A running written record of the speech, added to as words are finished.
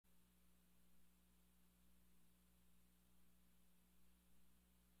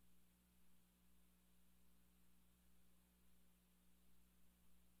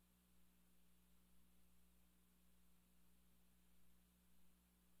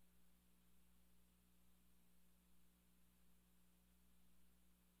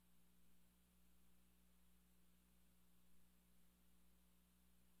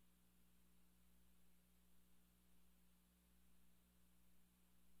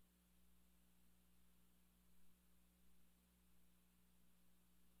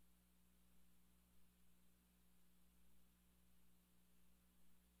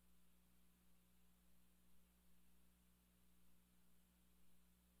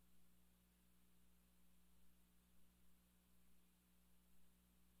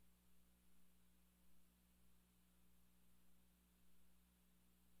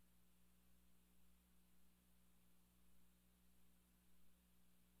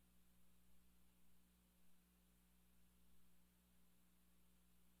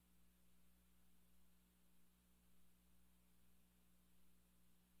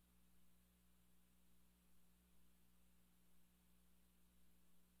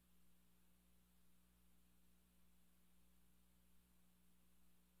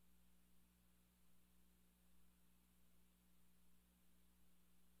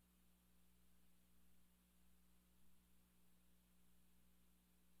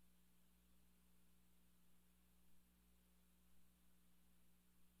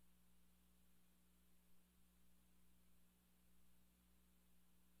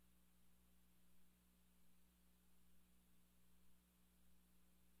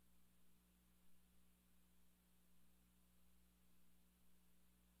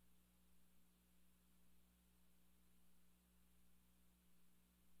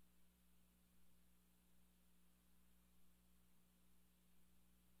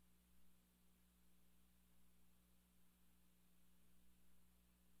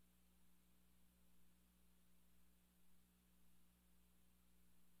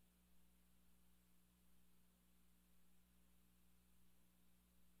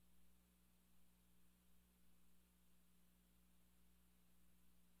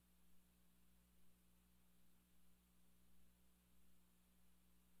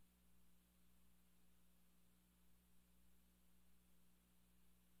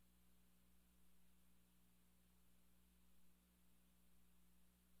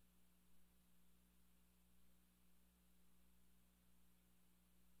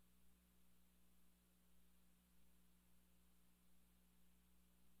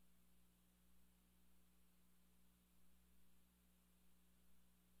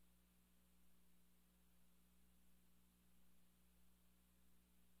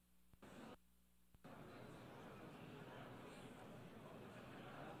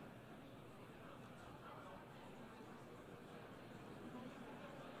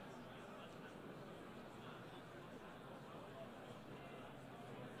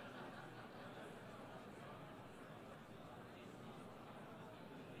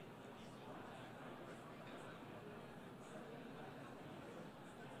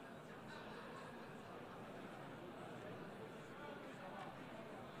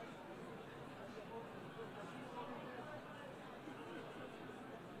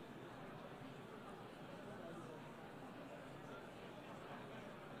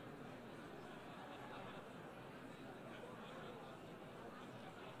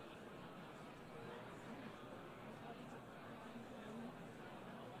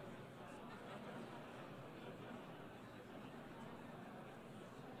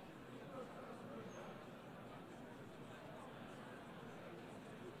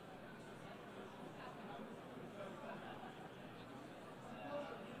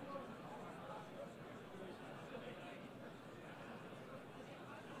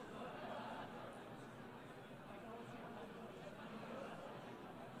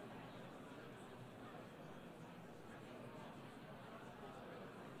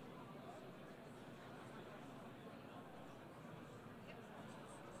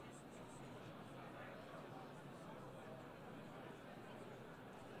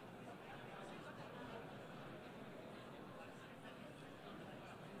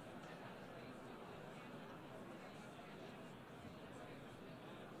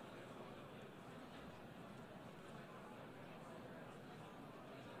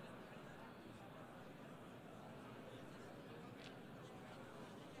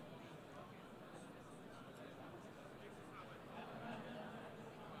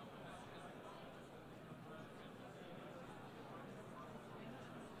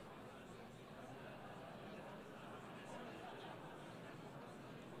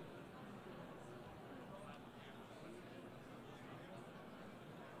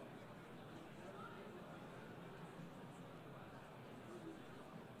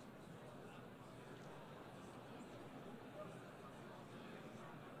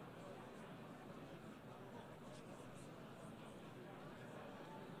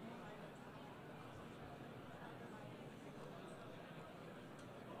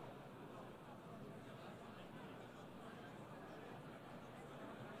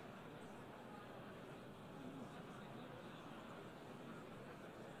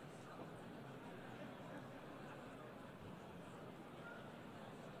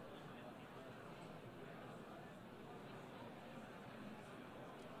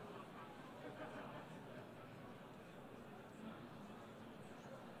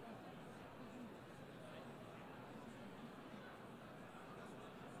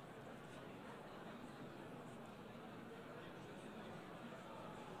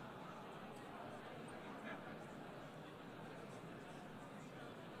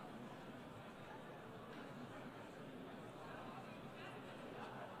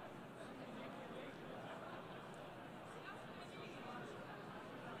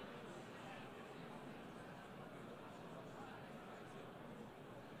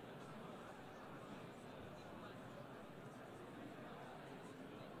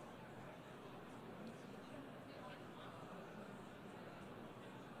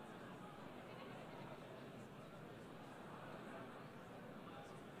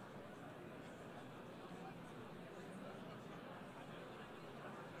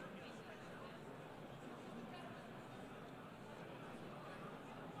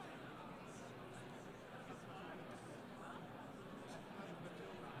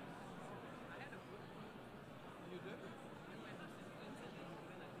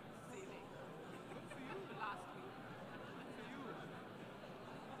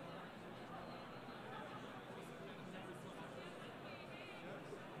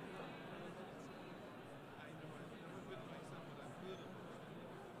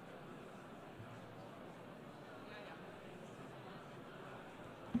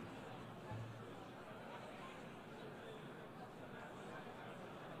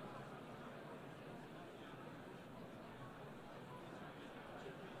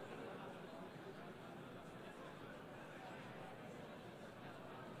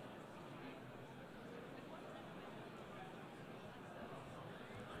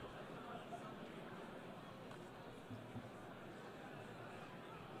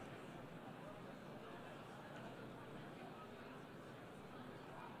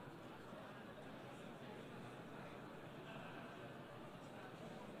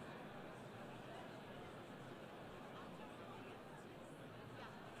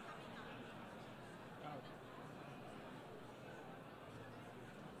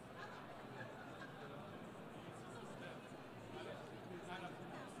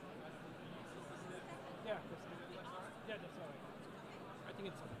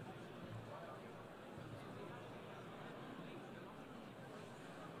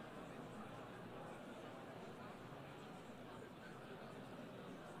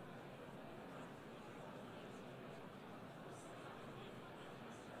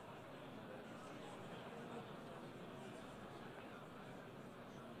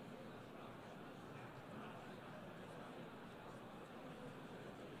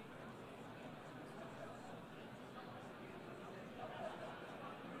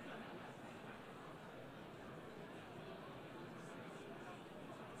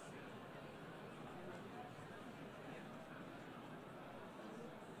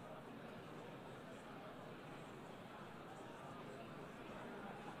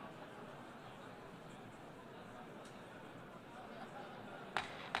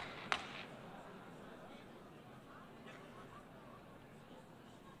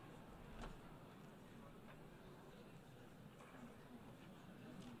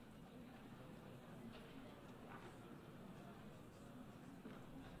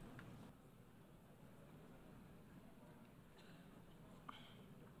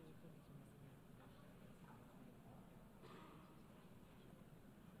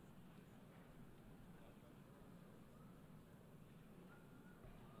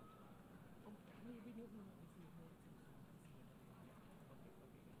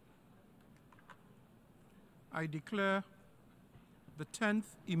I declare the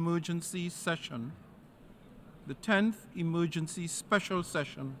 10th emergency session, the 10th emergency special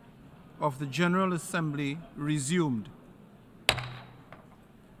session of the General Assembly resumed.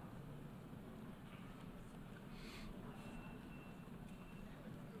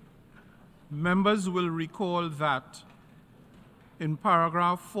 Members will recall that in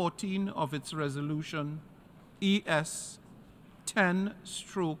paragraph 14 of its resolution ES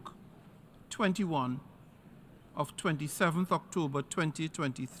 10/21 of 27th October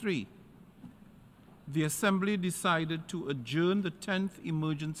 2023, the Assembly decided to adjourn the 10th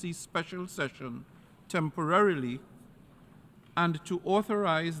emergency special session temporarily and to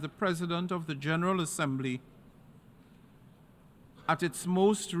authorize the President of the General Assembly at its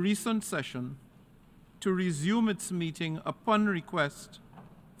most recent session to resume its meeting upon request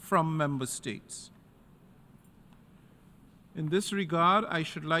from member states. In this regard, I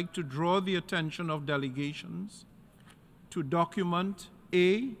should like to draw the attention of delegations to document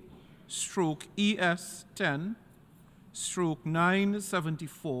A/ES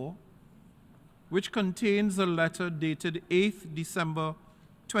 10/974, which contains a letter dated 8th December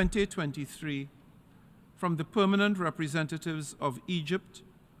 2023 from the permanent representatives of Egypt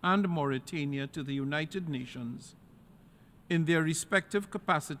and Mauritania to the United Nations in their respective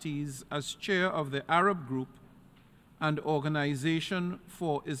capacities as chair of the Arab Group and Organization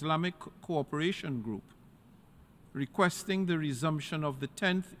for Islamic Cooperation Group, requesting the resumption of the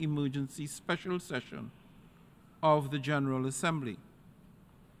 10th emergency special session of the General Assembly.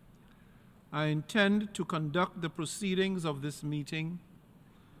 I intend to conduct the proceedings of this meeting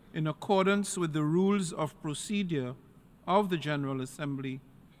in accordance with the rules of procedure of the General Assembly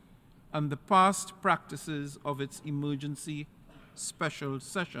and the past practices of its emergency special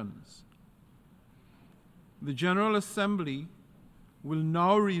sessions. The General Assembly will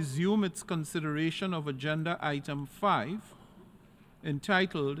now resume its consideration of Agenda Item 5,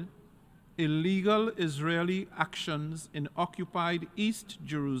 entitled Illegal Israeli Actions in Occupied East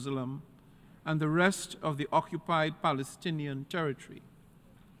Jerusalem and the Rest of the Occupied Palestinian Territory.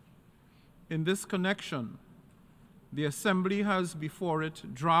 In this connection, the Assembly has before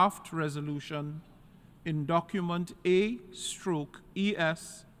it draft resolution in document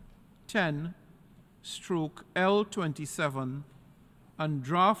A/ES 10/L27 and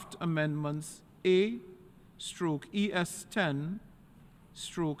draft amendments A/ES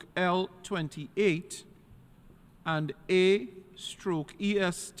 10/L28 and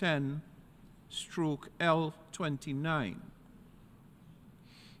A/ES 10/L29.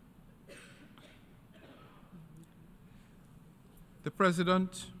 The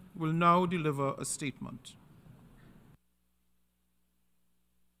President will now deliver a statement.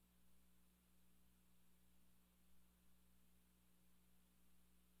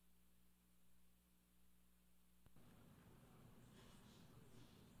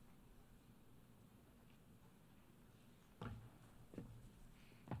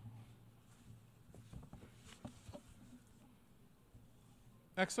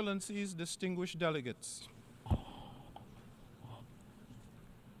 Excellencies, distinguished delegates,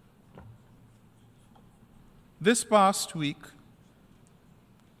 this past week,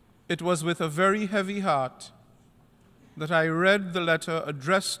 it was with a very heavy heart that I read the letter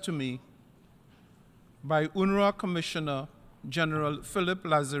addressed to me by UNRWA Commissioner General Philip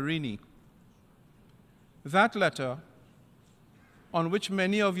Lazzarini. That letter, on which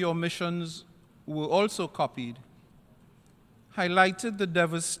many of your missions were also copied, highlighted the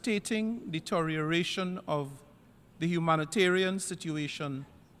devastating deterioration of the humanitarian situation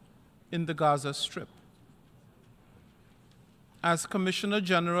in the Gaza Strip. As Commissioner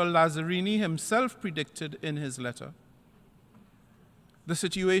General Lazzarini himself predicted in his letter, the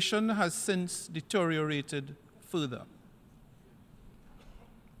situation has since deteriorated further.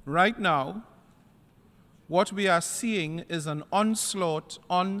 Right now, what we are seeing is an onslaught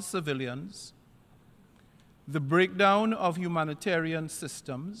on civilians, the breakdown of humanitarian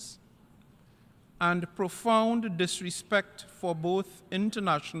systems, and profound disrespect for both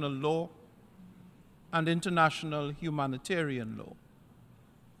international law and international humanitarian law.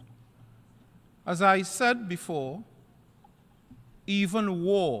 As I said before, even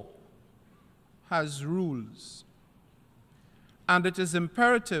war has rules, and it is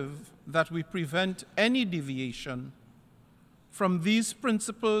imperative that we prevent any deviation from these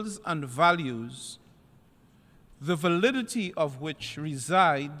principles and values, the validity of which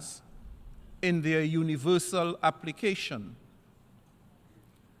resides in their universal application.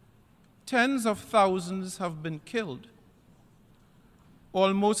 Tens of thousands have been killed,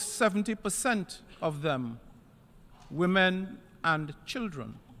 almost 70% of them women and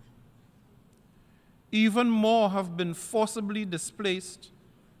children. Even more have been forcibly displaced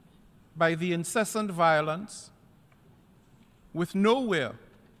by the incessant violence, with nowhere,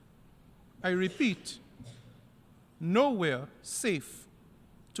 I repeat, nowhere safe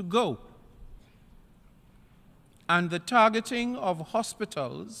to go. And the targeting of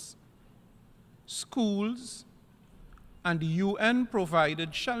hospitals, schools, and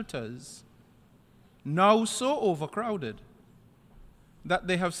UN-provided shelters, now so overcrowded that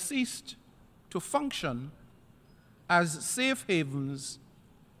they have ceased to function as safe havens,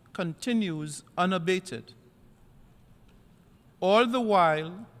 continues unabated. All the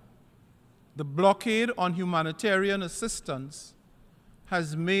while, the blockade on humanitarian assistance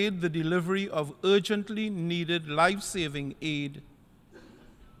has made the delivery of urgently needed life-saving aid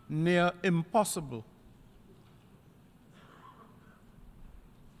near impossible.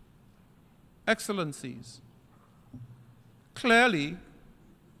 Excellencies, clearly,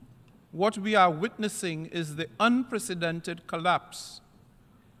 what we are witnessing is the unprecedented collapse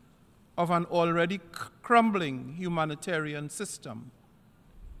of an already crumbling humanitarian system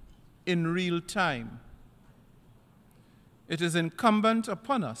in real time. It is incumbent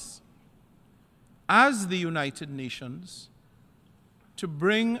upon us, as the United Nations, to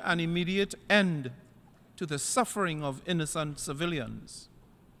bring an immediate end to the suffering of innocent civilians,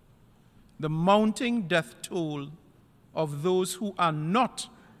 the mounting death toll of those who are not,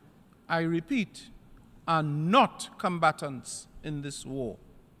 I repeat, are not combatants in this war,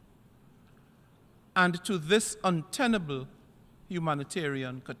 and to this untenable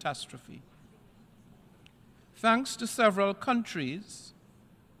humanitarian catastrophe. Thanks to several countries'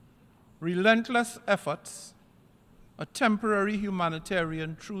 relentless efforts, a temporary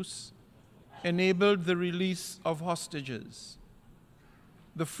humanitarian truce enabled the release of hostages,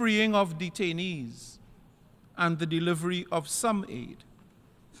 the freeing of detainees, and the delivery of some aid.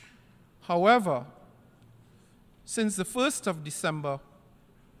 However, since the 1st of December,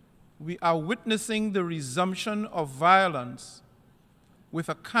 we are witnessing the resumption of violence with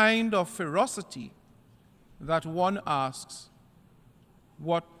a kind of ferocity that one asks,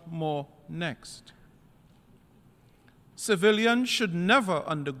 what more next? Civilians should never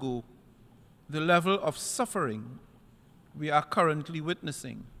undergo the level of suffering we are currently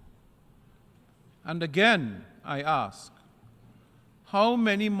witnessing. And again, I ask, how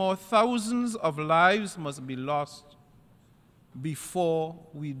many more thousands of lives must be lost before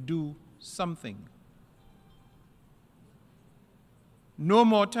we do something? No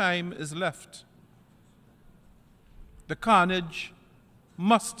more time is left. The carnage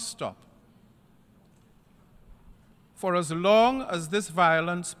must stop. For as long as this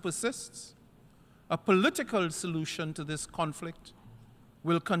violence persists, a political solution to this conflict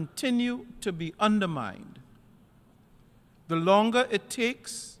will continue to be undermined. The longer it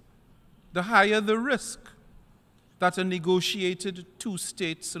takes, the higher the risk that a negotiated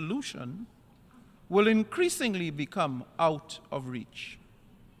two-state solution will increasingly become out of reach.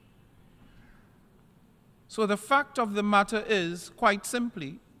 So the fact of the matter is, quite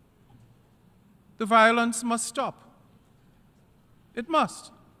simply, the violence must stop. It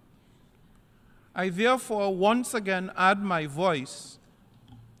must. I therefore once again add my voice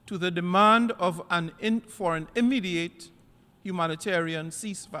to the demand of for an immediate humanitarian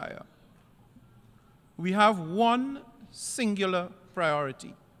ceasefire. We have 1 singular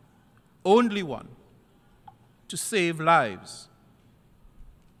priority, only one: to save lives.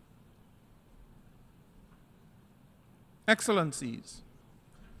 Excellencies,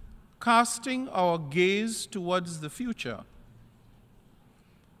 casting our gaze towards the future,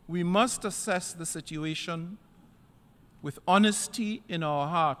 we must assess the situation with honesty in our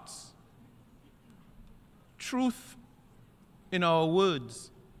hearts, truth in our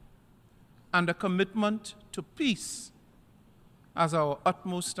words, and a commitment to peace as our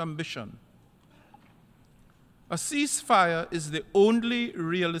utmost ambition. A ceasefire is the only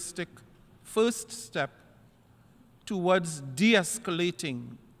realistic first step towards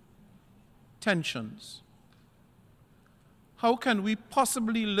de-escalating tensions. How can we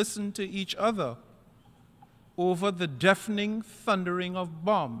possibly listen to each other over the deafening thundering of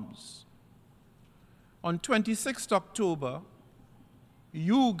bombs? On 26th October,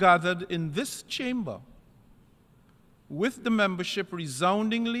 you gathered in this chamber with the membership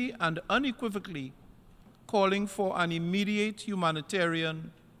resoundingly and unequivocally calling for an immediate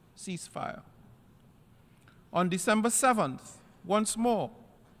humanitarian ceasefire. On December 7th, once more,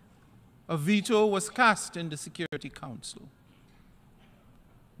 a veto was cast in the Security Council.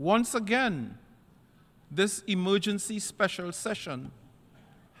 Once again, this emergency special session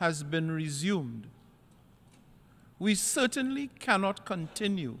has been resumed. We certainly cannot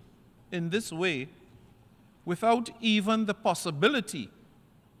continue in this way without even the possibility,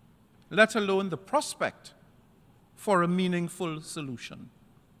 let alone the prospect, for a meaningful solution.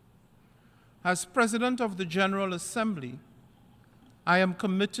 As President of the General Assembly, I am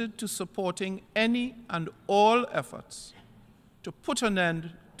committed to supporting any and all efforts to put an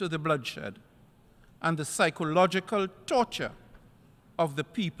end to the bloodshed and the psychological torture of the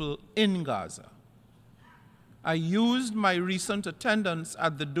people in Gaza. I used my recent attendance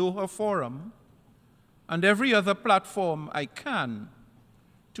at the Doha Forum and every other platform I can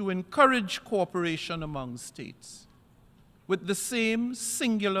to encourage cooperation among states with the same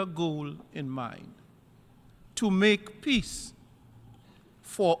singular goal in mind: to make peace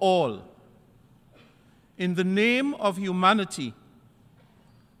for all. In the name of humanity,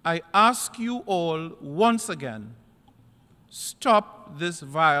 I ask you all once again, stop this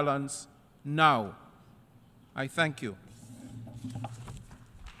violence now. I thank you.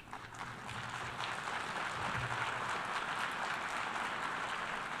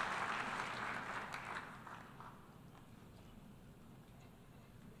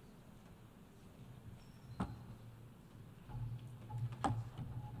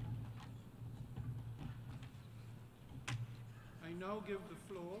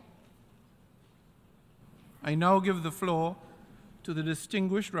 I now give the floor to the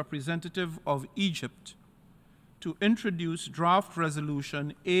distinguished representative of Egypt to introduce draft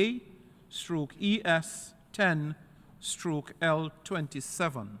resolution A/ES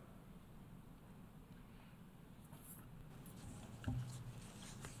 10/L27.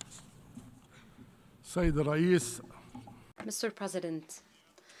 Mr. President,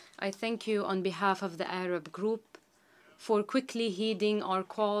 I thank you on behalf of the Arab group for quickly heeding our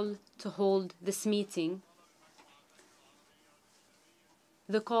call to hold this meeting.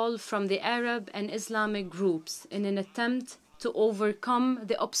 The call from the Arab and Islamic groups in an attempt to overcome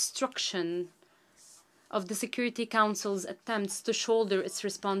the obstruction of the Security Council's attempts to shoulder its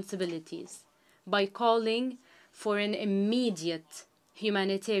responsibilities by calling for an immediate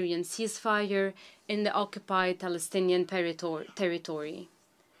humanitarian ceasefire in the Occupied Palestinian Territory.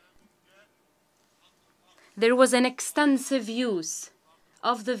 There was an extensive use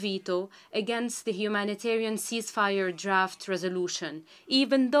of the veto against the humanitarian ceasefire draft resolution,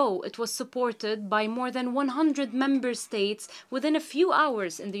 even though it was supported by more than 100 member states within a few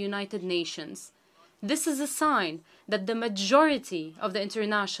hours in the United Nations. This is a sign that the majority of the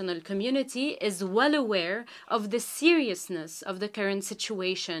international community is well aware of the seriousness of the current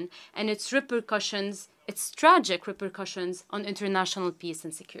situation and its repercussions, its tragic repercussions on international peace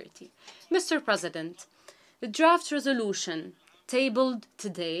and security. Mr. President, the draft resolution tabled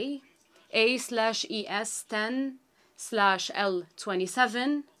today, A/ES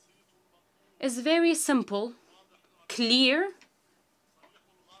 10/L27, is very simple, clear,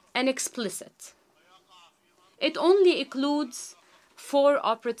 and explicit. It only includes 4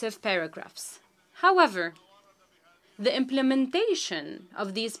 operative paragraphs. However, the implementation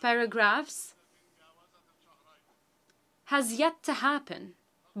of these paragraphs has yet to happen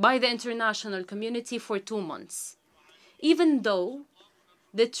by the international community for 2 months. Even though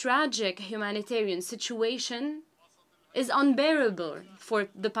the tragic humanitarian situation is unbearable for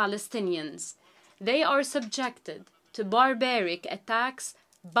the Palestinians, they are subjected to barbaric attacks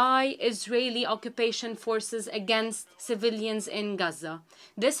by Israeli occupation forces against civilians in Gaza.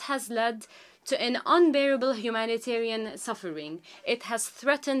 This has led to an unbearable humanitarian suffering. It has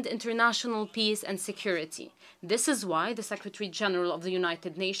threatened international peace and security. This is why the Secretary General of the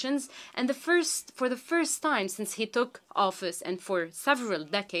United Nations, and for the first time since he took office and for several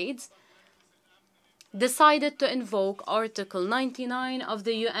decades, decided to invoke Article 99 of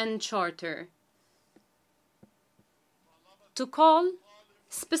the UN Charter to call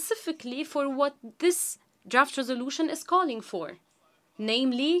specifically for what this draft resolution is calling for,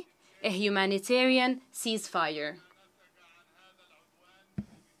 namely a humanitarian ceasefire.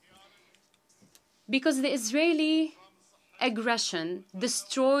 Because the Israeli aggression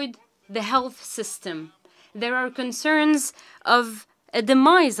destroyed the health system, there are concerns of a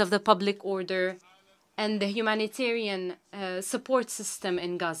demise of the public order and the humanitarian support system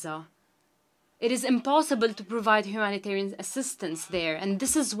in Gaza. It is impossible to provide humanitarian assistance there, and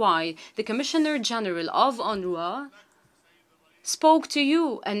this is why the Commissioner General of UNRWA spoke to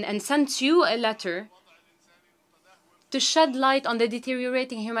you and sent you a letter to shed light on the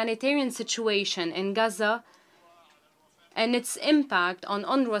deteriorating humanitarian situation in Gaza and its impact on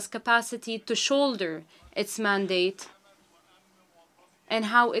UNRWA's capacity to shoulder its mandate and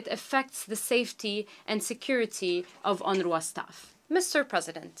how it affects the safety and security of UNRWA staff. Mr.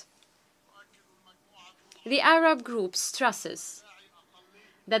 President, the Arab group stresses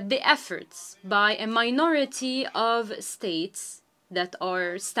that the efforts by a minority of states that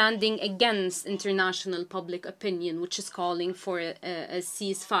are standing against international public opinion, which is calling for a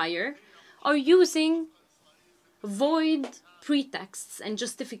ceasefire, are using void pretexts and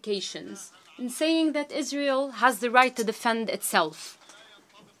justifications in saying that Israel has the right to defend itself.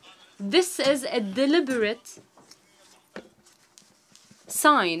 This is a deliberate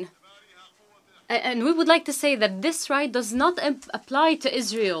sign. And we would like to say that this right does not apply to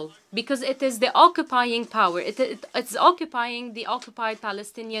Israel because it is the occupying power. It's occupying the occupied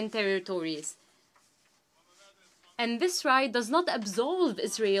Palestinian territories. And this right does not absolve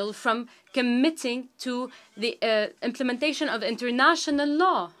Israel from committing to the implementation of international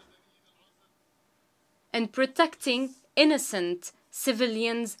law and protecting innocent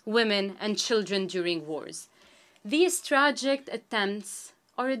civilians, women, and children during wars. These tragic attempts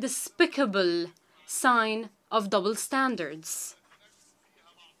are a despicable sign of double standards.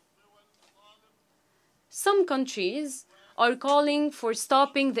 Some countries are calling for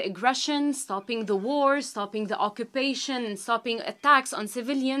stopping the aggression, stopping the war, stopping the occupation, and stopping attacks on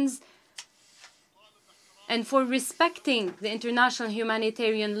civilians, and for respecting the international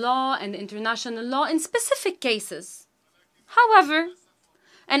humanitarian law and international law in specific cases. However,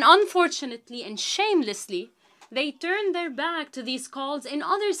 and unfortunately and shamelessly, they turn their back to these calls in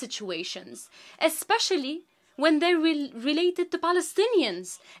other situations, especially when they're related to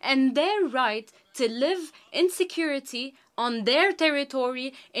Palestinians and their right to live in security on their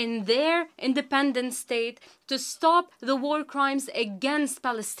territory, in their independent state, to stop the war crimes against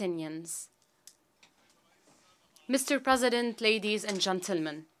Palestinians. Mr. President, ladies and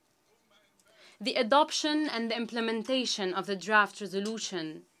gentlemen, the adoption and the implementation of the draft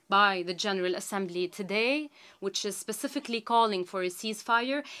resolution by the General Assembly today, which is specifically calling for a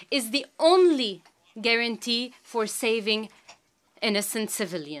ceasefire, is the only guarantee for saving innocent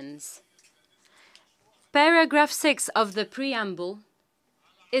civilians. Paragraph 6 of the preamble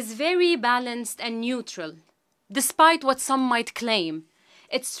is very balanced and neutral, despite what some might claim.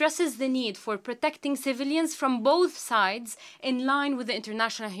 It stresses the need for protecting civilians from both sides in line with the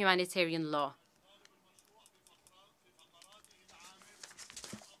international humanitarian law.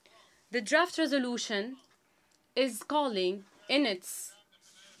 The draft resolution is calling in its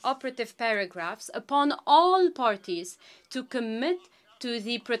operative paragraphs upon all parties to commit to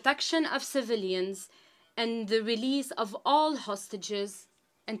the protection of civilians and the release of all hostages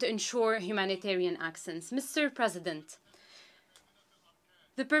and to ensure humanitarian access. Mr. President,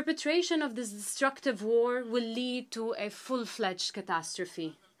 the perpetration of this destructive war will lead to a full-fledged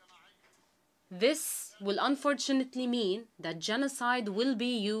catastrophe. This will unfortunately mean that genocide will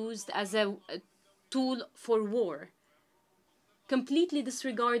be used as a tool for war, completely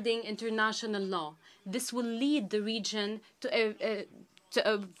disregarding international law. This will lead the region to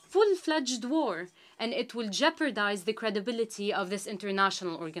a full-fledged war, and it will jeopardize the credibility of this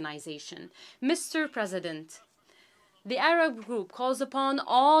international organization. Mr. President, the Arab group calls upon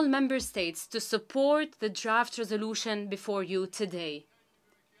all member states to support the draft resolution before you today,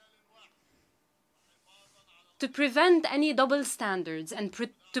 to prevent any double standards and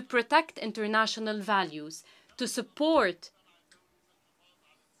to protect international values, to support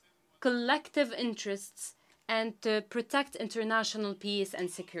collective interests and to protect international peace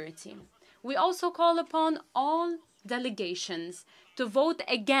and security. We also call upon all delegations to vote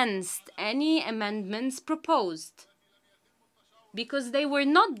against any amendments proposed because they were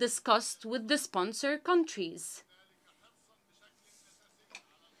not discussed with the sponsor countries.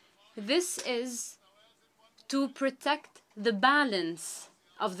 This is to protect the balance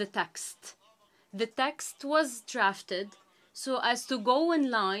of the text. The text was drafted so as to go in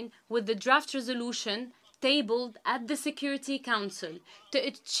line with the draft resolution tabled at the Security Council to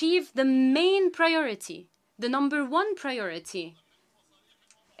achieve the main priority, the number one priority,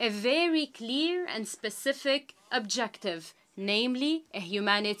 a very clear and specific objective, namely a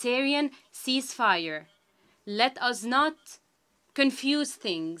humanitarian ceasefire. Let us not confuse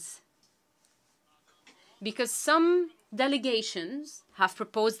things, because some delegations have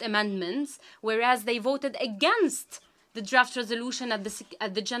proposed amendments, whereas they voted against the draft resolution at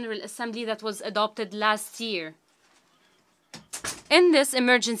the General Assembly that was adopted last year. In this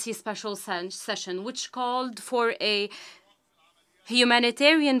emergency special session, which called for a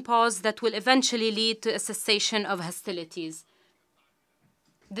humanitarian pause that will eventually lead to a cessation of hostilities,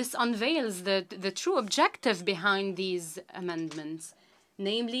 this unveils the true objective behind these amendments,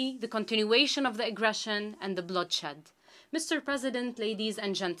 namely the continuation of the aggression and the bloodshed. Mr. President, ladies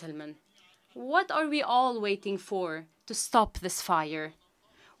and gentlemen, what are we all waiting for to stop this fire?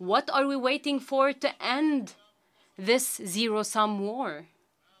 What are we waiting for to end this zero-sum war?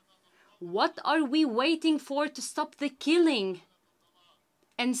 What are we waiting for to stop the killing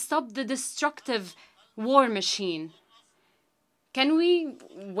and stop the destructive war machine? Can we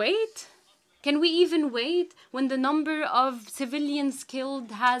wait? Can we even wait when the number of civilians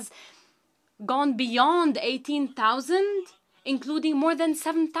killed has gone beyond 18,000, including more than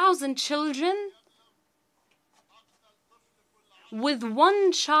 7,000 children? With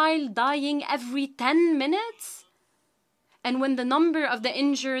one child dying every 10 minutes? And when the number of the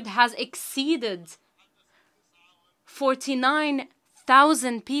injured has exceeded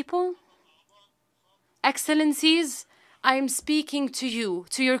 49,000 people? Excellencies, I am speaking to you,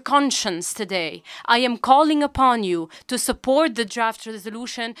 to your conscience today. I am calling upon you to support the draft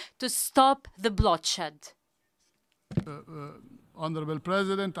resolution to stop the bloodshed. Honorable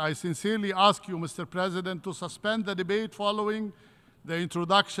President, I sincerely ask you, Mr. President, to suspend the debate following the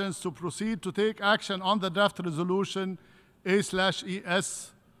introductions to proceed to take action on the draft resolution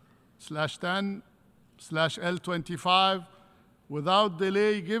A/ES/10/L25 without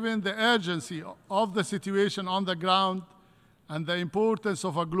delay, given the urgency of the situation on the ground and the importance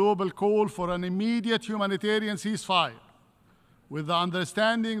of a global call for an immediate humanitarian ceasefire, with the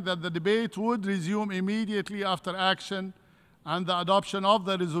understanding that the debate would resume immediately after action and the adoption of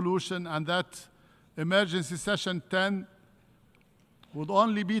the resolution, and that emergency session 10 would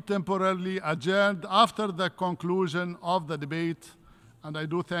only be temporarily adjourned after the conclusion of the debate. And I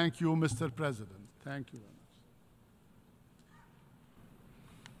do thank you, Mr. President. Thank you very much.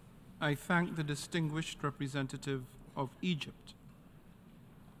 I thank the distinguished representative of Egypt.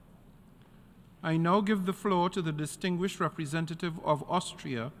 I now give the floor to the distinguished representative of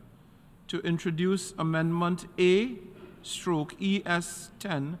Austria to introduce Amendment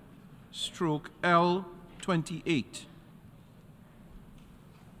A/ES10/L28.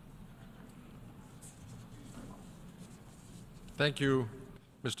 Thank you,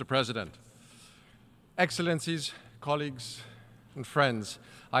 Mr. President. Excellencies, colleagues, and friends,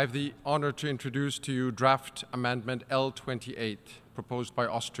 I have the honor to introduce to you draft amendment L28 proposed by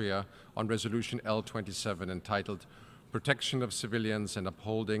Austria on resolution L27 entitled Protection of Civilians and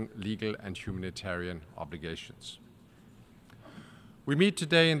Upholding Legal and Humanitarian Obligations. We meet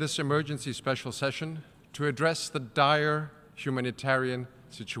today in this emergency special session to address the dire humanitarian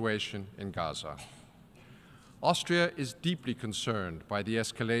situation in Gaza. Austria is deeply concerned by the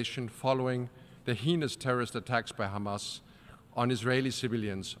escalation following the heinous terrorist attacks by Hamas on Israeli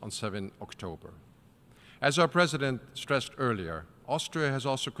civilians on 7 October. As our President stressed earlier, Austria has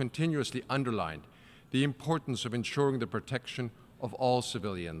also continuously underlined the importance of ensuring the protection of all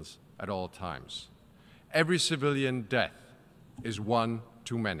civilians at all times. Every civilian death is one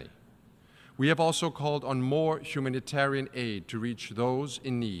too many. We have also called on more humanitarian aid to reach those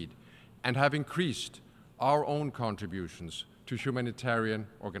in need and have increased our own contributions to humanitarian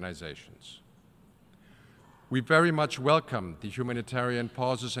organizations. We very much welcome the humanitarian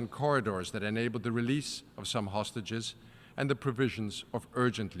pauses and corridors that enable the release of some hostages and the provisions of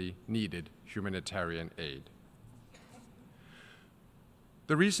urgently needed humanitarian aid.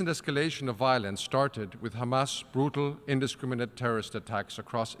 The recent escalation of violence started with Hamas' brutal, indiscriminate terrorist attacks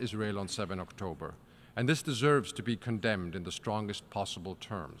across Israel on 7 October, and this deserves to be condemned in the strongest possible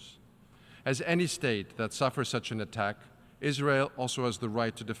terms. As any state that suffers such an attack, Israel also has the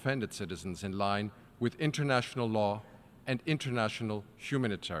right to defend its citizens in line with international law and international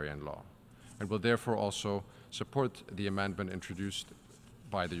humanitarian law, and will therefore also support the amendment introduced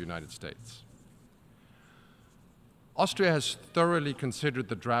by the United States. Austria has thoroughly considered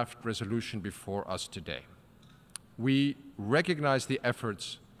the draft resolution before us today. We recognize the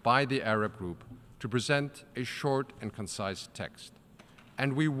efforts by the Arab group to present a short and concise text,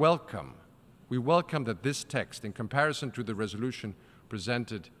 and we welcome that this text, in comparison to the resolution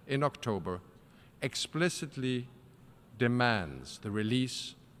presented in October, explicitly demands the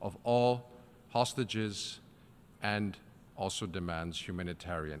release of all hostages and also demands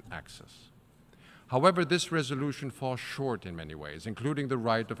humanitarian access. However, this resolution falls short in many ways, including the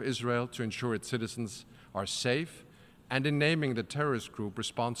right of Israel to ensure its citizens are safe and in naming the terrorist group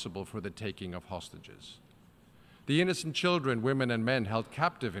responsible for the taking of hostages. The innocent children, women, and men held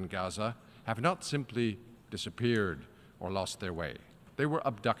captive in Gaza have not simply disappeared or lost their way. They were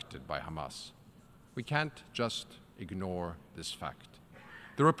abducted by Hamas. We can't just ignore this fact.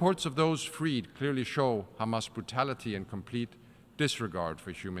 The reports of those freed clearly show Hamas' brutality and complete disregard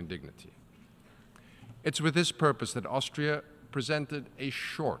for human dignity. It's with this purpose that Austria presented a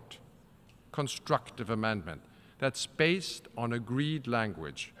short, constructive amendment that's based on agreed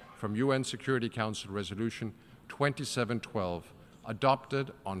language from UN Security Council Resolution 2712,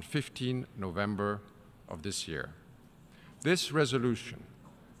 adopted on 15 November of this year. This resolution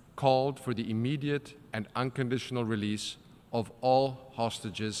called for the immediate and unconditional release of all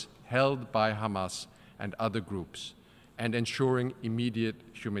hostages held by Hamas and other groups, and ensuring immediate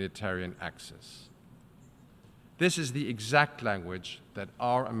humanitarian access. This is the exact language that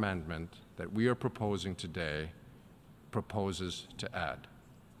our amendment that we are proposing today proposes to add.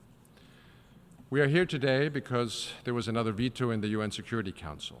 We are here today because there was another veto in the UN Security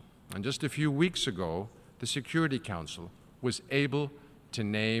Council. And just a few weeks ago, the Security Council was able to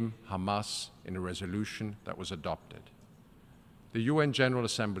name Hamas in a resolution that was adopted. The UN General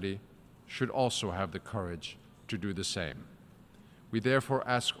Assembly should also have the courage to do the same. We therefore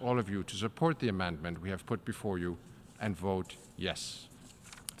ask all of you to support the amendment we have put before you and vote yes.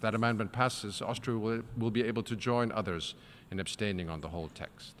 If that amendment passes, Austria will be able to join others in abstaining on the whole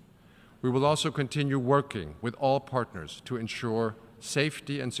text. We will also continue working with all partners to ensure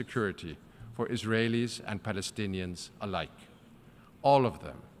safety and security for Israelis and Palestinians alike. All of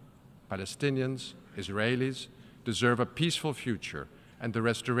them, Palestinians, Israelis, deserve a peaceful future and the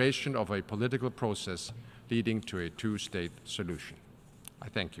restoration of a political process leading to a two-state solution. I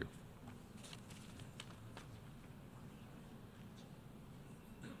thank you.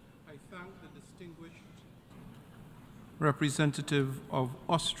 I thank the distinguished representative of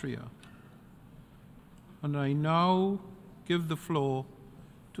Austria. And I now give the floor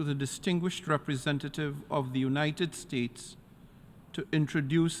to the distinguished representative of the United States to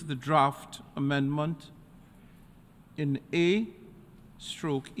introduce the draft amendment in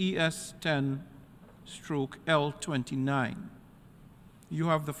A/ES10/L29. You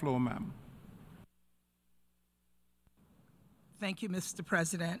have the floor, ma'am. Thank you, Mr.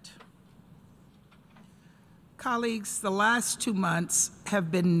 President. Colleagues, the last 2 months have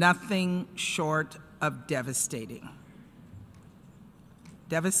been nothing short of devastating.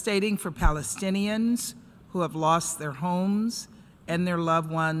 Devastating for Palestinians who have lost their homes and their loved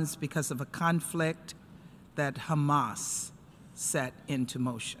ones because of a conflict that Hamas set into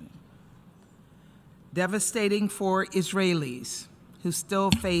motion. Devastating for Israelis who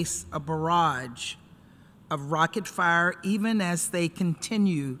still face a barrage of rocket fire even as they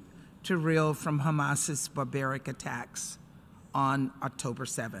continue to reel from Hamas's barbaric attacks on October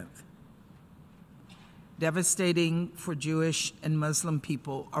 7th. Devastating for Jewish and Muslim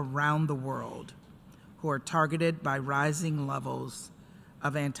people around the world who are targeted by rising levels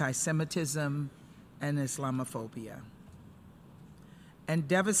of anti-Semitism and Islamophobia. And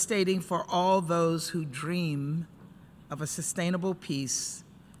devastating for all those who dream of a sustainable peace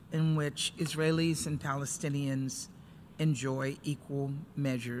in which Israelis and Palestinians enjoy equal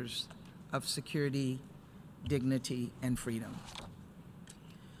measures of security, dignity, and freedom.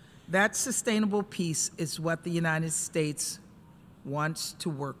 That sustainable peace is what the United States wants to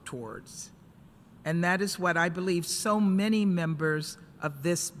work towards. And that is what I believe so many members of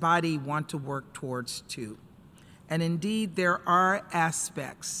this body want to work towards too. And indeed, there are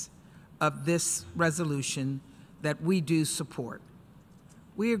aspects of this resolution that we do support.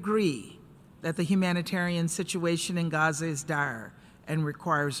 We agree that the humanitarian situation in Gaza is dire and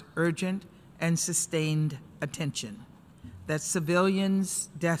requires urgent and sustained attention, that civilians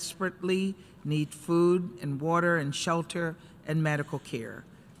desperately need food and water and shelter and medical care,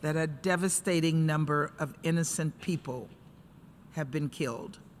 that a devastating number of innocent people have been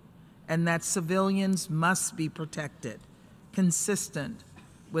killed, and that civilians must be protected, consistent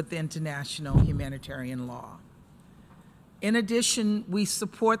with international humanitarian law. In addition, we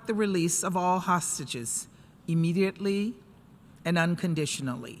support the release of all hostages immediately and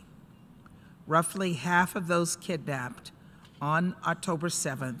unconditionally. Roughly half of those kidnapped on October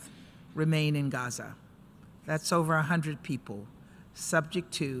 7th remain in Gaza. That's over 100 people,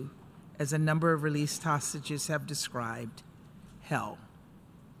 subject to, as a number of released hostages have described, hell.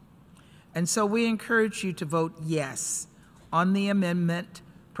 And so we encourage you to vote yes on the amendment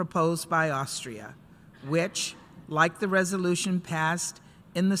proposed by Austria, which, like the resolution passed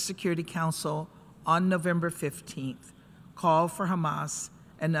in the Security Council on November 15th, call for Hamas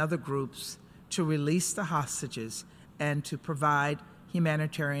and other groups to release the hostages and to provide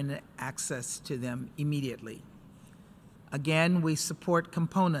humanitarian access to them immediately. Again, we support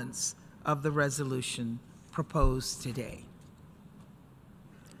components of the resolution proposed today.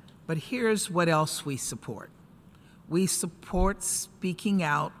 But here's what else we support. We support speaking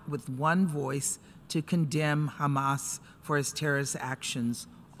out with one voice to condemn Hamas for its terrorist actions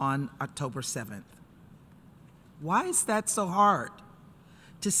on October 7th. Why is that so hard?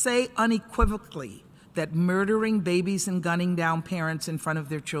 To say unequivocally that murdering babies and gunning down parents in front of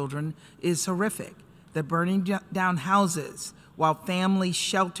their children is horrific, that burning down houses while families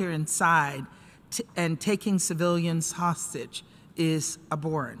shelter inside and taking civilians hostage is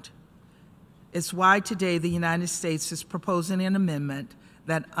abhorrent. It's why today the United States is proposing an amendment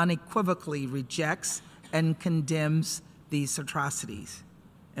that unequivocally rejects and condemns these atrocities.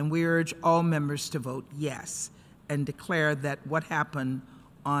 And we urge all members to vote yes and declare that what happened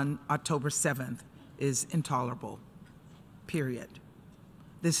on October 7th is intolerable, period.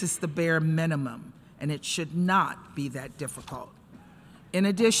 This is the bare minimum, and it should not be that difficult. In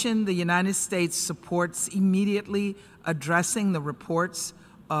addition, the United States supports immediately addressing the reports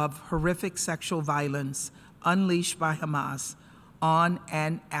of horrific sexual violence unleashed by Hamas on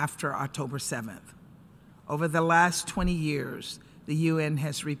and after October 7th. Over the last 20 years, the UN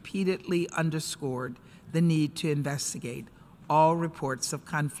has repeatedly underscored the need to investigate all reports of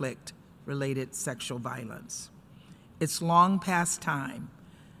conflict-related sexual violence. It's long past time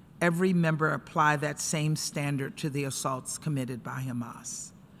every member apply that same standard to the assaults committed by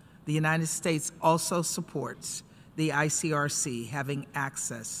Hamas. The United States also supports the ICRC having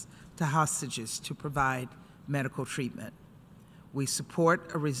access to hostages to provide medical treatment. We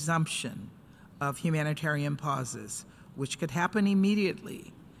support a resumption of humanitarian pauses, which could happen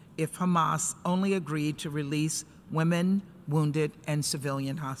immediately if Hamas only agreed to release women, wounded, and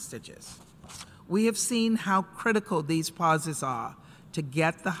civilian hostages. We have seen how critical these pauses are to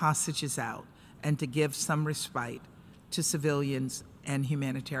get the hostages out and to give some respite to civilians and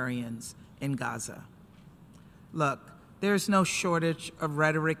humanitarians in Gaza. Look, there's no shortage of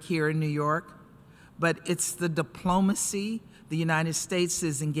rhetoric here in New York, but it's the diplomacy the United States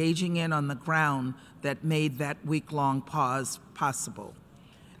is engaging in on the ground that made that week-long pause possible.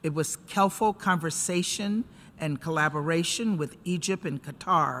 It was careful conversation and collaboration with Egypt and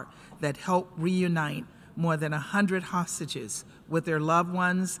Qatar that helped reunite more than 100 hostages with their loved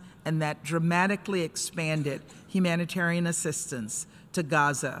ones, and that dramatically expanded humanitarian assistance to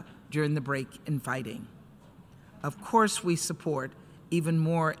Gaza during the break in fighting. Of course, we support even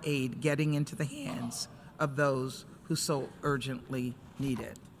more aid getting into the hands of those who so urgently need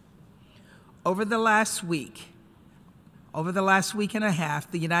it. Over the last week and a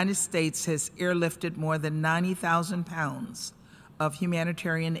half, the United States has airlifted more than 90,000 pounds of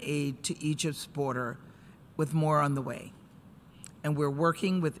humanitarian aid to Egypt's border, with more on the way. And we're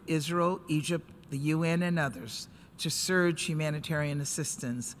working with Israel, Egypt, the UN, and others to surge humanitarian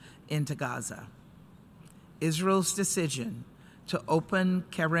assistance into Gaza. Israel's decision to open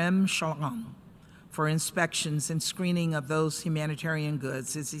Kerem Shalom for inspections and screening of those humanitarian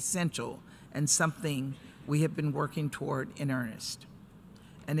goods is essential and something we have been working toward in earnest.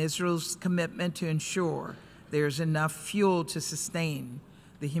 And Israel's commitment to ensure there's enough fuel to sustain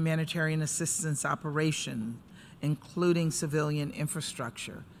the humanitarian assistance operation, including civilian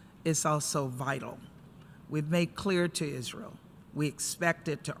infrastructure, is also vital. We've made clear to Israel we expect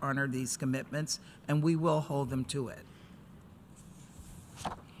it to honor these commitments, and we will hold them to it.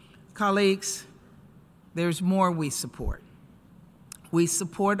 Colleagues, there's more we support. We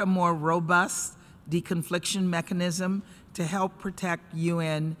support a more robust deconfliction mechanism to help protect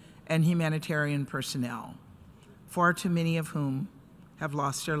UN and humanitarian personnel, far too many of whom have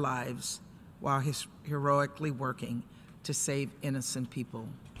lost their lives while heroically working to save innocent people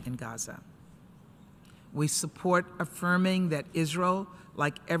in Gaza. We support affirming that Israel,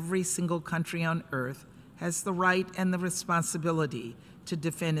 like every single country on earth, has the right and the responsibility to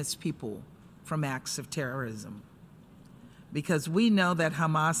defend its people from acts of terrorism. Because we know that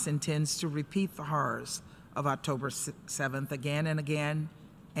Hamas intends to repeat the horrors of October 7th again and again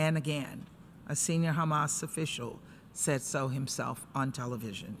and again. A senior Hamas official said so himself on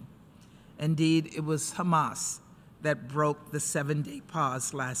television. Indeed, it was Hamas that broke the 7-day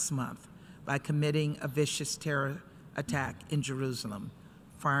pause last month by committing a vicious terror attack in Jerusalem,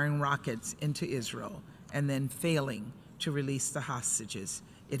 firing rockets into Israel, and then failing to release the hostages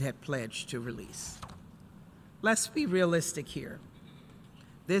it had pledged to release. Let's be realistic here.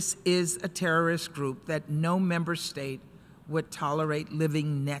 This is a terrorist group that no member state would tolerate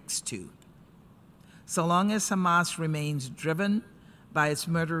living next to. So long as Hamas remains driven by its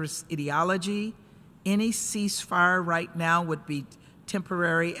murderous ideology, any ceasefire right now would be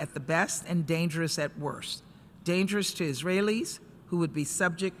temporary at the best and dangerous at worst. Dangerous to Israelis, who would be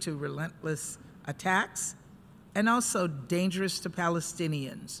subject to relentless attacks, and also dangerous to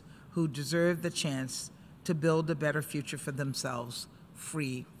Palestinians, who deserve the chance to build a better future for themselves,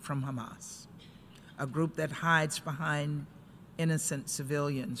 free from Hamas, a group that hides behind innocent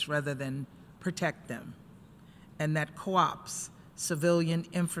civilians rather than protect them, and that co-opts civilian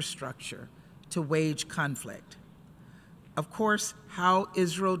infrastructure to wage conflict. Of course, how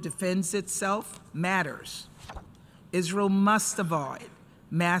Israel defends itself matters. Israel must avoid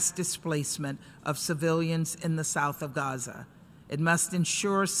mass displacement of civilians in the south of Gaza. It must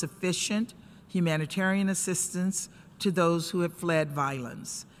ensure sufficient humanitarian assistance to those who have fled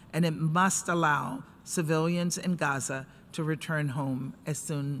violence, and it must allow civilians in Gaza to return home as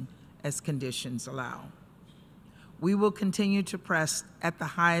soon as conditions allow. We will continue to press at the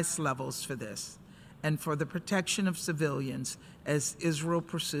highest levels for this and for the protection of civilians as Israel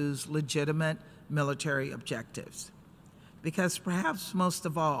pursues legitimate military objectives. Because perhaps most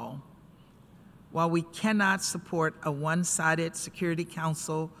of all, while we cannot support a one-sided Security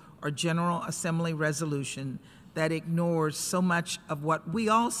Council or General Assembly resolution that ignores so much of what we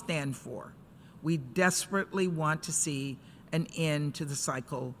all stand for, we desperately want to see an end to the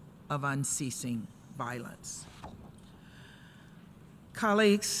cycle of unceasing violence.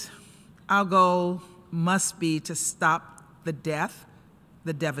 Colleagues, our goal must be to stop the death,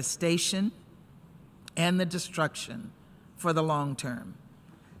 the devastation, and the destruction for the long term.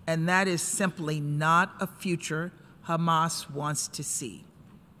 And that is simply not a future Hamas wants to see.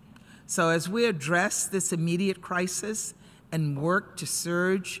 So as we address this immediate crisis and work to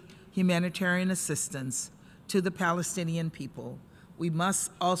surge humanitarian assistance to the Palestinian people, we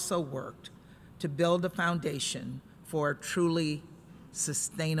must also work to build a foundation for a truly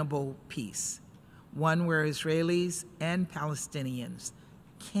sustainable peace, one where Israelis and Palestinians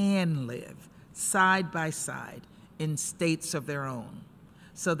can live side by side in states of their own,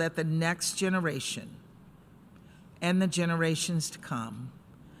 so that the next generation and the generations to come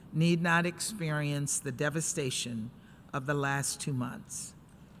need not experience the devastation of the last 2 months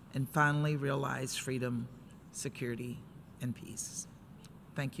and finally realize freedom, security, and peace.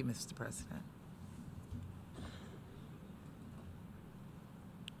 Thank you, Mr. President.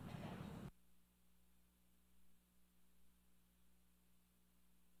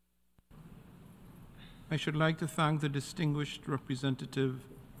 I should like to thank the distinguished representative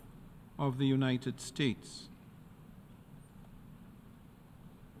of the United States.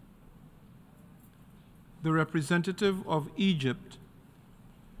 The representative of Egypt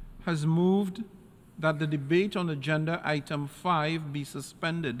has moved that the debate on agenda item 5 be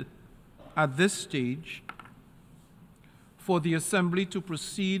suspended at this stage for the Assembly to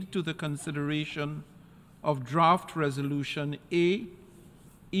proceed to the consideration of draft resolution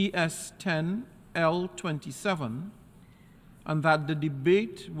AES-10 L27, and that the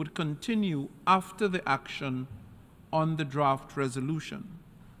debate would continue after the action on the draft resolution.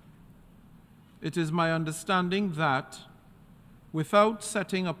 It is my understanding that, without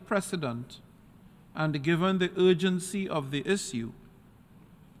setting a precedent and given the urgency of the issue,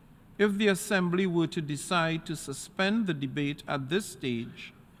 if the Assembly were to decide to suspend the debate at this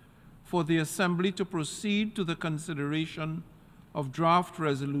stage for the Assembly to proceed to the consideration of draft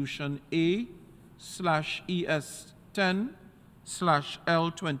resolution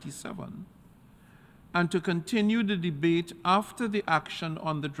A/ES10/L27, and to continue the debate after the action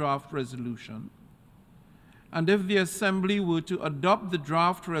on the draft resolution, and if the Assembly were to adopt the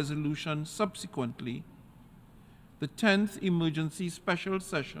draft resolution subsequently, the 10th emergency special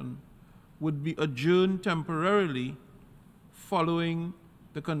session would be adjourned temporarily following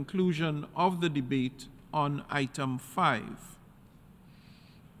the conclusion of the debate on item 5.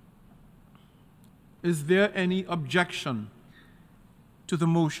 Is there any objection to the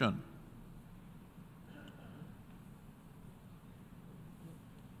motion?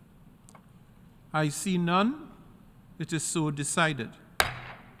 I see none. It is so decided.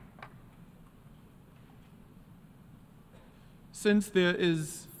 Since there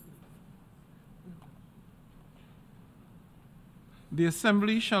is, the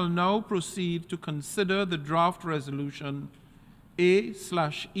Assembly shall now proceed to consider the draft resolution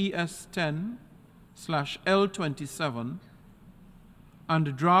A/ES10/L27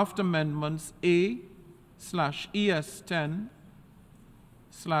 and draft amendments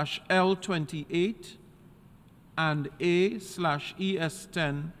A/ES10/L28 and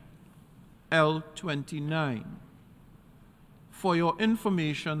A/ES10/L29. For your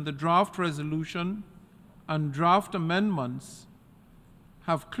information, the draft resolution and draft amendments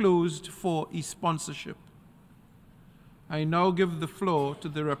have closed for e-sponsorship. I now give the floor to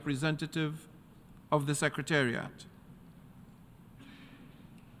the representative of the Secretariat.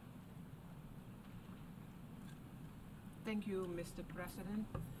 Thank you, Mr. President.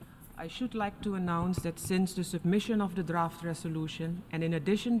 I should like to announce that since the submission of the draft resolution, and in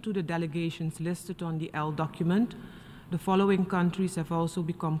addition to the delegations listed on the L document, the following countries have also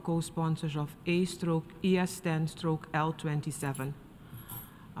become co-sponsors of A/ES10/L27.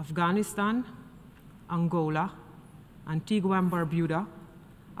 Afghanistan, Angola, Antigua and Barbuda,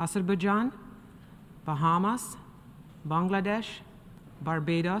 Azerbaijan, Bahamas, Bangladesh,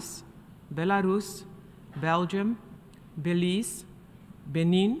 Barbados, Belarus, Belgium, Belize,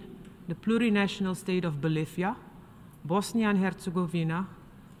 Benin, the plurinational state of Bolivia, Bosnia and Herzegovina,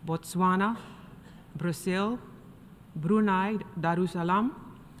 Botswana, Brazil, Brunei Darussalam,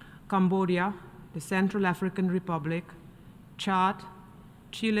 Cambodia, the Central African Republic, Chad,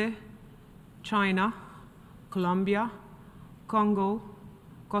 Chile, China, Colombia, Congo,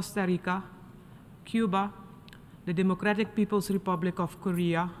 Costa Rica, Cuba, the Democratic People's Republic of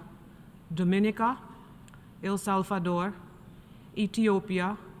Korea, Dominica, El Salvador,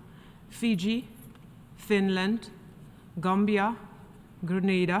 Ethiopia, Fiji, Finland, Gambia,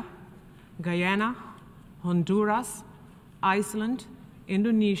 Grenada, Guyana, Honduras, Iceland,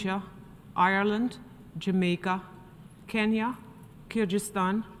 Indonesia, Ireland, Jamaica, Kenya,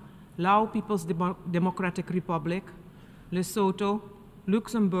 Kyrgyzstan, Lao People's Democratic Republic, Lesotho,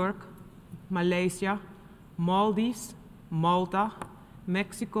 Luxembourg, Malaysia, Maldives, Malta,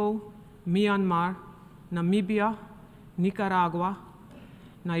 Mexico, Myanmar, Namibia, Nicaragua,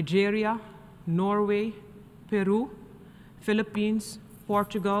 Nigeria, Norway, Peru, Philippines,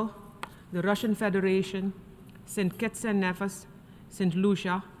 Portugal, the Russian Federation, St. Kitts and Nevis, St.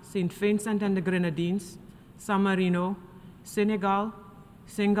 Lucia, St. Vincent and the Grenadines, San Marino, Senegal,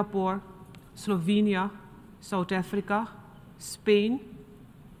 Singapore, Slovenia, South Africa, Spain,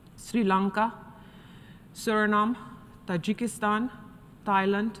 Sri Lanka, Suriname, Tajikistan,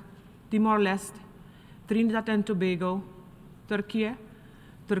 Thailand, Timor-Leste, Trinidad and Tobago, Turkey,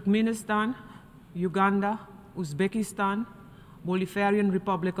 Turkmenistan, Uganda, Uzbekistan, Bolivarian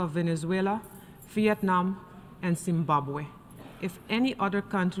Republic of Venezuela, Vietnam, and Zimbabwe. If any other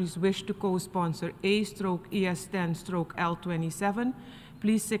countries wish to co-sponsor A/ES10/L27,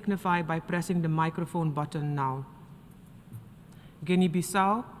 please signify by pressing the microphone button now.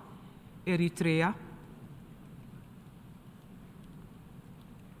 Guinea-Bissau, Eritrea,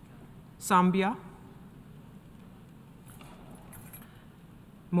 Zambia,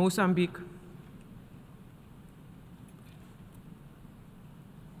 Mozambique,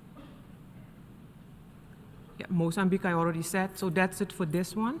 Mozambique I already said, so that's it for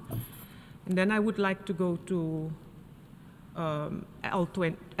this one. And then I would like to go to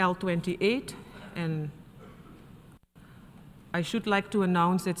L28, and I should like to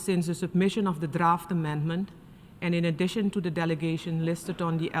announce that since the submission of the draft amendment, and in addition to the delegation listed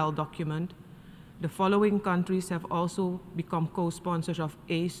on the L document, the following countries have also become co-sponsors of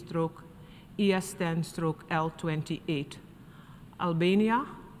A/ES10/L28. Albania,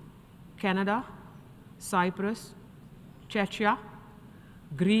 Canada, Cyprus, Czechia,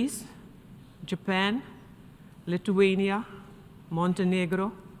 Greece, Japan, Lithuania,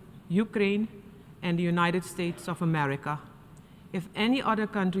 Montenegro, Ukraine, and the United States of America. If any other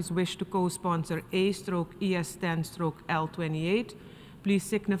countries wish to co-sponsor A/ES10/L28, please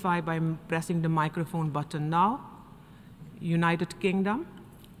signify by pressing the microphone button now. United Kingdom,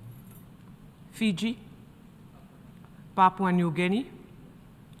 Fiji, Papua New Guinea,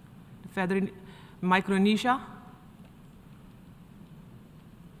 Micronesia,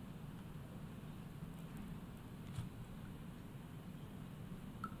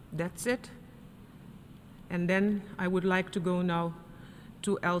 that's it. And then I would like to go now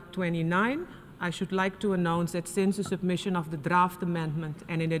to L29. I should like to announce that since the submission of the draft amendment,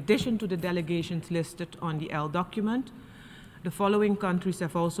 and in addition to the delegations listed on the L document, the following countries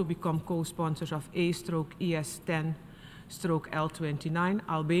have also become co-sponsors of A/ES10/L29: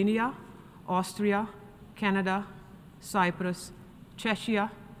 Albania, Austria, Canada, Cyprus, Czechia,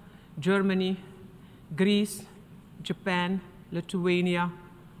 Germany, Greece, Japan, Lithuania,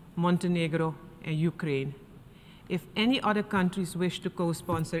 Montenegro, and Ukraine. If any other countries wish to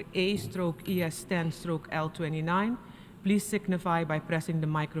co-sponsor A/ES10/L29, please signify by pressing the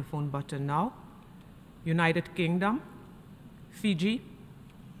microphone button now. United Kingdom, Fiji,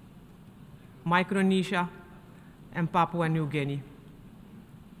 Micronesia, and Papua New Guinea.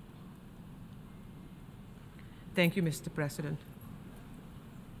 Thank you, Mr. President.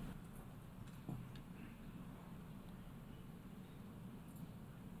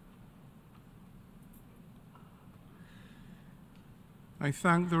 I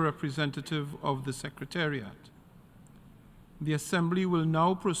thank the representative of the Secretariat. The Assembly will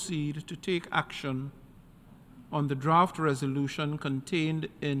now proceed to take action on the draft resolution contained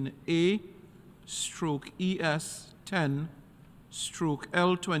in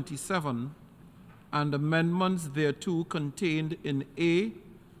A/ES10/L27 and amendments thereto contained in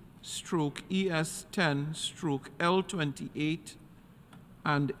A/ES10/L28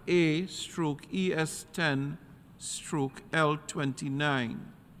 and A/ES10/L29.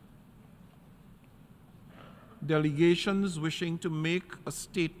 Delegations wishing to make a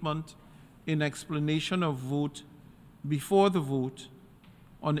statement in explanation of vote before the vote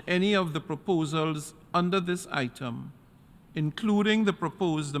on any of the proposals under this item, including the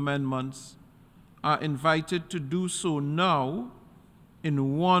proposed amendments, are invited to do so now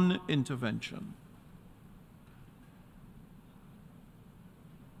in one intervention.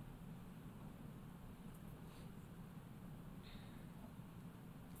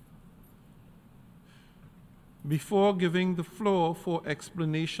 Before giving the floor for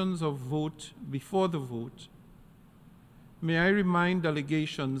explanations of vote before the vote, may I remind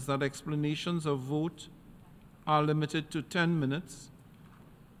delegations that explanations of vote are limited to 10 minutes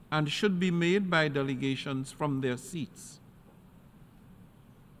and should be made by delegations from their seats.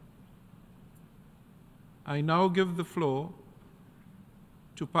 I now give the floor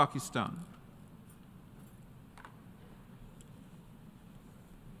to Pakistan.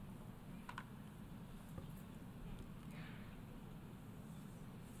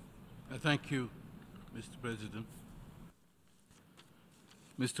 Thank you, Mr. President.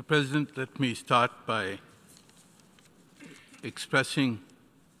 Mr. President, let me start by expressing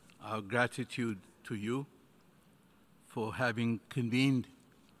our gratitude to you for having convened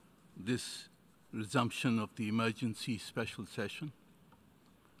this resumption of the emergency special session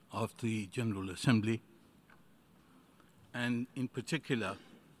of the General Assembly, and in particular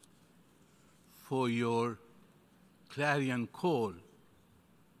for your clarion call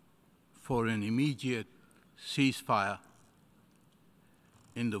for an immediate ceasefire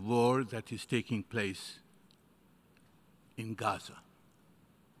in the war that is taking place in Gaza.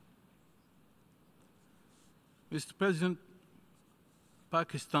 Mr. President,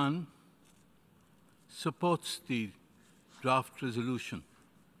 Pakistan supports the draft resolution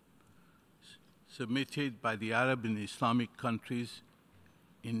submitted by the Arab and Islamic countries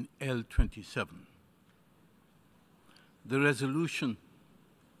in L27. The resolution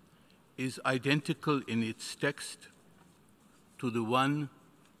is identical in its text to the one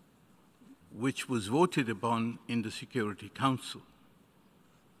which was voted upon in the Security Council,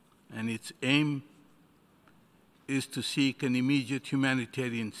 and its aim is to seek an immediate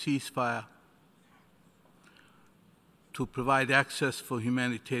humanitarian ceasefire, to provide access for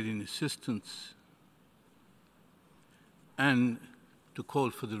humanitarian assistance, and to call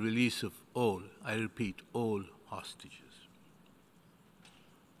for the release of all, I repeat, all hostages.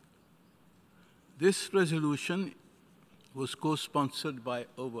 This resolution was co-sponsored by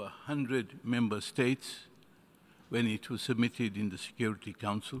over 100 member states when it was submitted in the Security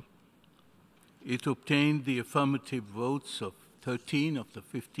Council. It obtained the affirmative votes of 13 of the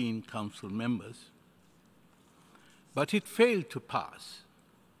 15 Council members, but it failed to pass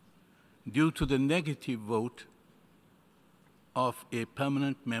due to the negative vote of a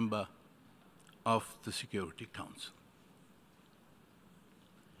permanent member of the Security Council.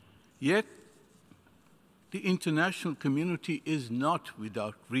 Yet, the international community is not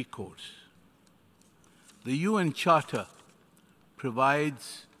without recourse. The UN Charter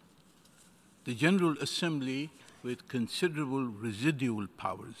provides the General Assembly with considerable residual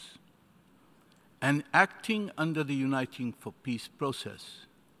powers, and acting under the Uniting for Peace process,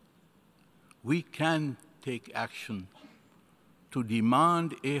 we can take action to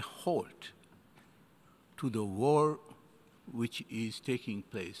demand a halt to the war which is taking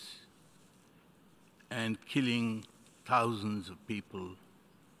place and killing thousands of people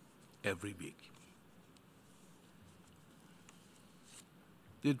every week.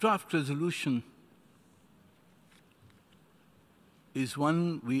 The draft resolution is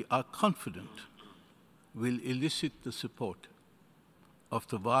one we are confident will elicit the support of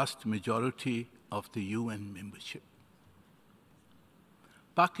the vast majority of the UN membership.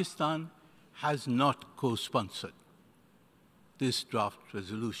 Pakistan has not co-sponsored this draft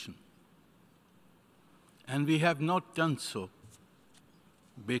resolution, and we have not done so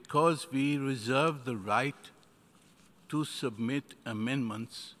because we reserve the right to submit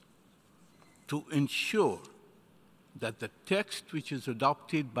amendments to ensure that the text which is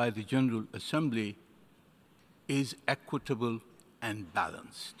adopted by the General Assembly is equitable and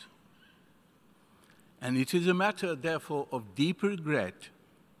balanced. And it is a matter, therefore, of deep regret,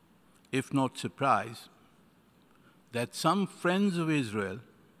 if not surprise, that some friends of Israel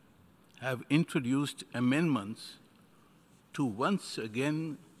have introduced amendments to once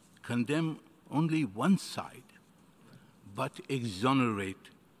again condemn only one side, but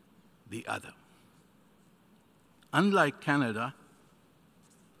exonerate the other. Unlike Canada,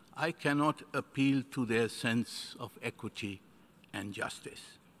 I cannot appeal to their sense of equity and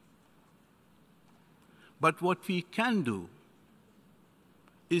justice. But what we can do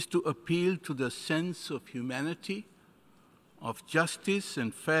is to appeal to the sense of humanity, of justice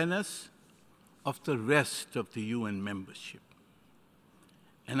and fairness of the rest of the UN membership.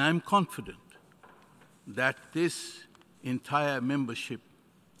 And I'm confident that this entire membership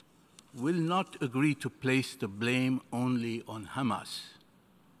will not agree to place the blame only on Hamas,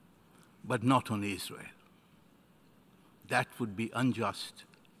 but not on Israel. That would be unjust,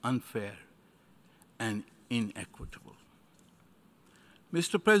 unfair, and inequitable.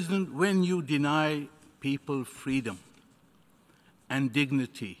 Mr. President, when you deny people freedom and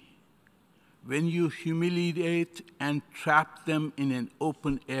dignity, when you humiliate and trap them in an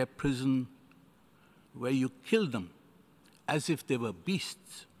open-air prison where you kill them as if they were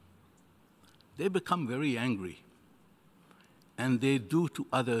beasts, they become very angry, and they do to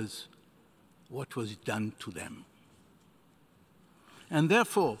others what was done to them. And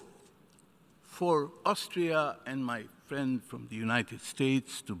therefore, for Austria and my friend from the United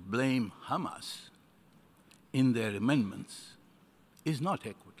States to blame Hamas in their amendments is not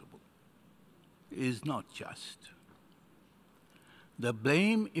equitable, is not just. The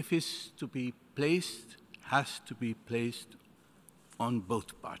blame, if it's to be placed, has to be placed on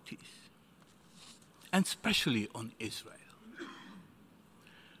both parties, and especially on Israel.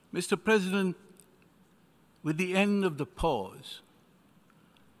 Mr. President, with the end of the pause,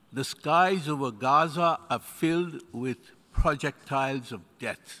 the skies over Gaza are filled with projectiles of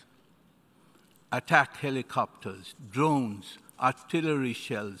death. Attack helicopters, drones, artillery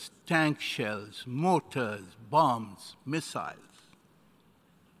shells, tank shells, mortars, bombs, missiles.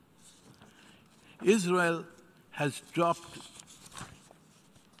 Israel has dropped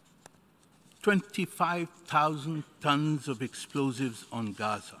 25,000 tons of explosives on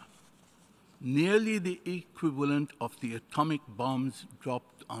Gaza, nearly the equivalent of the atomic bombs dropped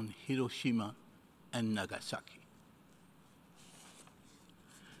on Hiroshima and Nagasaki.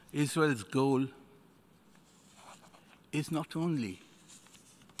 Israel's goal is not only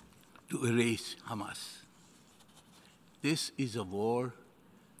to erase Hamas. This is a war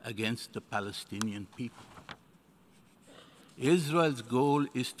against the Palestinian people. Israel's goal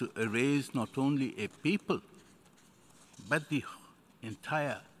is to erase not only a people, but the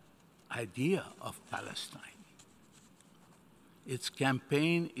entire idea of Palestine. Its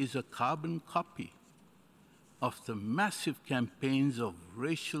campaign is a carbon copy of the massive campaigns of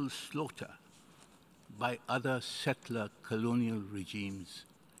racial slaughter by other settler colonial regimes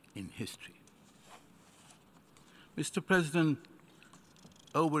in history. Mr. President,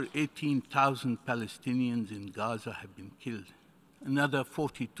 over 18,000 Palestinians in Gaza have been killed, another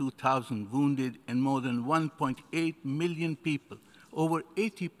 42,000 wounded, and more than 1.8 million people, over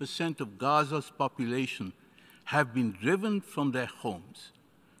 80% of Gaza's population, have been driven from their homes.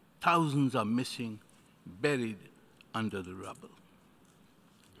 Thousands are missing, buried under the rubble.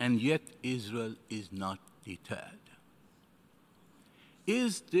 And yet Israel is not deterred.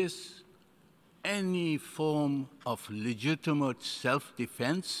 Is this any form of legitimate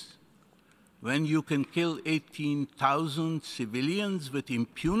self-defense when you can kill 18,000 civilians with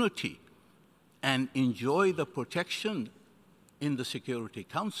impunity and enjoy the protection in the Security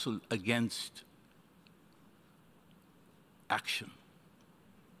Council against action?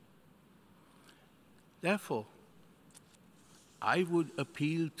 Therefore, I would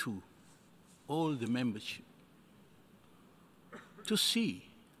appeal to all the membership to see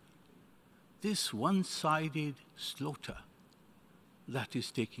this one-sided slaughter that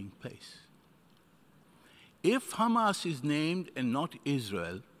is taking place. If Hamas is named and not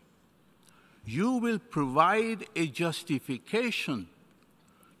Israel, you will provide a justification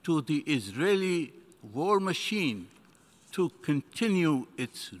to the Israeli war machine to continue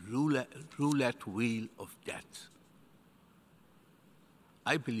its roulette wheel of death.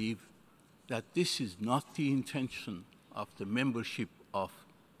 I believe that this is not the intention of the membership of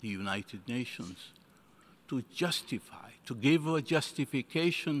the United Nations, to justify, to give a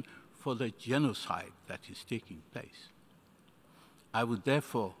justification for the genocide that is taking place. I would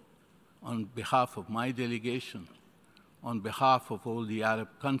therefore, on behalf of my delegation, on behalf of all the Arab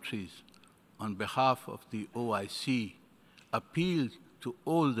countries, on behalf of the OIC, appeal to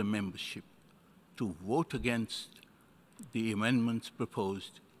all the membership to vote against the amendments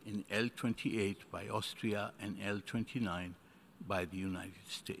proposed in L28 by Austria and L29 by the United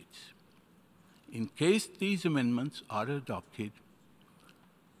States. In case these amendments are adopted,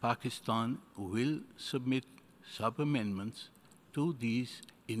 Pakistan will submit sub-amendments to these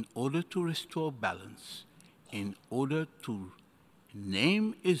in order to restore balance, in order to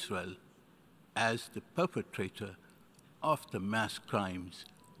name Israel as the perpetrator of the mass crimes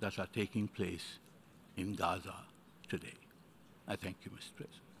that are taking place in Gaza today. I thank you, Mr.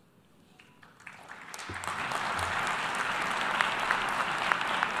 President.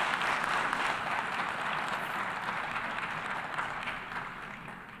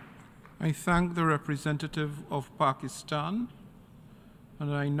 I thank the representative of Pakistan,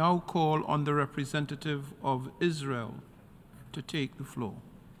 and I now call on the representative of Israel to take the floor.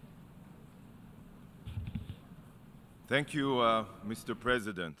 Thank you, Mr.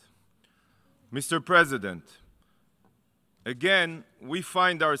 President. Mr. President, again, we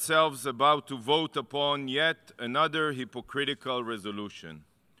find ourselves about to vote upon yet another hypocritical resolution.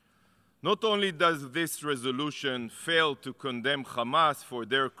 Not only does this resolution fail to condemn Hamas for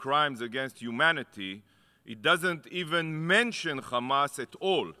their crimes against humanity, it doesn't even mention Hamas at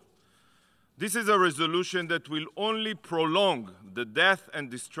all. This is a resolution that will only prolong the death and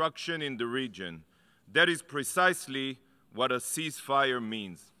destruction in the region. That is precisely what a ceasefire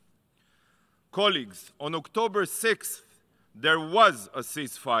means. Colleagues, on October 6th, there was a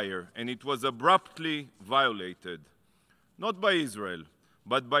ceasefire, and it was abruptly violated. Not by Israel,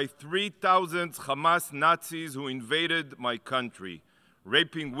 but by 3,000 Hamas Nazis who invaded my country,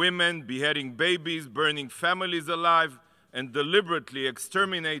 raping women, beheading babies, burning families alive, and deliberately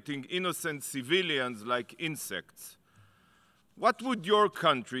exterminating innocent civilians like insects. What would your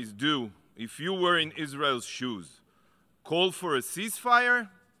countries do if you were in Israel's shoes? Call for a ceasefire?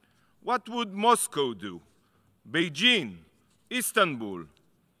 What would Moscow do? Beijing? Istanbul?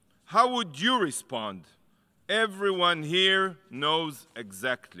 How would you respond? Everyone here knows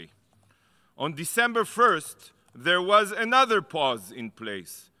exactly. On December 1st, there was another pause in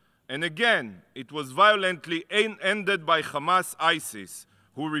place. And again, it was violently ended by Hamas ISIS,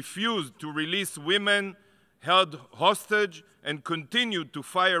 who refused to release women held hostage and continued to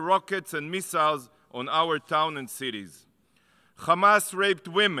fire rockets and missiles on our town and cities. Hamas raped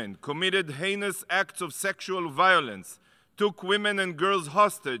women, committed heinous acts of sexual violence, took women and girls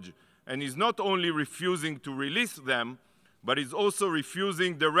hostage, and is not only refusing to release them, but is also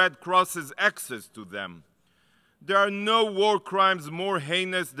refusing the Red Cross's access to them. There are no war crimes more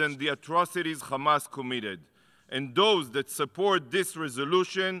heinous than the atrocities Hamas committed, and those that support this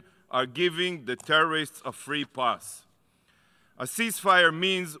resolution are giving the terrorists a free pass. A ceasefire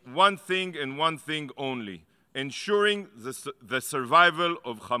means one thing and one thing only: ensuring the survival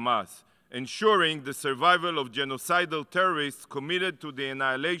of Hamas, ensuring the survival of genocidal terrorists committed to the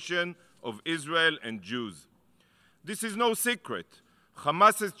annihilation of Israel and Jews. This is no secret.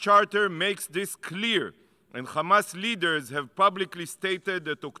 Hamas's charter makes this clear, and Hamas leaders have publicly stated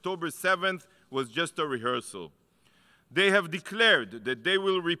that October 7th was just a rehearsal. They have declared that they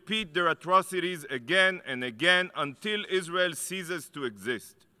will repeat their atrocities again and again until Israel ceases to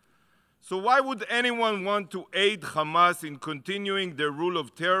exist. So why would anyone want to aid Hamas in continuing their rule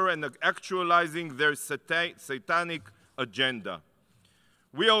of terror and actualizing their satanic agenda?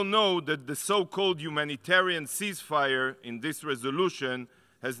 We all know that the so-called humanitarian ceasefire in this resolution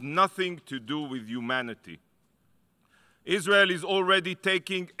has nothing to do with humanity. Israel is already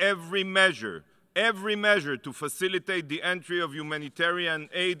taking every measure to facilitate the entry of humanitarian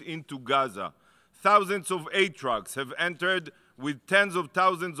aid into Gaza. Thousands of aid trucks have entered with tens of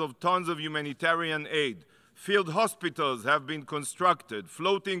thousands of tons of humanitarian aid. Field hospitals have been constructed.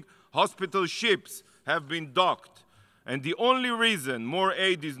 Floating hospital ships have been docked. And the only reason more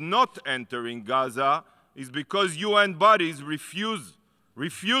aid is not entering Gaza is because UN bodies refuse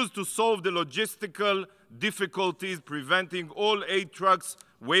to solve the logistical difficulties preventing all aid trucks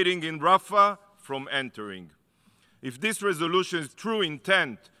waiting in Rafah from entering. If this resolution's true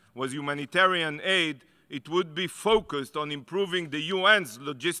intent was humanitarian aid, it would be focused on improving the UN's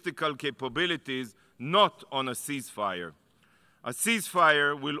logistical capabilities, not on a ceasefire. A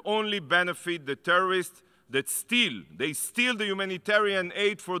ceasefire will only benefit the terrorists that steal the humanitarian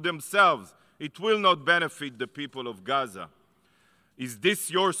aid for themselves. It will not benefit the people of Gaza. Is this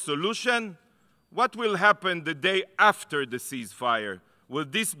your solution? What will happen the day after the ceasefire? Will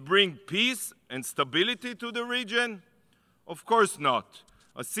this bring peace and stability to the region? Of course not.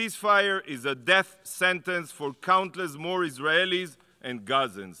 A ceasefire is a death sentence for countless more Israelis and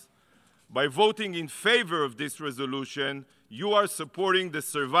Gazans. By voting in favor of this resolution, you are supporting the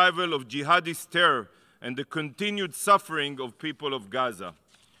survival of jihadist terror and the continued suffering of people of Gaza.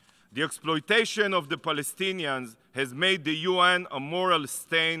 The exploitation of the Palestinians has made the UN a moral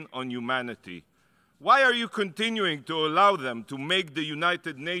stain on humanity. Why are you continuing to allow them to make the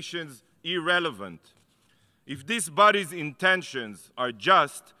United Nations irrelevant? If this body's intentions are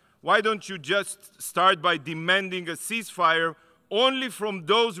just, why don't you just start by demanding a ceasefire only from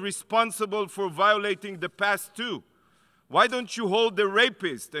those responsible for violating the past too? Why don't you hold the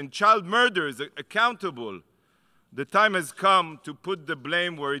rapists and child murderers accountable? The time has come to put the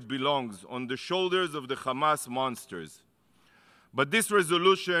blame where it belongs, on the shoulders of the Hamas monsters. But this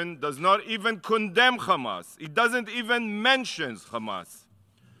resolution does not even condemn Hamas. It doesn't even mention Hamas.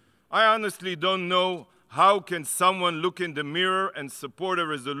 I honestly don't know how can someone look in the mirror and support a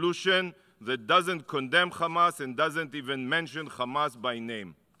resolution that doesn't condemn Hamas and doesn't even mention Hamas by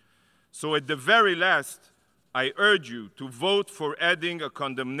name. So at the very last, I urge you to vote for adding a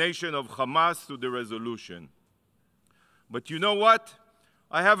condemnation of Hamas to the resolution. But you know what?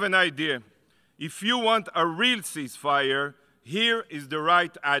 I have an idea. If you want a real ceasefire, here is the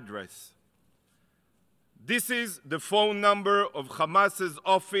right address. This is the phone number of Hamas's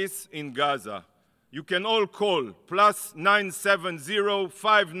office in Gaza. You can all call +970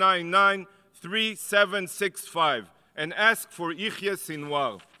 599 3765 and ask for Yihya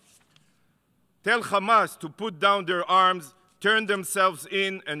Sinwar. Tell Hamas to put down their arms, turn themselves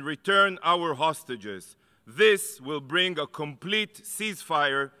in, and return our hostages. This will bring a complete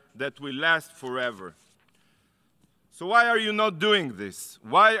ceasefire that will last forever. So why are you not doing this?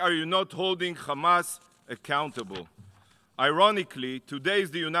 Why are you not holding Hamas accountable? Ironically, today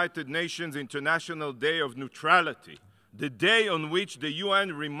is the United Nations International Day of Neutrality, the day on which the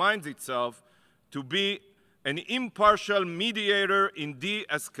UN reminds itself to be an impartial mediator in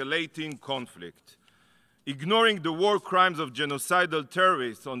de-escalating conflict. Ignoring the war crimes of genocidal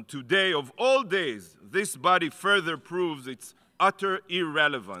terrorists on today of all days, this body further proves its utter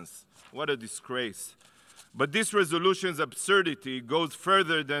irrelevance. What a disgrace. But this resolution's absurdity goes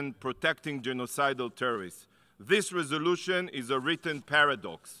further than protecting genocidal terrorists. This resolution is a written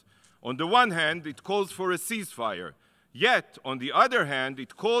paradox. On the one hand, it calls for a ceasefire. Yet, on the other hand,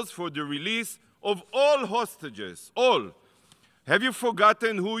 it calls for the release of all hostages, all. Have you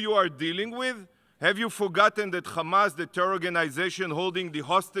forgotten who you are dealing with? Have you forgotten that Hamas, the terror organization holding the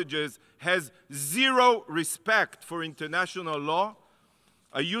hostages, has zero respect for international law?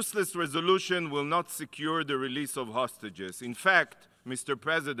 A useless resolution will not secure the release of hostages. In fact, Mr.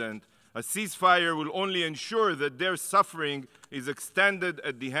 President, a ceasefire will only ensure that their suffering is extended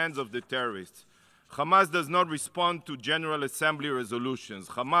at the hands of the terrorists. Hamas does not respond to General Assembly resolutions.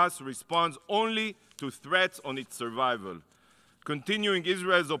 Hamas responds only to threats on its survival. Continuing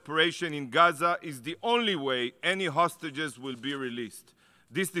Israel's operation in Gaza is the only way any hostages will be released.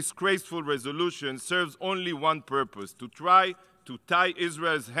 This disgraceful resolution serves only one purpose: to try to tie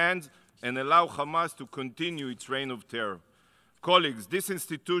Israel's hands and allow Hamas to continue its reign of terror. Colleagues, this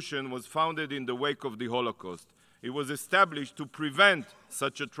institution was founded in the wake of the Holocaust. It was established to prevent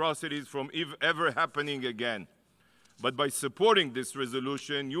such atrocities from ever happening again. But by supporting this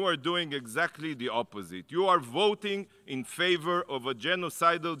resolution, you are doing exactly the opposite. You are voting in favor of a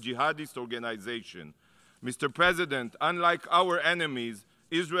genocidal jihadist organization. Mr. President, unlike our enemies,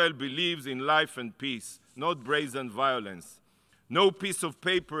 Israel believes in life and peace, not brazen violence. No piece of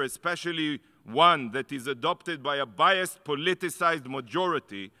paper, especially one that is adopted by a biased, politicized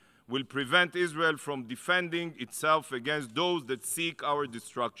majority, will prevent Israel from defending itself against those that seek our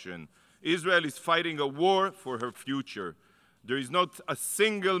destruction. Israel is fighting a war for her future. There is not a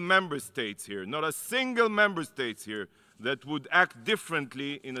single member state here, not a single member state here that would act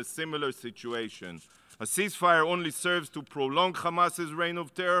differently in a similar situation. A ceasefire only serves to prolong Hamas's reign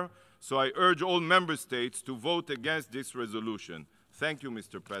of terror, So I urge all member states to vote against this resolution. Thank you,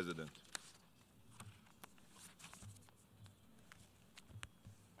 Mr. President.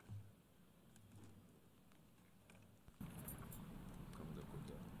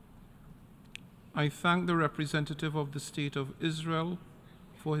 I thank the representative of the State of Israel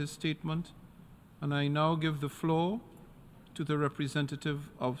for his statement, and I now give the floor to the representative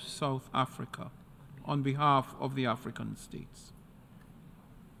of South Africa on behalf of the African states.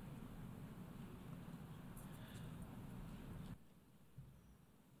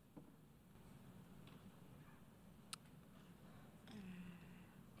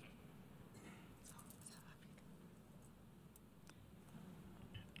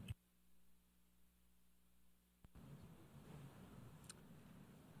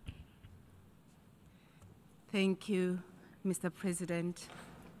 Thank you, Mr. President.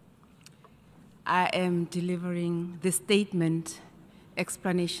 I am delivering the statement,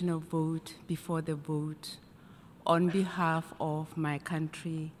 explanation of vote before the vote on behalf of my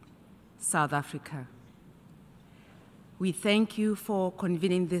country, South Africa. We thank you for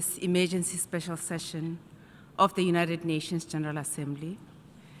convening this emergency special session of the United Nations General Assembly,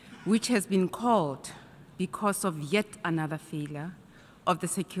 which has been called because of yet another failure of the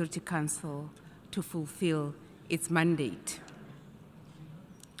Security Council to fulfill its mandate.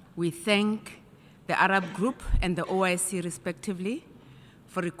 We thank the Arab Group and the OIC respectively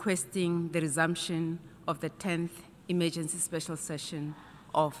for requesting the resumption of the 10th emergency special session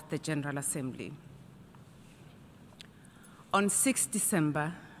of the General Assembly. On 6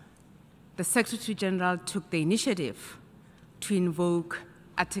 December, the Secretary General took the initiative to invoke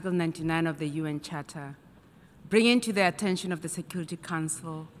Article 99 of the UN Charter, bringing to the attention of the Security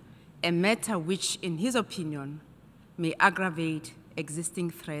Council a matter which, in his opinion, may aggravate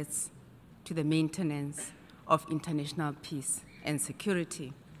existing threats to the maintenance of international peace and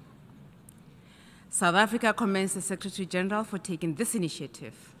security. South Africa commends the Secretary General for taking this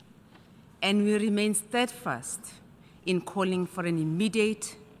initiative, and we remain steadfast in calling for an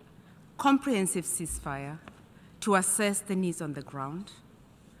immediate, comprehensive ceasefire to assess the needs on the ground,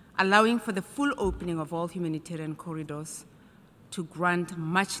 allowing for the full opening of all humanitarian corridors to grant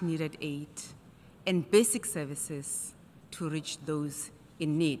much-needed aid and basic services to reach those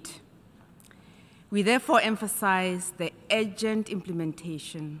in need. We therefore emphasize the urgent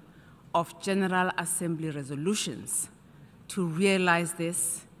implementation of General Assembly resolutions to realize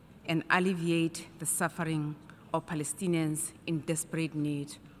this and alleviate the suffering of Palestinians in desperate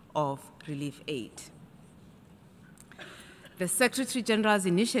need of relief aid. The Secretary General's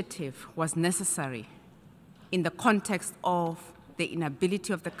initiative was necessary in the context of the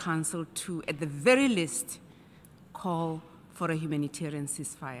inability of the Council to, at the very least, call for a humanitarian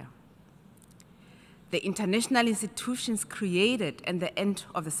ceasefire. The international institutions created at the end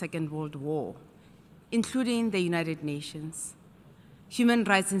of the Second World War, including the United Nations, human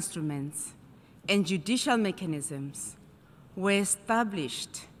rights instruments, and judicial mechanisms, were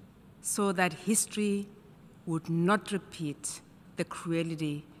established so that history would not repeat the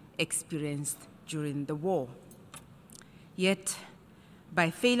cruelty experienced during the war. Yet, by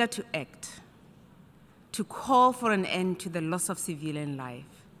failure to act, to call for an end to the loss of civilian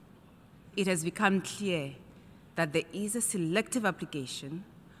life, it has become clear that there is a selective application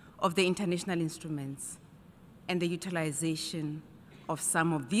of the international instruments and the utilization of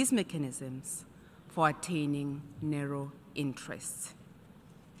some of these mechanisms for attaining narrow interests.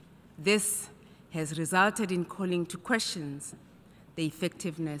 This has resulted in calling to questions the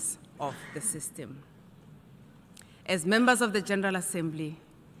effectiveness of the system. As members of the General Assembly,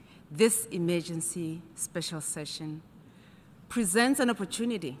 this emergency special session presents an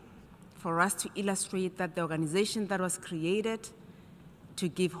opportunity for us to illustrate that the organization that was created to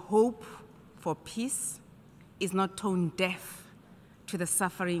give hope for peace is not tone deaf to the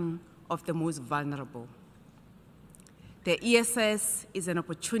suffering of the most vulnerable. The ESS is an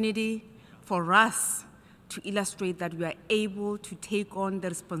opportunity for us to illustrate that we are able to take on the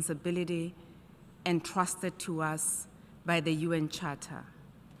responsibility entrusted to us by the UN Charter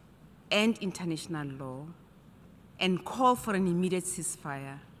and international law, and call for an immediate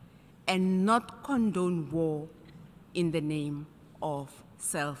ceasefire and not condone war in the name of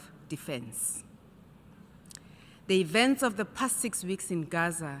self-defense. The events of the past 6 weeks in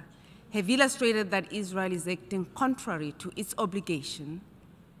Gaza have illustrated that Israel is acting contrary to its obligation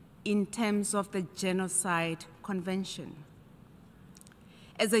in terms of the Genocide Convention.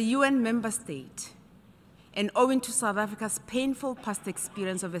 As a UN member state, and owing to South Africa's painful past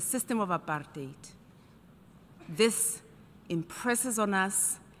experience of a system of apartheid, this impresses on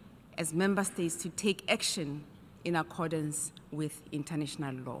us as member states to take action in accordance with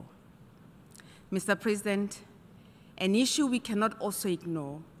international law. Mr. President, an issue we cannot also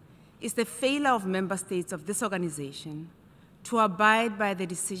ignore is the failure of member states of this organization to abide by the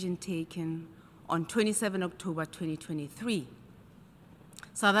decision taken on 27 October 2023.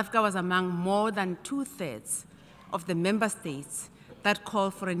 South Africa was among more than 2/3 of the member states that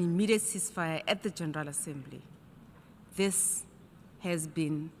called for an immediate ceasefire at the General Assembly. This has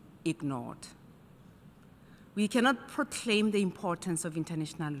been ignored. We cannot proclaim the importance of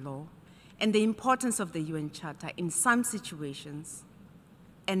international law and the importance of the UN Charter in some situations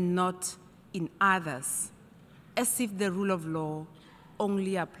and not in others, as if the rule of law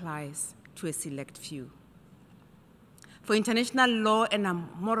only applies to a select few. For international law and our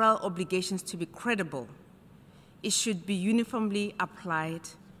moral obligations to be credible, it should be uniformly applied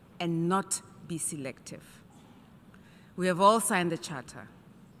and not be selective. We have all signed the Charter.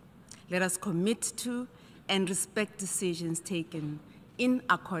 Let us commit to and respect decisions taken in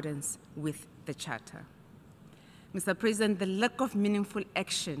accordance with the Charter. Mr. President, the lack of meaningful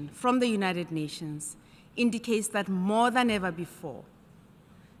action from the United Nations indicates that more than ever before,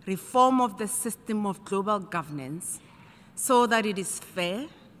 reform of the system of global governance so that it is fair,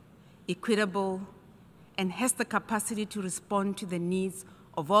 equitable, and has the capacity to respond to the needs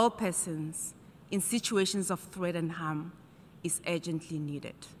of all persons in situations of threat and harm is urgently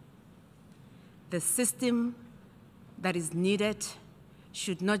needed. The system that is needed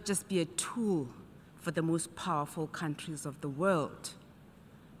should not just be a tool for the most powerful countries of the world,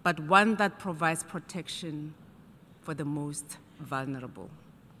 but one that provides protection for the most vulnerable.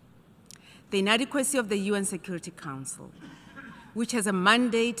 The inadequacy of the UN Security Council, which has a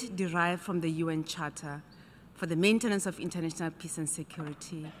mandate derived from the UN Charter for the maintenance of international peace and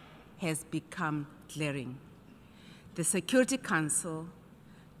security, has become glaring. The Security Council,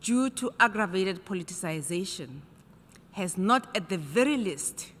 due to aggravated politicization, has not, at the very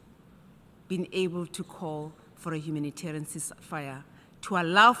least, been able to call for a humanitarian ceasefire to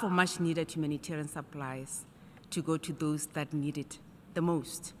allow for much-needed humanitarian supplies to go to those that need it the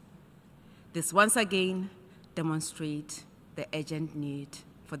most. This once again demonstrates the urgent need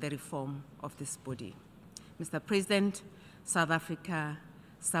for the reform of this body. Mr. President, South Africa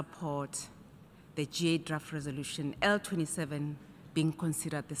supports the G8 draft resolution L27 being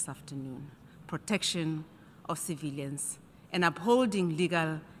considered this afternoon, protection of civilians and upholding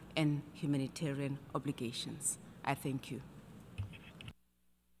legal and humanitarian obligations. I thank you.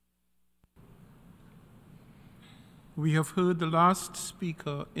 We have heard the last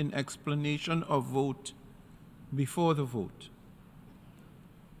speaker in explanation of vote before the vote.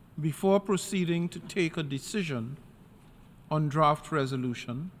 Before proceeding to take a decision on draft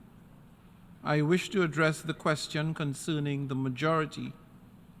resolution, I wish to address the question concerning the majority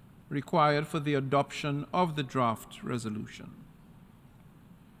required for the adoption of the draft resolution.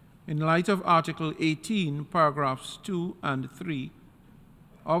 In light of Article 18, paragraphs 2 and 3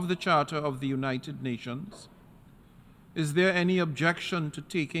 of the Charter of the United Nations, is there any objection to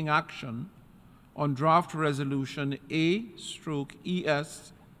taking action on draft resolution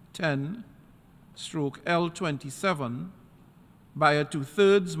A/ES10/L27 by a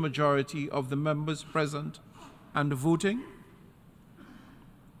 2/3 majority of the members present and voting?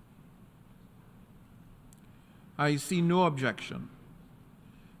 I see no objection.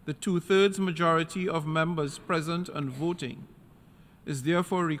 The 2/3 majority of members present and voting is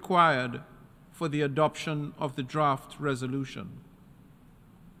therefore required for the adoption of the draft resolution.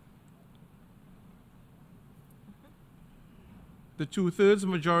 The 2/3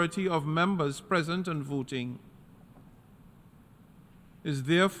 majority of members present and voting is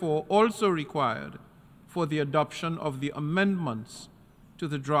therefore also required for the adoption of the amendments to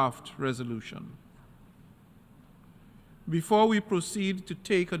the draft resolution. Before we proceed to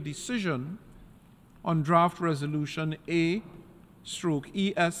take a decision on draft resolution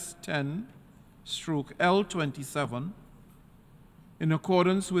A/ES10/L27, in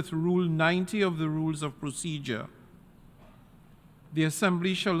accordance with Rule 90 of the Rules of Procedure, the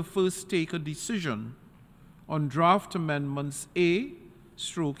Assembly shall first take a decision on draft amendments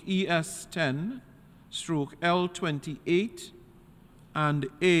A/ES10/L28 and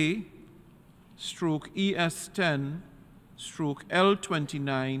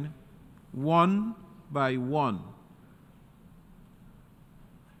A/ES10/L29 one by one.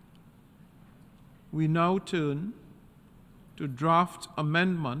 We now turn to draft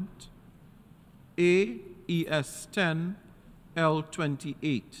amendment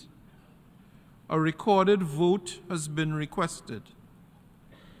A/ES10/L28. A recorded vote has been requested.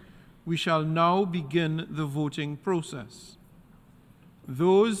 We shall now begin the voting process.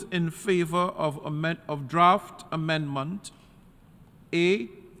 Those in favor of draft amendment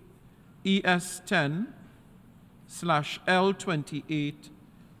ES10/L28,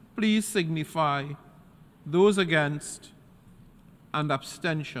 please signify. Those against, and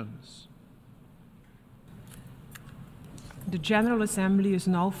abstentions. The General Assembly is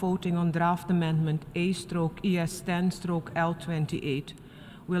now voting on draft amendment A/ES10/L28.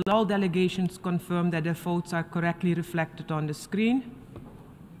 Will all delegations confirm that their votes are correctly reflected on the screen?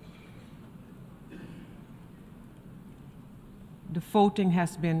 The voting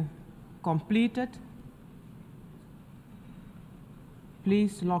has been completed.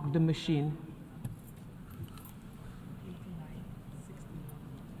 Please lock the machine.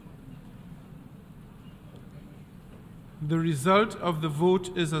 The result of the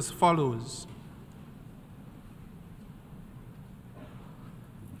vote is as follows.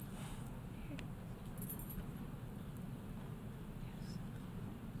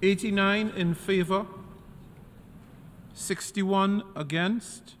 "89 in favor, 61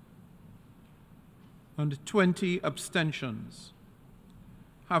 against, and 20 abstentions.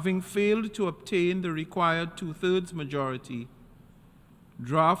 Having failed to obtain the required 2/3 majority,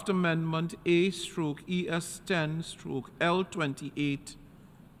 draft amendment A/ES10/L28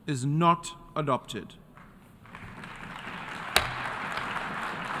 is not adopted.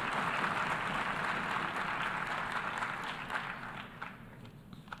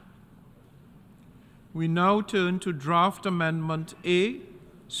 We now turn to draft amendment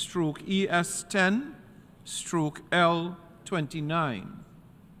A/ES10/L29.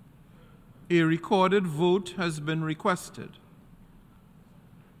 A recorded vote has been requested.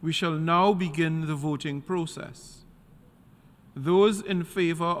 We shall now begin the voting process. Those in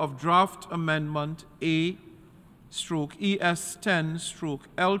favor of draft amendment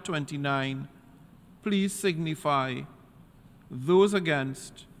A/ES10/L29, please signify. Those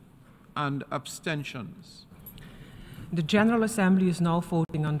against, and abstentions. The General Assembly is now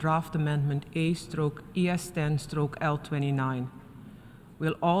voting on draft amendment A/ES10/L29.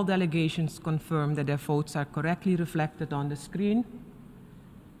 Will all delegations confirm that their votes are correctly reflected on the screen?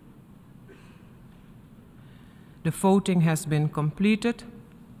 The voting has been completed.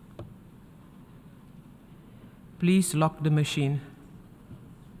 Please lock the machine.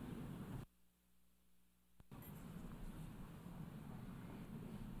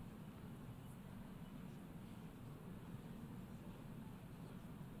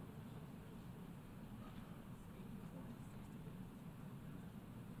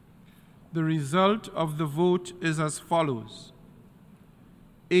 The result of the vote is as follows.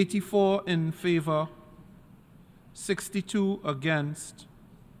 84 in favor, 62 against,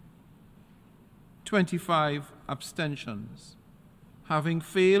 25 abstentions. Having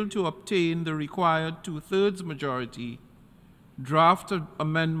failed to obtain the required 2/3 majority, draft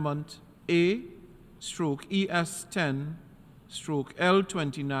amendment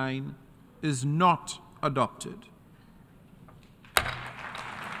A/ES10/L29 is not adopted.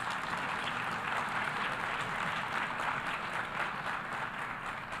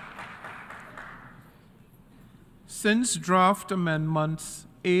 Since draft amendments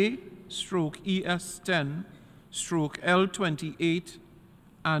A/ES10/L28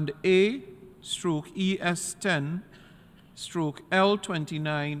 and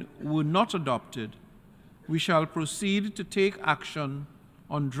A/ES10/L29 were not adopted, we shall proceed to take action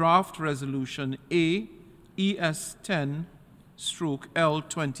on draft resolution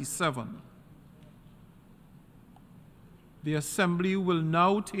A/ES10/L27. The Assembly will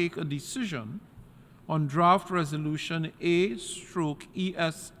now take a decision on draft resolution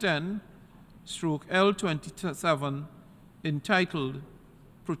A/ES10/L27 entitled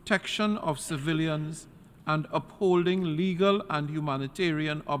Protection of Civilians and Upholding Legal and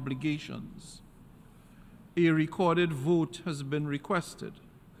Humanitarian Obligations. A recorded vote has been requested.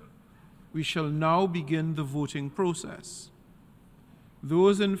 We shall now begin the voting process.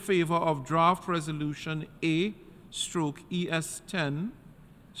 Those in favor of draft resolution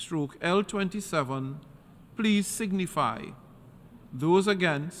A/ES10/L27, please signify. Those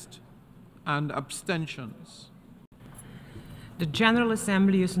against, and abstentions. The General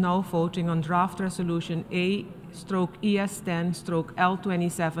Assembly is now voting on draft resolution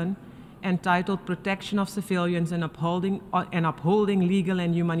A/ES10/L27 entitled Protection of Civilians and Upholding Legal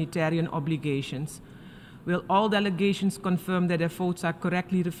and Humanitarian Obligations. Will all delegations confirm that their votes are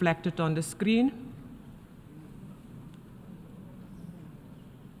correctly reflected on the screen?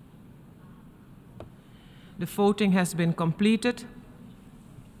 The voting has been completed.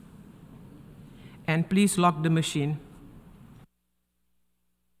 And please lock the machine.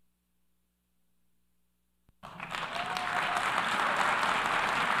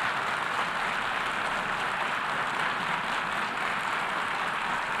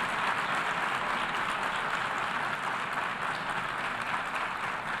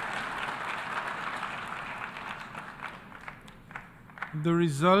 The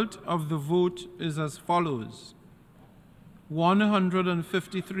result of the vote is as follows: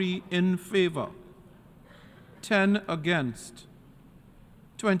 153 in favor, 10 against,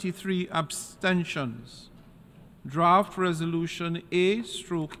 23 abstentions. Draft Resolution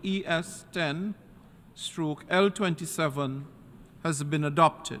A/ES10/L27 has been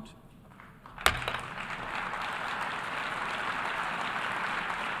adopted.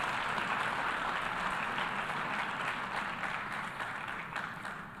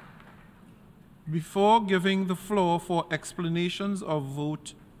 Before giving the floor for explanations of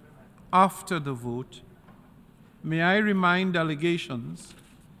vote after the vote, may I remind delegations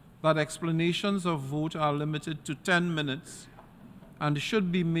that explanations of vote are limited to 10 minutes and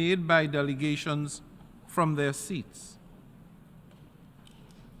should be made by delegations from their seats.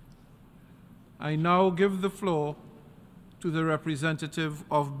 I now give the floor to the representative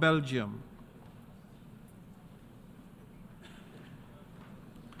of Belgium.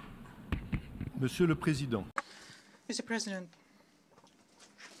 Monsieur le Président. Mr. President,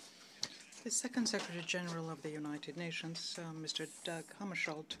 the Second Secretary General of the United Nations, Mr. Dag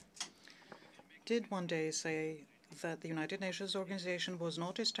Hammarskjöld, did one day say that the United Nations organization was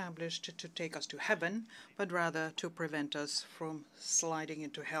not established to take us to heaven, but rather to prevent us from sliding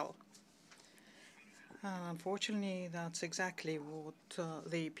into hell. Unfortunately, that's exactly what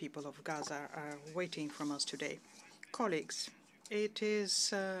the people of Gaza are waiting from us today. Colleagues, it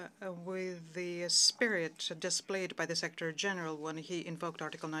is with the spirit displayed by the Secretary General when he invoked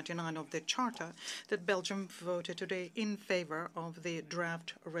Article 99 of the Charter that Belgium voted today in favor of the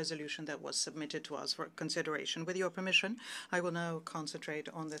draft resolution that was submitted to us for consideration. With your permission, I will now concentrate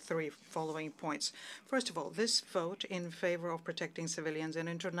on the three following points. First of all, this vote in favor of protecting civilians in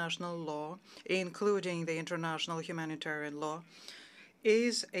international law, including the international humanitarian law,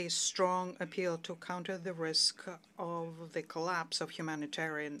 is a strong appeal to counter the risk of the collapse of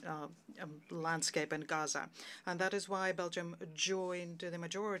humanitarian landscape in Gaza. And that is why Belgium joined the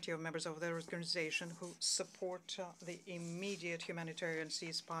majority of members of the organization who support the immediate humanitarian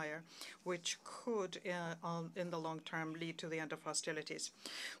ceasefire, which could, in the long term, lead to the end of hostilities.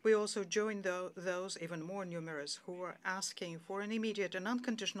 We also join those, even more numerous, who are asking for an immediate and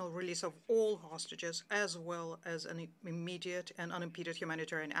unconditional release of all hostages, as well as an immediate and unimpeded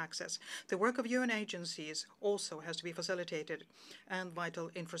humanitarian access. The work of UN agencies also has to be facilitated and vital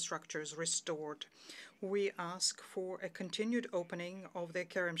infrastructures restored. We ask for a continued opening of the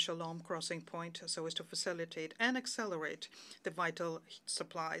Kerem Shalom crossing point so as to facilitate and accelerate the vital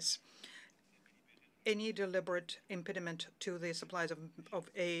supplies. Any deliberate impediment to the supplies of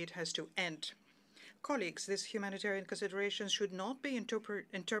aid has to end. Colleagues, this humanitarian consideration should not be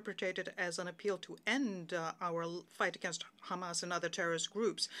interpreted as an appeal to end our fight against Hamas and other terrorist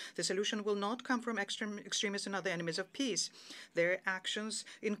groups. The solution will not come from extremists and other enemies of peace. Their actions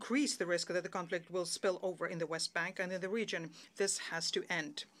increase the risk that the conflict will spill over in the West Bank and in the region. This has to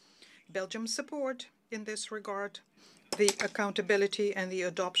end. Belgium's support in this regard the accountability and the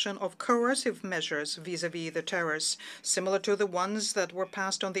adoption of coercive measures vis-à-vis the terrorists, similar to the ones that were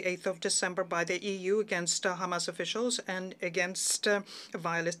passed on the 8th of December by the EU against Hamas officials and against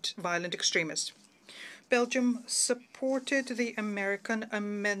violent extremists. Belgium supported the American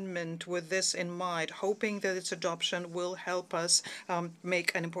amendment with this in mind, hoping that its adoption will help us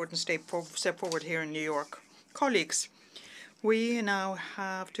make an important step forward here in New York. Colleagues, we now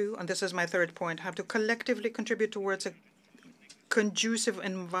have to, and this is my third point, have to collectively contribute towards a conducive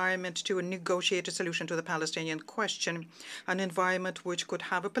environment to a negotiated solution to the Palestinian question, an environment which could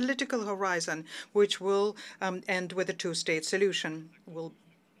have a political horizon which will end with a two-state solution.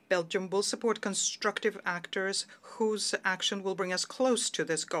 Belgium will support constructive actors whose action will bring us close to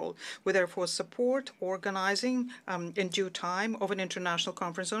this goal. We therefore support organizing in due time of an international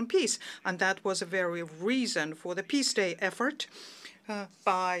conference on peace. And that was a very reason for the Peace Day effort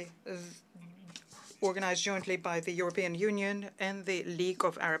organized jointly by the European Union and the League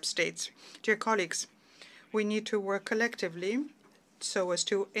of Arab States. Dear colleagues, we need to work collectively so as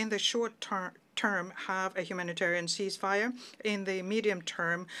to, in the short term, have a humanitarian ceasefire, in the medium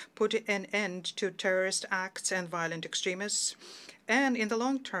term, put an end to terrorist acts and violent extremists, and in the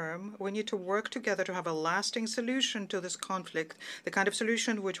long term, we need to work together to have a lasting solution to this conflict, the kind of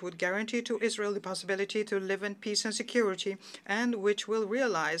solution which would guarantee to Israel the possibility to live in peace and security, and which will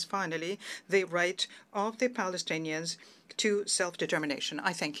realize, finally, the right of the Palestinians to self-determination.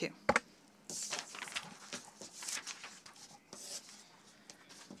 I thank you.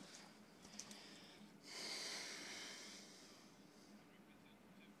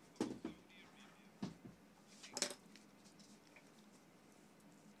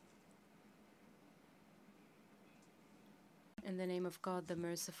 In the name of God, the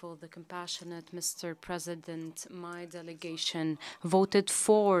merciful, the compassionate, Mr. President, my delegation voted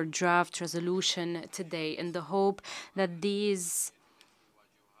for draft resolution today in the hope that these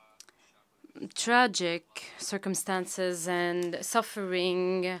tragic circumstances and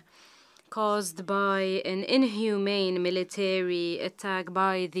suffering caused by an inhumane military attack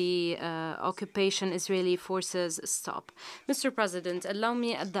by the occupation Israeli forces stop. Mr. President, allow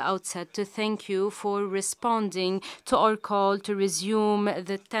me at the outset to thank you for responding to our call to resume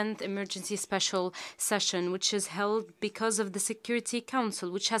the 10th Emergency Special Session, which is held because of the Security Council,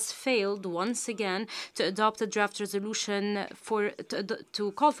 which has failed once again to adopt a draft resolution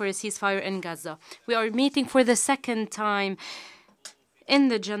to call for a ceasefire in Gaza. We are meeting for the second time in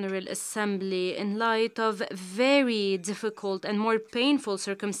the General Assembly in light of very difficult and more painful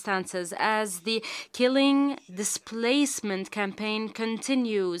circumstances as the killing displacement campaign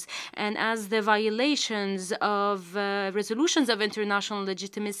continues and as the violations of resolutions of international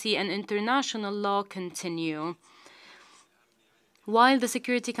legitimacy and international law continue. While the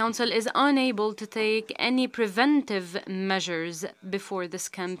Security Council is unable to take any preventive measures before this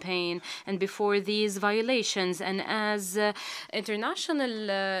campaign and before these violations, and as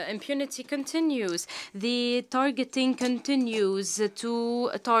international impunity continues, the targeting continues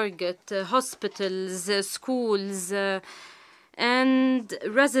to target hospitals, schools, and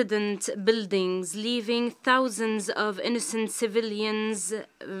resident buildings, leaving thousands of innocent civilians,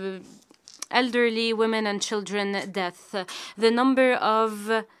 elderly, women and children death. The number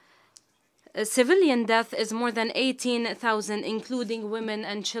of civilian death is more than 18,000, including women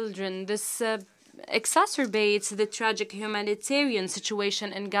and children. This exacerbates the tragic humanitarian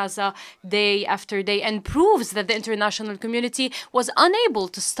situation in Gaza day after day and proves that the international community was unable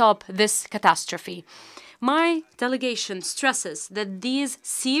to stop this catastrophe. My delegation stresses that these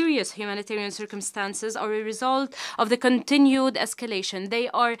serious humanitarian circumstances are a result of the continued escalation.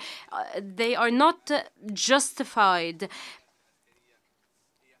 They are not justified.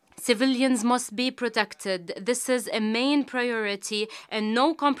 Civilians must be protected. This is a main priority, and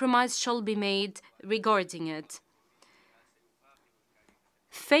no compromise shall be made regarding it.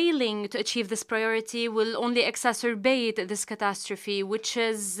 Failing to achieve this priority will only exacerbate this catastrophe, which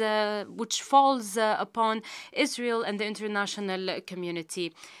falls upon Israel and the international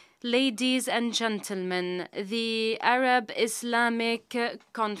community. Ladies and gentlemen, the Arab Islamic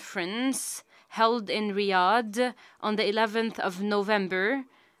Conference held in Riyadh on the 11th of November,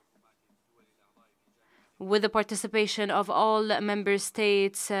 with the participation of all member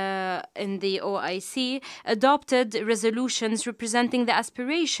states in the OIC, adopted resolutions representing the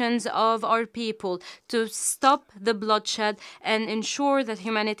aspirations of our people to stop the bloodshed and ensure that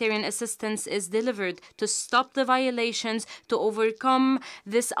humanitarian assistance is delivered, to stop the violations, to overcome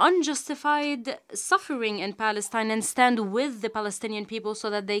this unjustified suffering in Palestine and stand with the Palestinian people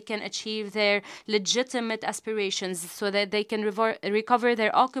so that they can achieve their legitimate aspirations, so that they can recover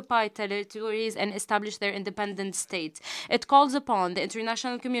their occupied territories and establish their independent state. It calls upon the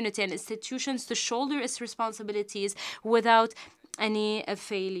international community and institutions to shoulder its responsibilities without any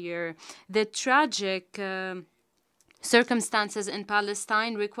failure. The tragic circumstances in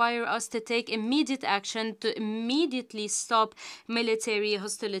Palestine require us to take immediate action to immediately stop military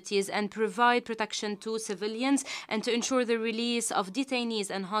hostilities and provide protection to civilians, and to ensure the release of detainees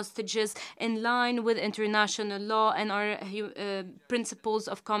and hostages in line with international law and our principles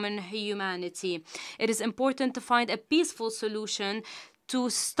of common humanity. It is important to find a peaceful solution to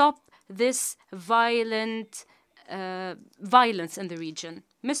stop this violence in the region.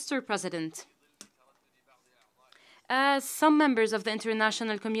 Mr. President, as some members of the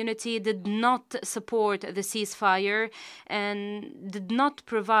international community did not support the ceasefire and did not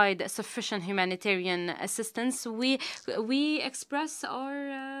provide sufficient humanitarian assistance, we express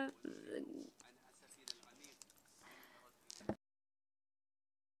our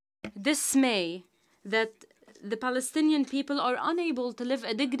dismay that the Palestinian people are unable to live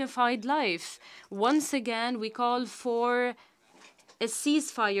a dignified life. Once again, we call for a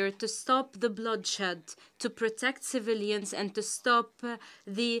ceasefire to stop the bloodshed, to protect civilians, and to stop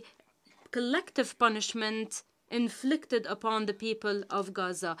the collective punishment inflicted upon the people of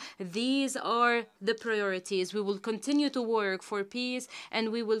Gaza. These are the priorities. We will continue to work for peace,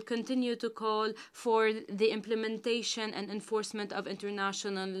 and we will continue to call for the implementation and enforcement of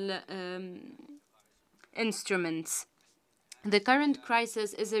international instruments. The current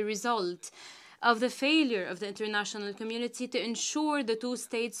crisis is a result of the failure of the international community to ensure the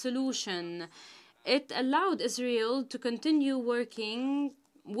two-state solution. It allowed Israel to continue working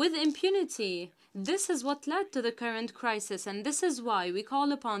with impunity This is what led to the current crisis, and this is why we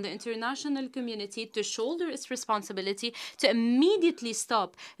call upon the international community to shoulder its responsibility to immediately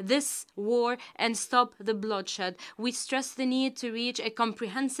stop this war and stop the bloodshed. We stress the need to reach a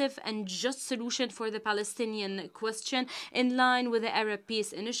comprehensive and just solution for the Palestinian question in line with the Arab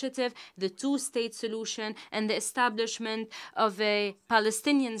Peace Initiative, the two-state solution, and the establishment of a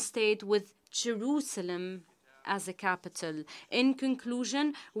Palestinian state with Jerusalem as a capital. In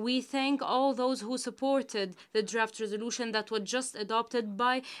conclusion, we thank all those who supported the draft resolution that was just adopted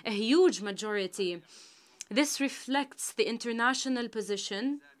by a huge majority. This reflects the international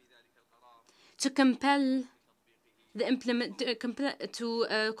position to compel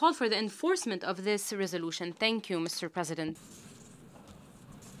the call for the enforcement of this resolution. Thank you, Mr. President.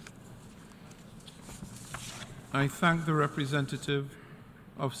 I thank the representative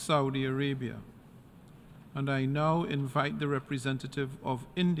of Saudi Arabia. And I now invite the representative of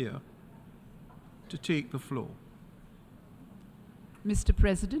India to take the floor. Mr.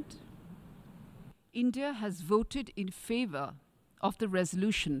 President, India has voted in favor of the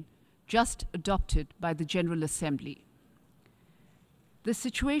resolution just adopted by the General Assembly. The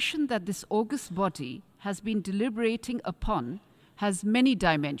situation that this august body has been deliberating upon has many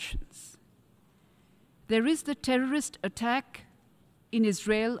dimensions. There is the terrorist attack in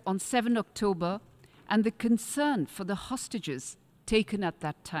Israel on 7 October and the concern for the hostages taken at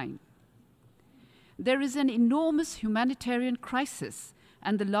that time. There is an enormous humanitarian crisis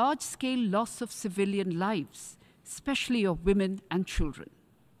and the large-scale loss of civilian lives, especially of women and children.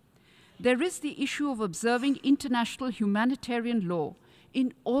 There is the issue of observing international humanitarian law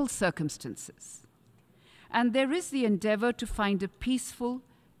in all circumstances. And there is the endeavor to find a peaceful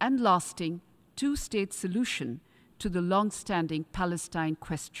and lasting two-state solution to the long-standing Palestine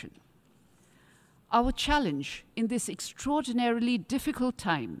question. Our challenge in this extraordinarily difficult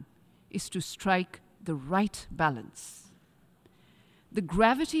time is to strike the right balance. The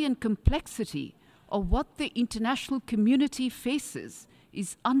gravity and complexity of what the international community faces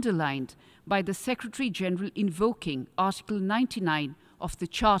is underlined by the Secretary-General invoking Article 99 of the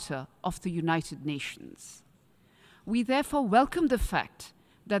Charter of the United Nations. We therefore welcome the fact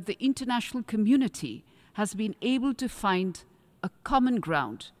that the international community has been able to find a common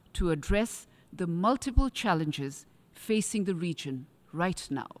ground to address the multiple challenges facing the region right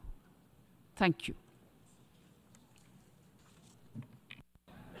now. Thank you.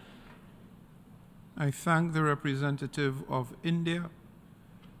 I thank the representative of India,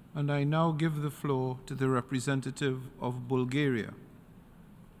 and I now give the floor to the representative of Bulgaria.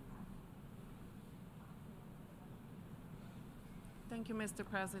 Thank you, Mr.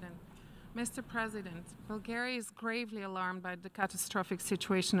 President. Mr. President, Bulgaria is gravely alarmed by the catastrophic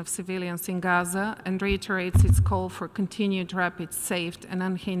situation of civilians in Gaza and reiterates its call for continued rapid, safe and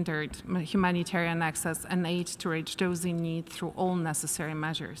unhindered humanitarian access and aid to reach those in need through all necessary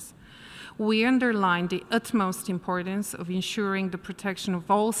measures. We underline the utmost importance of ensuring the protection of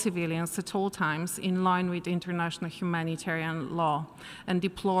all civilians at all times in line with international humanitarian law and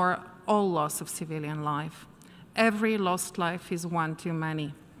deplore all loss of civilian life. Every lost life is one too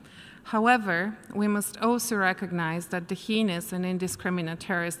many. However, we must also recognize that the heinous and indiscriminate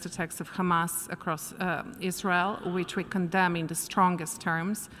terrorist attacks of Hamas across Israel, which we condemn in the strongest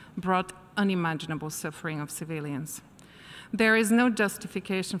terms, brought unimaginable suffering of civilians. There is no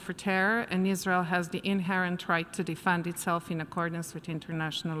justification for terror, and Israel has the inherent right to defend itself in accordance with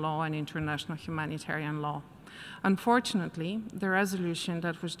international law and international humanitarian law. Unfortunately, the resolution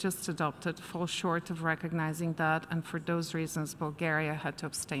that was just adopted falls short of recognizing that, and for those reasons, Bulgaria had to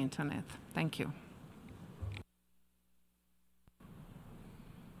abstain on it. Thank you.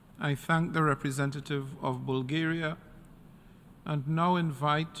 I thank the representative of Bulgaria and now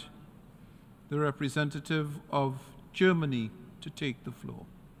invite the representative of Germany to take the floor.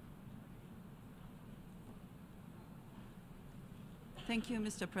 Thank you,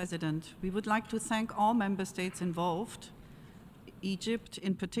 Mr. President. We would like to thank all member states involved, Egypt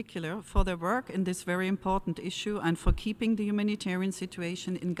in particular, for their work in this very important issue and for keeping the humanitarian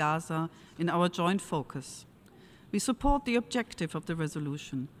situation in Gaza in our joint focus. We support the objective of the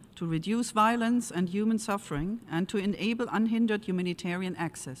resolution to reduce violence and human suffering and to enable unhindered humanitarian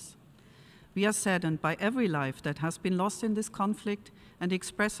access. We are saddened by every life that has been lost in this conflict and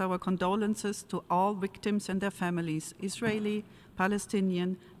express our condolences to all victims and their families, Israeli,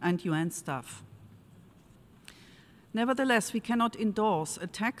 Palestinian, and UN staff. Nevertheless, we cannot endorse a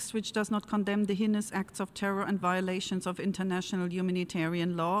text which does not condemn the heinous acts of terror and violations of international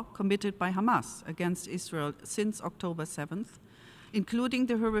humanitarian law committed by Hamas against Israel since October 7th, including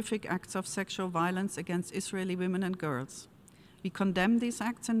the horrific acts of sexual violence against Israeli women and girls. We condemn these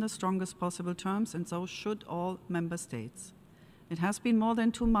acts in the strongest possible terms, and so should all member states. It has been more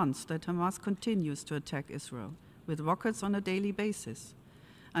than 2 months that Hamas continues to attack Israel with rockets on a daily basis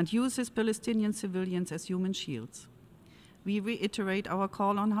and uses Palestinian civilians as human shields. We reiterate our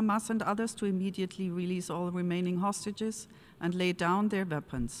call on Hamas and others to immediately release all remaining hostages and lay down their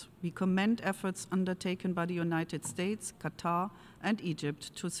weapons. We commend efforts undertaken by the United States, Qatar, and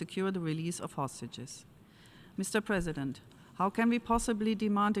Egypt to secure the release of hostages. Mr. President, how can we possibly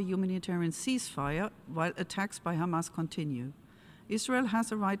demand a humanitarian ceasefire while attacks by Hamas continue? Israel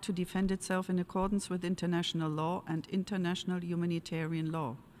has a right to defend itself in accordance with international law and international humanitarian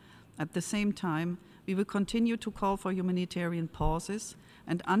law. At the same time, we will continue to call for humanitarian pauses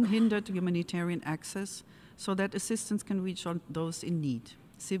and unhindered humanitarian access so that assistance can reach those in need.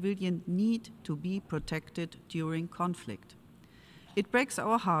 Civilians need to be protected during conflict. It breaks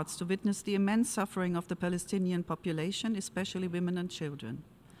our hearts to witness the immense suffering of the Palestinian population, especially women and children.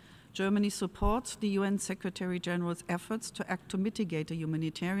 Germany supports the UN Secretary General's efforts to act to mitigate a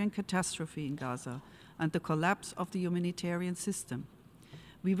humanitarian catastrophe in Gaza and the collapse of the humanitarian system.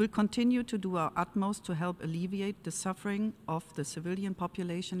 We will continue to do our utmost to help alleviate the suffering of the civilian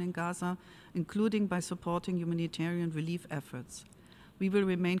population in Gaza, including by supporting humanitarian relief efforts. We will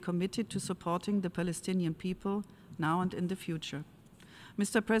remain committed to supporting the Palestinian people now and in the future.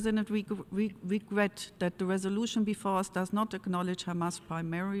 Mr. President, we regret that the resolution before us does not acknowledge Hamas'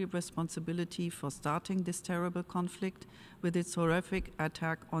 primary responsibility for starting this terrible conflict with its horrific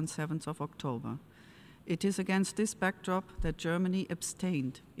attack on 7th of October. It is against this backdrop that Germany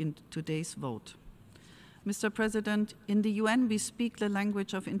abstained in today's vote. Mr. President, in the UN we speak the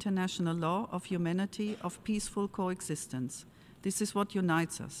language of international law, of humanity, of peaceful coexistence. This is what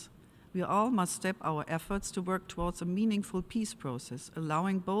unites us. We all must step our efforts to work towards a meaningful peace process,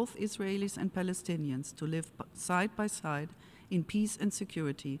 allowing both Israelis and Palestinians to live side by side in peace and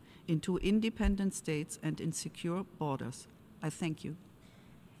security in 2 independent states and in secure borders. I thank you.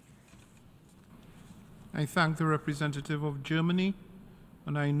 I thank the representative of Germany,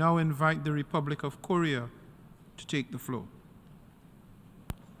 and I now invite the Republic of Korea to take the floor.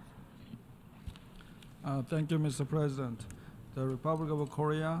 Thank you, Mr. President. The Republic of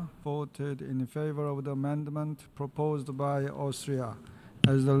Korea voted in favor of the amendment proposed by Austria,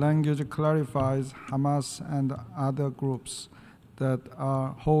 as the language clarifies Hamas and other groups that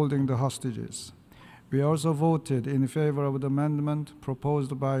are holding the hostages. We also voted in favor of the amendment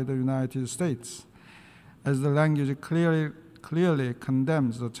proposed by the United States, as the language clearly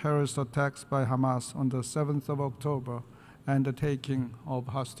condemns the terrorist attacks by Hamas on the 7th of October and the taking of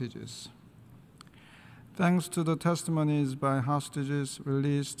hostages. Thanks to the testimonies by hostages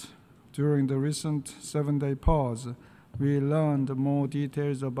released during the recent 7-day pause, we learned more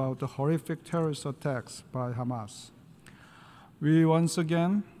details about the horrific terrorist attacks by Hamas. We once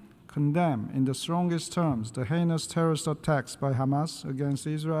again condemn in the strongest terms the heinous terrorist attacks by Hamas against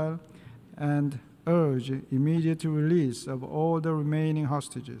Israel and urge immediate release of all the remaining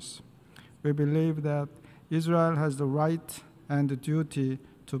hostages. We believe that Israel has the right and the duty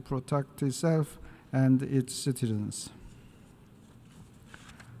to protect itself and its citizens.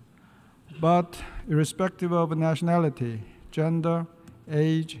 But irrespective of nationality, gender,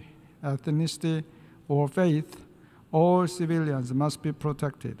 age, ethnicity, or faith, all civilians must be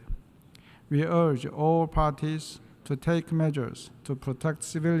protected. We urge all parties to take measures to protect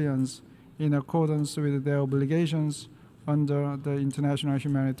civilians in accordance with their obligations under the international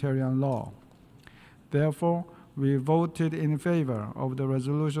humanitarian law. Therefore, we voted in favor of the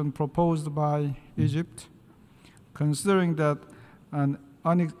resolution proposed by Egypt, considering that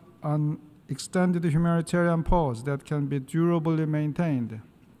an extended humanitarian pause that can be durably maintained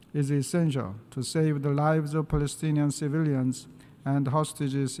is essential to save the lives of Palestinian civilians and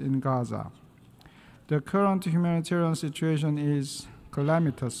hostages in Gaza. The current humanitarian situation is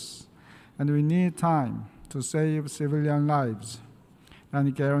calamitous, and we need time to save civilian lives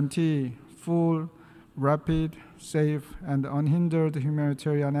and guarantee full, rapid, safe, and unhindered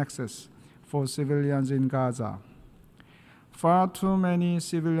humanitarian access for civilians in Gaza. Far too many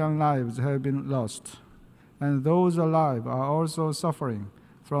civilian lives have been lost, and those alive are also suffering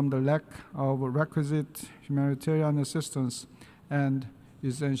from the lack of requisite humanitarian assistance and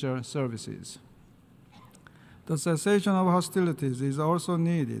essential services. The cessation of hostilities is also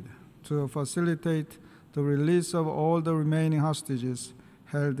needed to facilitate the release of all the remaining hostages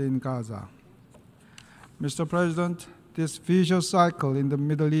held in Gaza. Mr. President, this vicious cycle in the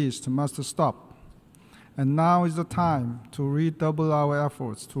Middle East must stop, and now is the time to redouble our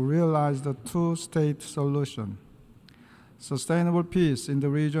efforts to realize the two-state solution. Sustainable peace in the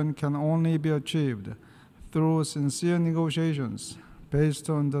region can only be achieved through sincere negotiations based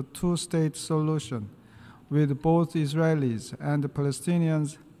on the two-state solution, with both Israelis and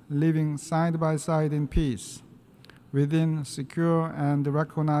Palestinians living side by side in peace within secure and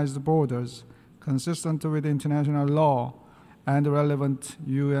recognized borders consistent with international law and relevant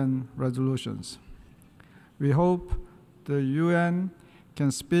UN resolutions. We hope the UN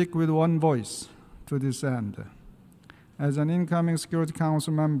can speak with one voice to this end. As an incoming Security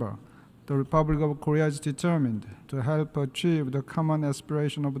Council member, the Republic of Korea is determined to help achieve the common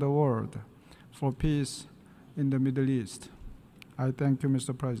aspiration of the world for peace in the Middle East. I thank you,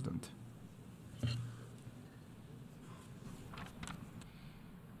 Mr. President.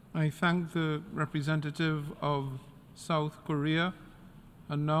 I thank the representative of South Korea,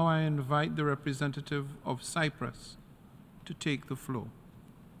 and now I invite the representative of Cyprus to take the floor.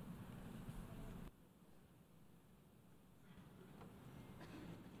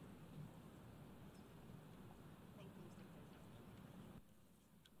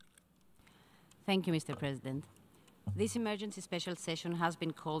 Thank you, Mr. President. This emergency special session has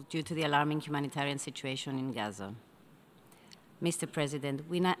been called due to the alarming humanitarian situation in Gaza. Mr. President,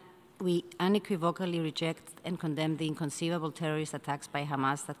 we unequivocally reject and condemn the inconceivable terrorist attacks by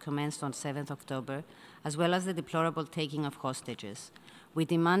Hamas that commenced on 7th October, as well as the deplorable taking of hostages. We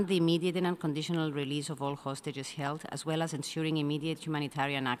demand the immediate and unconditional release of all hostages held, as well as ensuring immediate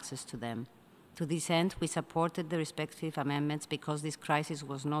humanitarian access to them. To this end, we supported the respective amendments because this crisis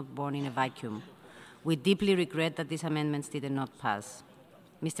was not born in a vacuum. We deeply regret that these amendments did not pass.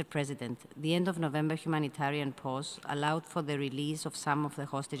 Mr. President, the end of November humanitarian pause allowed for the release of some of the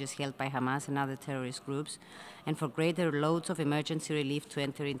hostages held by Hamas and other terrorist groups, and for greater loads of emergency relief to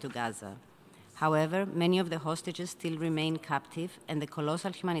enter into Gaza. However, many of the hostages still remain captive, and the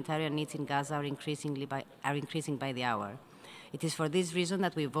colossal humanitarian needs in Gaza are increasing by the hour. It is for this reason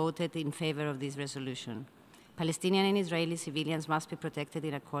that we voted in favor of this resolution. Palestinian and Israeli civilians must be protected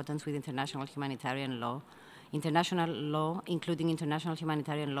in accordance with international humanitarian law. International law, including international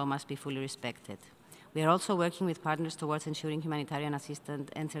humanitarian law, must be fully respected. We are also working with partners towards ensuring humanitarian assistance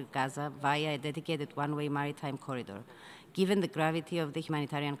enter Gaza via a dedicated one-way maritime corridor. Given the gravity of the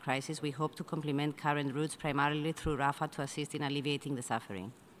humanitarian crisis, we hope to complement current routes primarily through Rafah to assist in alleviating the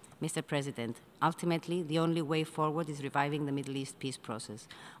suffering. Mr. President, ultimately, the only way forward is reviving the Middle East peace process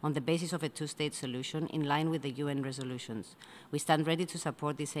on the basis of a two-state solution in line with the UN resolutions. We stand ready to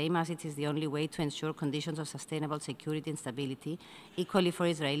support this aim as it is the only way to ensure conditions of sustainable security and stability equally for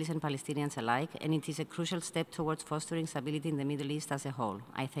Israelis and Palestinians alike, and it is a crucial step towards fostering stability in the Middle East as a whole.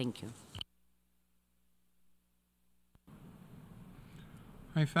 I thank you.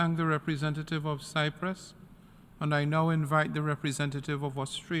 I thank the representative of Cyprus, and I now invite the representative of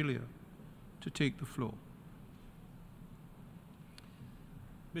Australia to take the floor.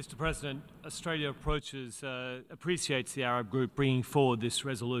 Mr. President, Australia appreciates the Arab group bringing forward this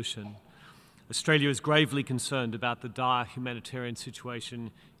resolution. Australia is gravely concerned about the dire humanitarian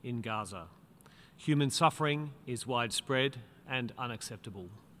situation in Gaza. Human suffering is widespread and unacceptable.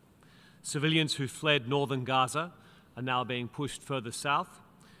 Civilians who fled northern Gaza are now being pushed further south,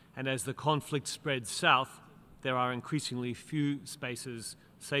 and as the conflict spreads south, there are increasingly few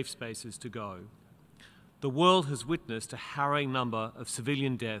safe spaces to go. The world has witnessed a harrowing number of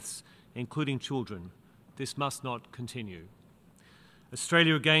civilian deaths, including children. This must not continue.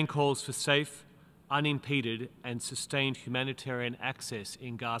 Australia again calls for safe, unimpeded and sustained humanitarian access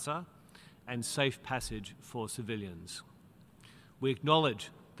in Gaza and safe passage for civilians. We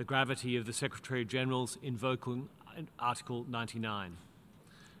acknowledge the gravity of the Secretary-General's invoking Article 99.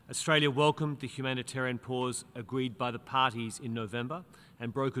 Australia welcomed the humanitarian pause agreed by the parties in November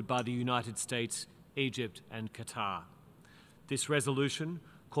and brokered by the United States, Egypt and Qatar. This resolution,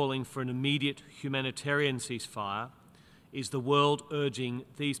 calling for an immediate humanitarian ceasefire, is the world urging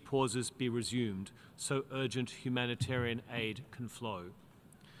these pauses be resumed so urgent humanitarian aid can flow.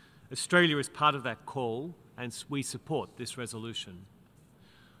 Australia is part of that call, and we support this resolution.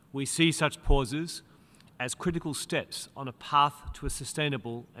 We see such pauses as critical steps on a path to a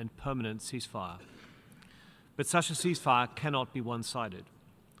sustainable and permanent ceasefire. But such a ceasefire cannot be one-sided.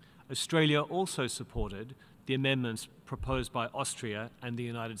 Australia also supported the amendments proposed by Austria and the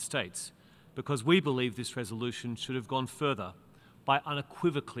United States because we believe this resolution should have gone further by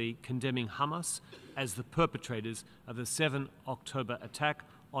unequivocally condemning Hamas as the perpetrators of the 7 October attack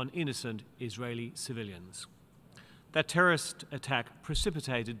on innocent Israeli civilians. That terrorist attack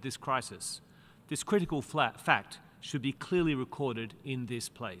precipitated this crisis. This critical fact should be clearly recorded in this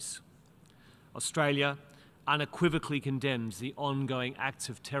place. Australia unequivocally condemns the ongoing acts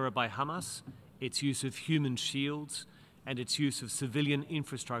of terror by Hamas, its use of human shields, and its use of civilian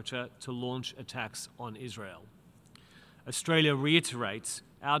infrastructure to launch attacks on Israel. Australia reiterates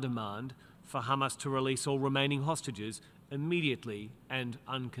our demand for Hamas to release all remaining hostages immediately and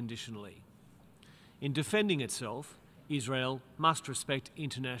unconditionally. In defending itself, Israel must respect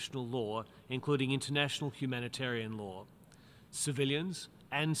international law, including international humanitarian law. Civilians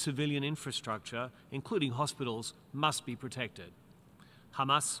and civilian infrastructure, including hospitals, must be protected.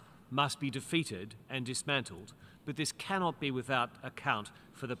 Hamas must be defeated and dismantled, but this cannot be without account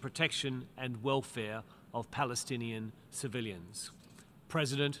for the protection and welfare of Palestinian civilians.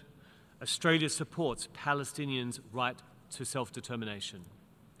 President, Australia supports Palestinians' right to self-determination.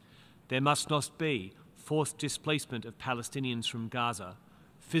 There must not be forced displacement of Palestinians from Gaza,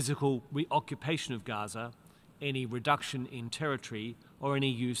 physical reoccupation of Gaza, any reduction in territory, or any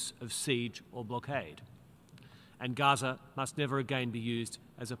use of siege or blockade. And Gaza must never again be used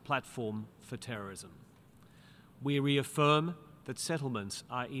as a platform for terrorism. We reaffirm that settlements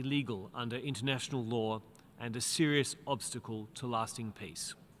are illegal under international law and a serious obstacle to lasting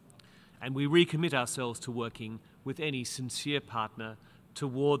peace. And we recommit ourselves to working with any sincere partner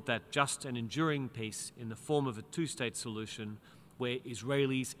toward that just and enduring peace in the form of a two-state solution where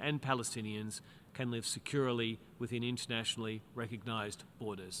Israelis and Palestinians can live securely within internationally recognized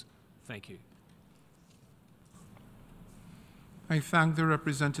borders. Thank you. I thank the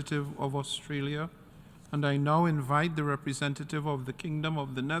representative of Australia, and I now invite the representative of the Kingdom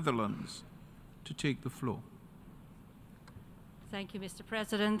of the Netherlands to take the floor. Thank you, Mr.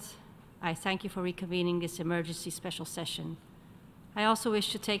 President. I thank you for reconvening this emergency special session. I also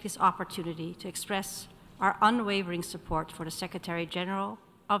wish to take this opportunity to express our unwavering support for the Secretary General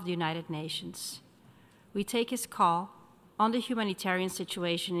of the United Nations. We take his call on the humanitarian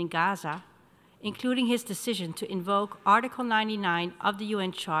situation in Gaza, including his decision to invoke Article 99 of the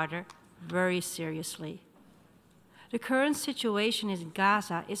UN Charter, very seriously. The current situation in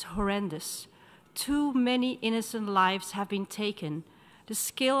Gaza is horrendous. Too many innocent lives have been taken. The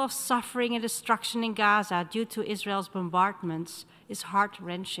scale of suffering and destruction in Gaza due to Israel's bombardments is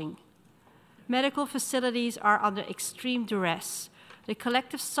heart-wrenching. Medical facilities are under extreme duress. The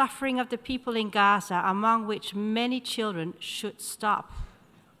collective suffering of the people in Gaza, among which many children, should stop.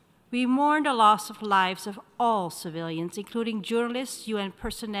 We mourn the loss of lives of all civilians, including journalists, UN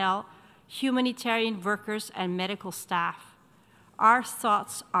personnel, humanitarian workers, and medical staff. Our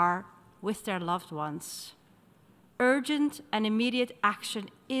thoughts are with their loved ones. Urgent and immediate action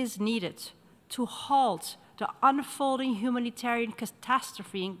is needed to halt the unfolding humanitarian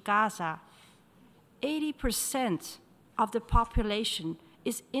catastrophe in Gaza. 80% of the population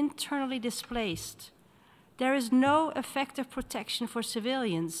is internally displaced. There is no effective protection for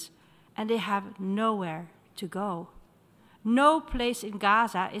civilians, and they have nowhere to go. No place in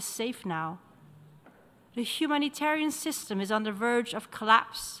Gaza is safe now. The humanitarian system is on the verge of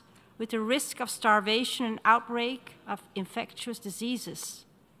collapse, with the risk of starvation and outbreak of infectious diseases.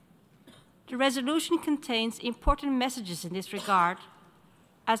 The resolution contains important messages in this regard,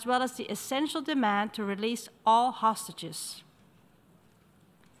 as well as the essential demand to release all hostages.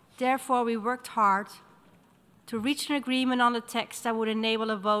 Therefore, we worked hard to reach an agreement on the text that would enable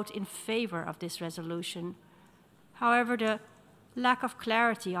a vote in favor of this resolution. However, the lack of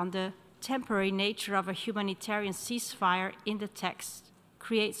clarity on the temporary nature of a humanitarian ceasefire in the text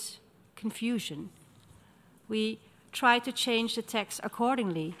creates confusion. We tried to change the text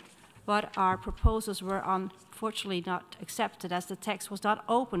accordingly, but our proposals were unfortunately not accepted as the text was not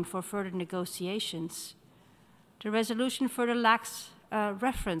open for further negotiations. The resolution further lacks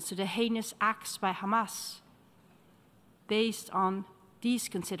reference to the heinous acts by Hamas. Based on these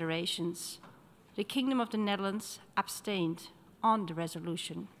considerations, the Kingdom of the Netherlands abstained on the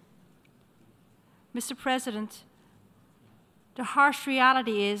resolution. Mr. President, the harsh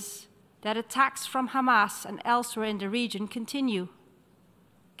reality is that attacks from Hamas and elsewhere in the region continue.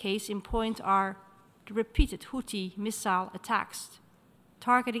 Case in point are the repeated Houthi missile attacks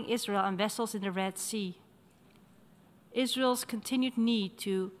targeting Israel and vessels in the Red Sea. Israel's continued need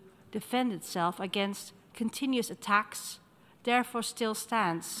to defend itself against continuous attacks therefore still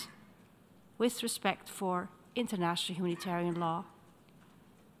stands with respect for international humanitarian law.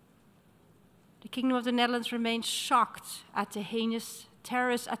 The Kingdom of the Netherlands remains shocked at the heinous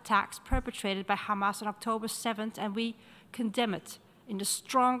terrorist attacks perpetrated by Hamas on October 7th, and we condemn it in the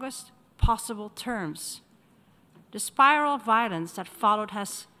strongest possible terms. The spiral of violence that followed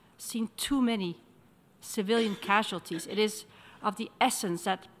has seen too many civilian casualties. It is of the essence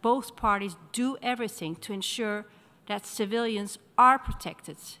that both parties do everything to ensure that civilians are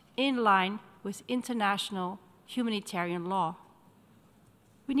protected in line with international humanitarian law.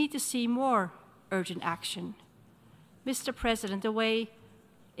 We need to see more urgent action. Mr. President, the way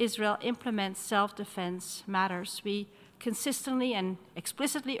Israel implements self-defense matters. We consistently and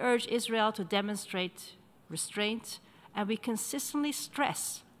explicitly urge Israel to demonstrate restraint, and we consistently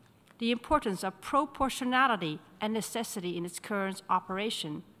stress the importance of proportionality and necessity in its current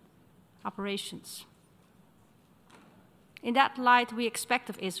operations. In that light, we expect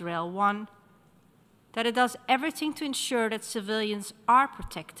of Israel, one, that it does everything to ensure that civilians are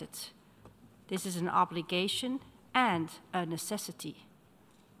protected. This is an obligation and a necessity.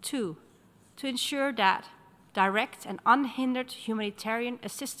 Two, to ensure that direct and unhindered humanitarian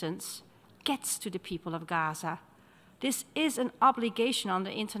assistance gets to the people of Gaza. This is an obligation under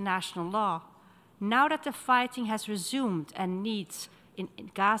international law. Now that the fighting has resumed and needs in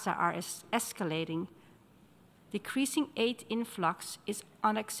Gaza are escalating, decreasing aid influx is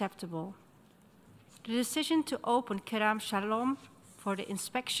unacceptable. The decision to open Kerem Shalom for the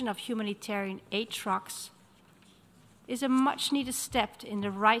inspection of humanitarian aid trucks is a much-needed step in the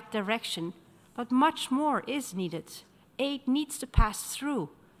right direction, but much more is needed. Aid needs to pass through,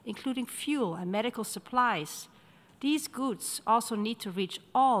 including fuel and medical supplies. These goods also need to reach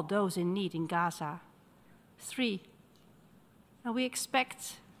all those in need in Gaza. Three, and we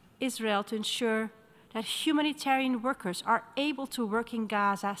expect Israel to ensure that humanitarian workers are able to work in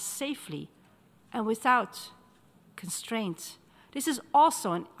Gaza safely and without constraints. This is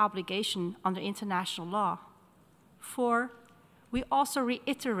also an obligation under international law. Four, we also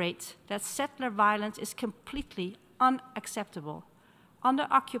reiterate that settler violence is completely unacceptable. Under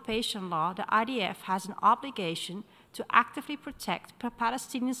occupation law, the IDF has an obligation to actively protect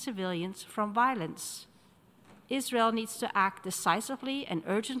Palestinian civilians from violence. Israel needs to act decisively and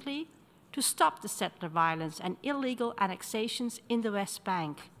urgently to stop the settler violence and illegal annexations in the West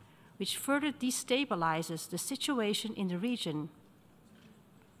Bank, which further destabilizes the situation in the region.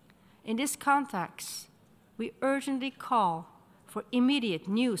 In this context, we urgently call for immediate,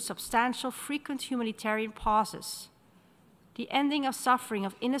 new, substantial, frequent humanitarian pauses. The ending of suffering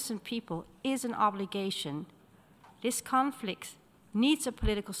of innocent people is an obligation. This conflict needs a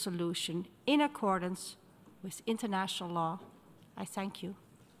political solution in accordance with international law. I thank you.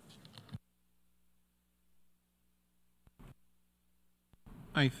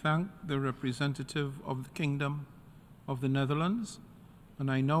 I thank the representative of the Kingdom of the Netherlands, and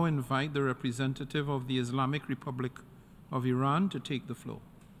I now invite the representative of the Islamic Republic of Iran to take the floor.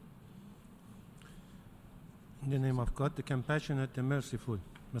 In the name of God, the compassionate, the merciful.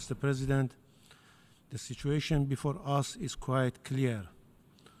 Mr. President, the situation before us is quite clear.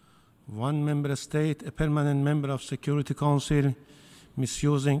 One member state, a permanent member of Security Council,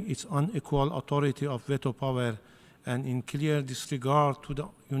 misusing its unequal authority of veto power and in clear disregard to the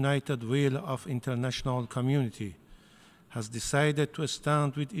united will of international community, has decided to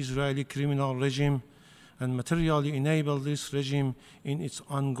stand with Israeli criminal regime and materially enable this regime in its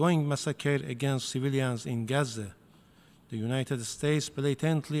ongoing massacre against civilians in Gaza. The United States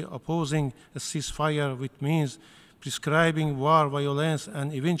blatantly opposing a ceasefire, which means prescribing war, violence,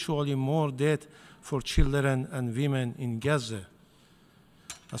 and eventually more death for children and women in Gaza.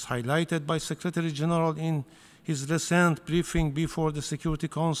 As highlighted by Secretary General in his recent briefing before the Security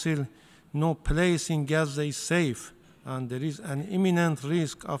Council, no place in Gaza is safe, and there is an imminent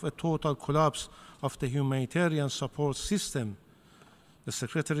risk of a total collapse of the humanitarian support system. The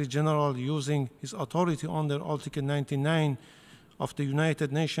Secretary General, using his authority under Article 99 of the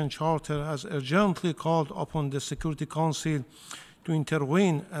United Nations Charter, has urgently called upon the Security Council to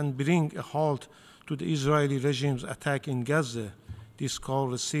intervene and bring a halt to the Israeli regime's attack in Gaza. This call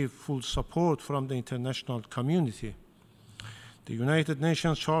received full support from the international community. The United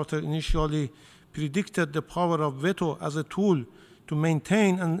Nations Charter initially predicted the power of veto as a tool to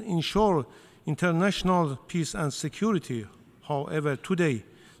maintain and ensure international peace and security. However, today,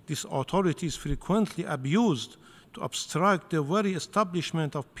 this authority is frequently abused to obstruct the very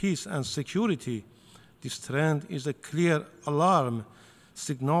establishment of peace and security. This trend is a clear alarm,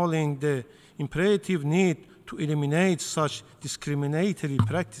 signaling the imperative need to eliminate such discriminatory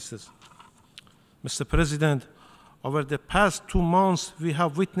practices. Mr. President, over the past 2 months, we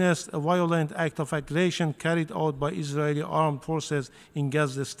have witnessed a violent act of aggression carried out by Israeli armed forces in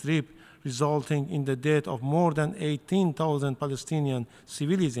Gaza Strip, resulting in the death of more than 18,000 Palestinian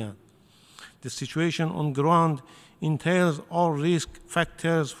civilians. The situation on ground entails all risk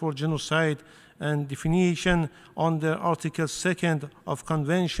factors for genocide and definition under Article 2 of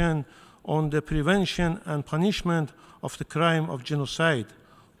Convention on the Prevention and Punishment of the Crime of Genocide,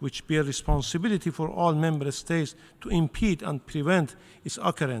 which bear responsibility for all member states to impede and prevent its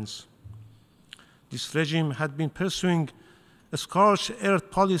occurrence. This regime had been pursuing a scorched earth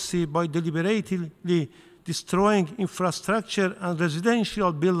policy by deliberately destroying infrastructure and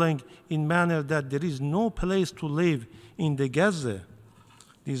residential buildings in manner that there is no place to live in the Gaza.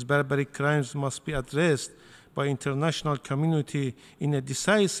 These barbaric crimes must be addressed by international community in a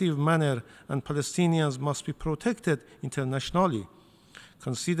decisive manner, and Palestinians must be protected internationally.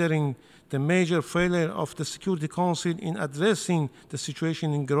 Considering the major failure of the Security Council in addressing the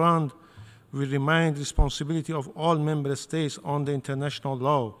situation in ground, we remind responsibility of all member states on the international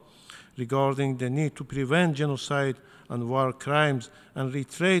law regarding the need to prevent genocide and war crimes, and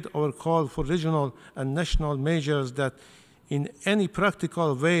reiterate our call for regional and national measures that in any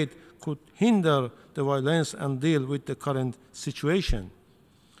practical way could hinder the violence and deal with the current situation.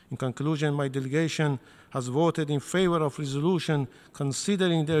 In conclusion, my delegation has voted in favor of resolution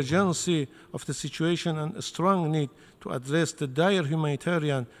considering the urgency of the situation and a strong need to address the dire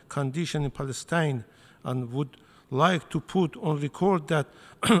humanitarian condition in Palestine, and would like to put on record that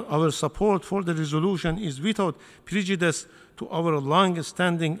our support for the resolution is without prejudice to our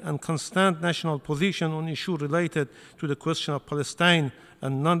long-standing and constant national position on issues related to the question of Palestine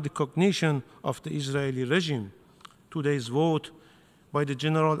and non-recognition of the Israeli regime. Today's vote by the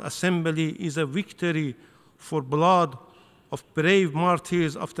General Assembly is a victory for blood of brave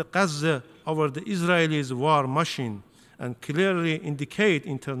martyrs of the Gaza over the Israelis' war machine, and clearly indicate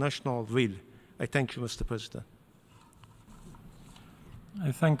international will. I thank you, Mr. President.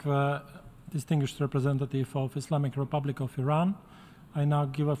 I thank the distinguished representative of Islamic Republic of Iran. I now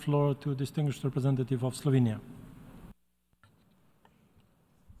give a floor to distinguished representative of Slovenia.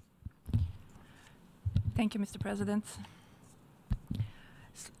 Thank you, Mr. President.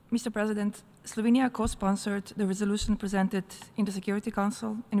 Mr. President, Slovenia co-sponsored the resolution presented in the Security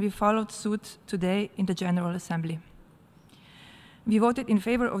Council, and we followed suit today in the General Assembly. We voted in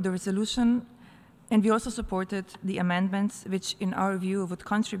favor of the resolution, and we also supported the amendments which, in our view, would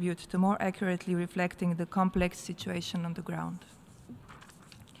contribute to more accurately reflecting the complex situation on the ground.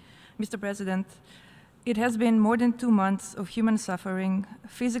 Mr. President, it has been more than 2 months of human suffering,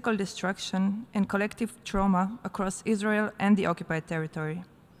 physical destruction, and collective trauma across Israel and the occupied territory.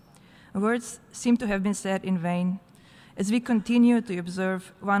 Words seem to have been said in vain as we continue to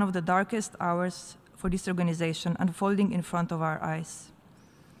observe one of the darkest hours for this organization unfolding in front of our eyes.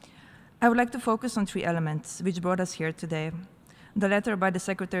 I would like to focus on 3 elements which brought us here today: the letter by the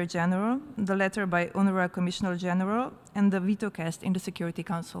Secretary General, the letter by UNRWA Commissioner General, and the veto cast in the Security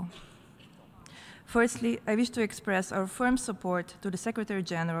Council. Firstly, I wish to express our firm support to the Secretary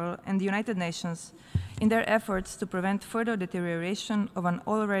General and the United Nations in their efforts to prevent further deterioration of an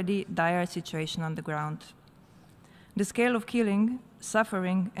already dire situation on the ground. The scale of killing,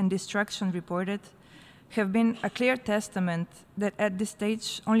 suffering, and destruction reported have been a clear testament that at this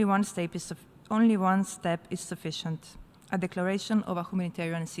stage only one step is sufficient: a declaration of a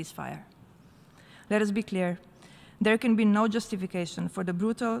humanitarian ceasefire. Let us be clear. There can be no justification for the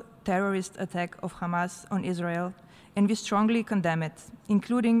brutal terrorist attack of Hamas on Israel, and we strongly condemn it,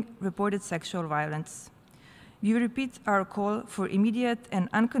 including reported sexual violence. We repeat our call for immediate and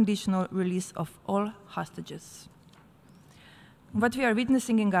unconditional release of all hostages. What we are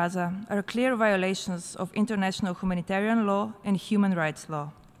witnessing in Gaza are clear violations of international humanitarian law and human rights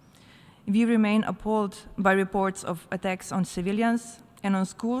law. We remain appalled by reports of attacks on civilians and on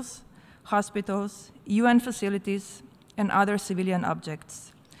schools, hospitals, UN facilities, and other civilian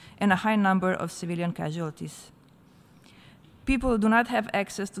objects, and a high number of civilian casualties. People do not have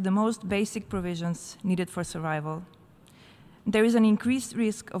access to the most basic provisions needed for survival. There is an increased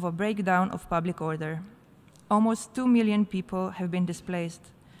risk of a breakdown of public order. Almost 2 million people have been displaced.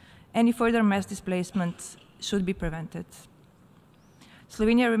 Any further mass displacements should be prevented.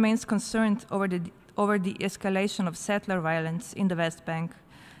 Slovenia remains concerned over the escalation of settler violence in the West Bank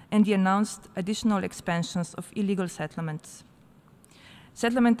and the announced additional expansions of illegal settlements.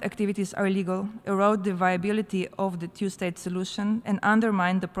 Settlement activities are illegal, erode the viability of the two-state solution, and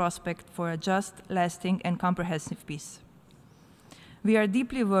undermine the prospect for a just, lasting, and comprehensive peace. We are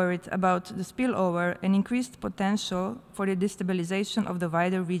deeply worried about the spillover and increased potential for the destabilization of the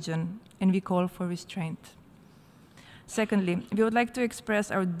wider region, and we call for restraint. Secondly, we would like to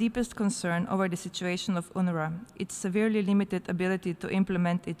express our deepest concern over the situation of UNRWA, its severely limited ability to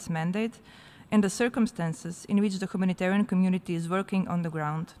implement its mandate, and the circumstances in which the humanitarian community is working on the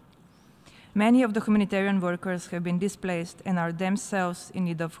ground. Many of the humanitarian workers have been displaced and are themselves in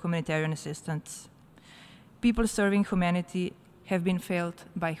need of humanitarian assistance. People serving humanity have been failed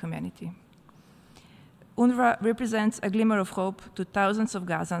by humanity. UNRWA represents a glimmer of hope to thousands of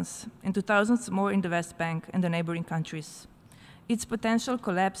Gazans and to thousands more in the West Bank and the neighboring countries. Its potential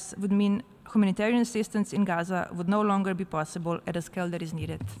collapse would mean humanitarian assistance in Gaza would no longer be possible at a scale that is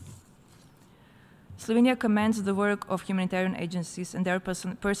needed. Slovenia commends the work of humanitarian agencies and their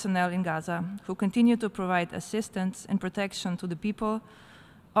personnel in Gaza, who continue to provide assistance and protection to the people,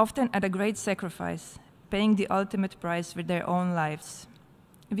 often at a great sacrifice, paying the ultimate price with their own lives.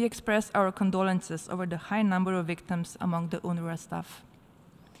 We express our condolences over the high number of victims among the UNRWA staff.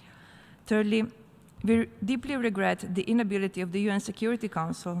 Thirdly, we deeply regret the inability of the UN Security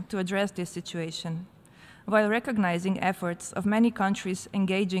Council to address this situation. While recognizing efforts of many countries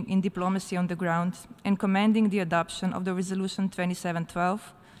engaging in diplomacy on the ground and commending the adoption of the Resolution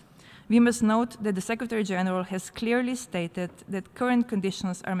 2712, we must note that the Secretary General has clearly stated that current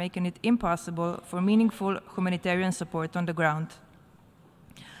conditions are making it impossible for meaningful humanitarian support on the ground.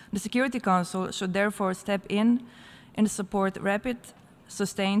 The Security Council should therefore step in and support rapid,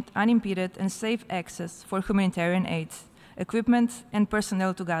 sustained, unimpeded, and safe access for humanitarian aid, equipment, and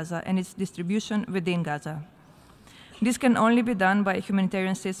personnel to Gaza and its distribution within Gaza. This can only be done by a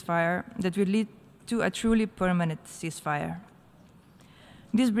humanitarian ceasefire that will lead to a truly permanent ceasefire.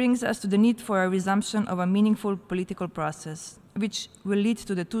 This brings us to the need for a resumption of a meaningful political process, which will lead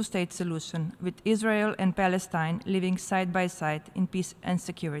to the two-state solution, with Israel and Palestine living side by side in peace and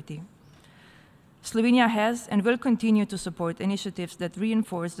security. Slovenia has and will continue to support initiatives that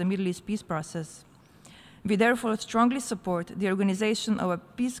reinforce the Middle East peace process. We therefore strongly support the organization of a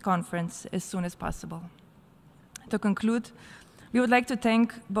peace conference as soon as possible. To conclude, we would like to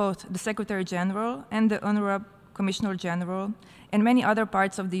thank both the Secretary General and the UNRWA Commissioner General and many other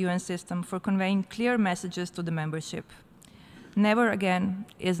parts of the UN system for conveying clear messages to the membership. Never again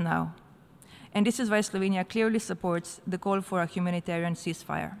is now. And this is why Slovenia clearly supports the call for a humanitarian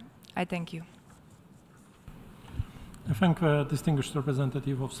ceasefire. I thank you. I thank the distinguished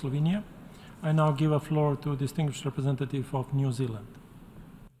representative of Slovenia. I now give a floor to distinguished representative of New Zealand.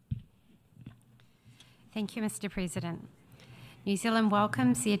 Thank you, Mr. President. New Zealand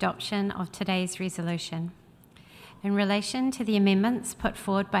welcomes the adoption of today's resolution. In relation to the amendments put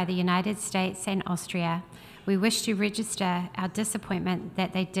forward by the United States and Austria, we wish to register our disappointment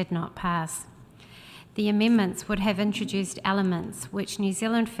that they did not pass. The amendments would have introduced elements which New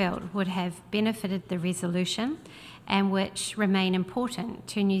Zealand felt would have benefited the resolution and which remain important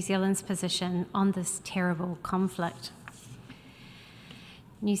to New Zealand's position on this terrible conflict.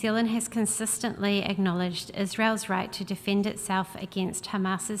 New Zealand has consistently acknowledged Israel's right to defend itself against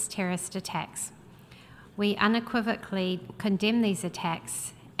Hamas's terrorist attacks. We unequivocally condemn these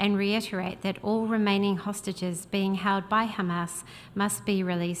attacks and reiterate that all remaining hostages being held by Hamas must be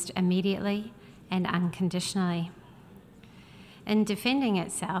released immediately and unconditionally. In defending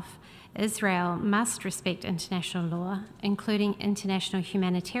itself, Israel must respect international law, including international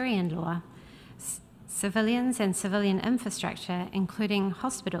humanitarian law. Civilians and civilian infrastructure, including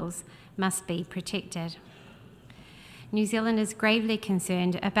hospitals, must be protected. New Zealand is gravely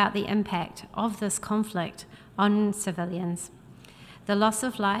concerned about the impact of this conflict on civilians. The loss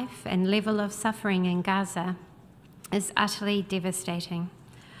of life and level of suffering in Gaza is utterly devastating.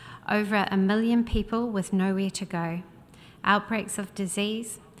 Over 1 million people with nowhere to go, outbreaks of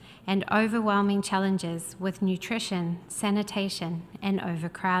disease, and overwhelming challenges with nutrition, sanitation, and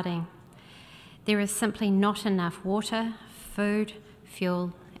overcrowding. There is simply not enough water, food,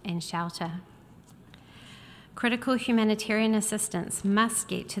 fuel, and shelter. Critical humanitarian assistance must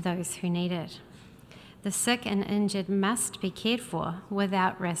get to those who need it. The sick and injured must be cared for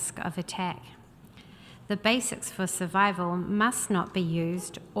without risk of attack. The basics for survival must not be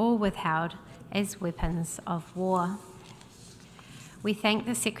used or withheld as weapons of war. We thank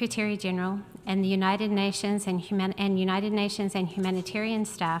the Secretary General and the United Nations and humanitarian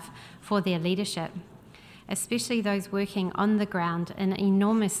staff for their leadership, especially those working on the ground in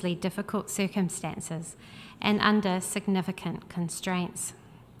enormously difficult circumstances and under significant constraints.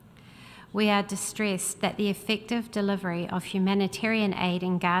 We are distressed that the effective delivery of humanitarian aid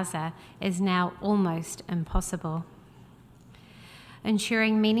in Gaza is now almost impossible.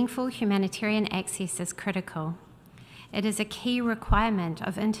 Ensuring meaningful humanitarian access is critical. It is a key requirement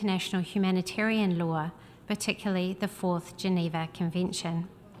of international humanitarian law, particularly the Fourth Geneva Convention.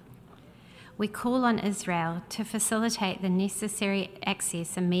 We call on Israel to facilitate the necessary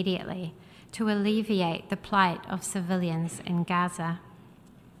access immediately to alleviate the plight of civilians in Gaza.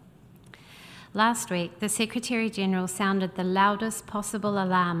 Last week, the Secretary General sounded the loudest possible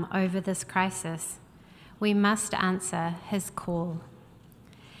alarm over this crisis. We must answer his call.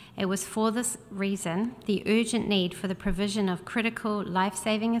 It was for this reason, the urgent need for the provision of critical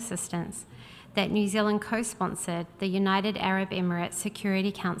life-saving assistance, that New Zealand co-sponsored the United Arab Emirates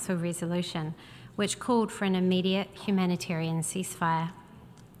Security Council resolution, which called for an immediate humanitarian ceasefire.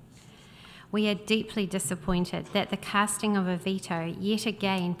 We are deeply disappointed that the casting of a veto yet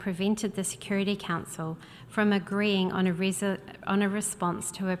again prevented the Security Council from agreeing on a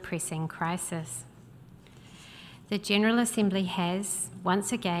response to a pressing crisis. The General Assembly has,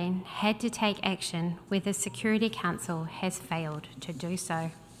 once again, had to take action where the Security Council has failed to do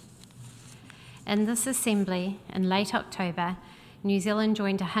so. In this Assembly, in late October, New Zealand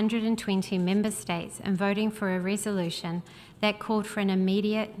joined 120 member states in voting for a resolution that called for an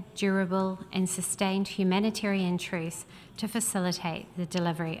immediate, durable and sustained humanitarian truce to facilitate the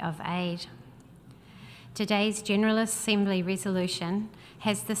delivery of aid. Today's General Assembly resolution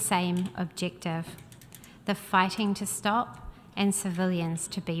has the same objective: the fighting to stop and civilians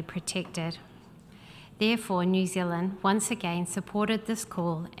to be protected. Therefore, New Zealand once again supported this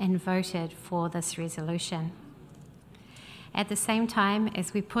call and voted for this resolution. At the same time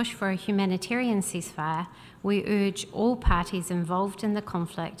as we push for a humanitarian ceasefire, we urge all parties involved in the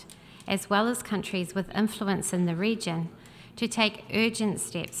conflict, as well as countries with influence in the region, to take urgent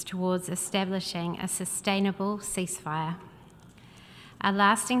steps towards establishing a sustainable ceasefire. A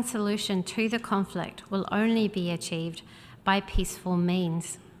lasting solution to the conflict will only be achieved by peaceful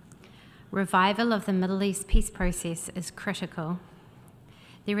means. Revival of the Middle East peace process is critical.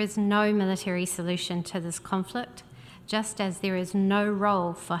 There is no military solution to this conflict, just as there is no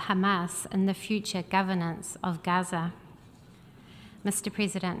role for Hamas in the future governance of Gaza. Mr.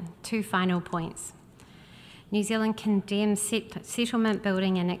 President, 2 final points. New Zealand condemns settlement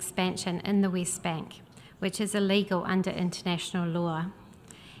building and expansion in the West Bank, which is illegal under international law,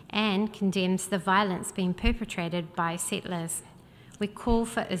 and condemns the violence being perpetrated by settlers. We call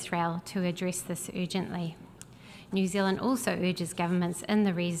for Israel to address this urgently. New Zealand also urges governments in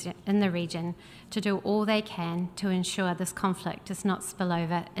the region to do all they can to ensure this conflict does not spill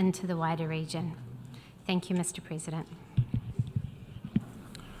over into the wider region. Thank you, Mr. President.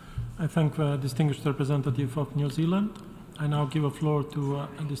 I thank the distinguished representative of New Zealand. I now give a floor to a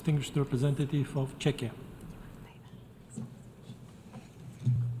distinguished representative of Czechia.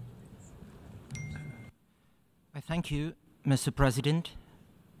 I thank you, Mr. President,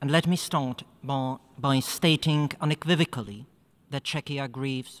 and let me start by stating unequivocally that Czechia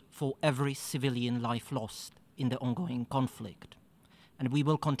grieves for every civilian life lost in the ongoing conflict, and we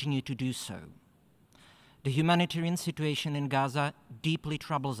will continue to do so. The humanitarian situation in Gaza deeply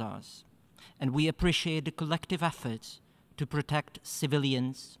troubles us, and we appreciate the collective efforts to protect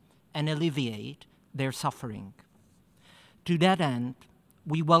civilians and alleviate their suffering. To that end,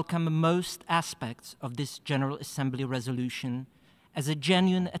 we welcome most aspects of this General Assembly resolution as a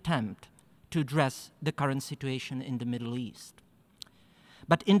genuine attempt to address the current situation in the Middle East.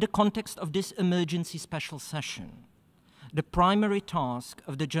 But in the context of this emergency special session, the primary task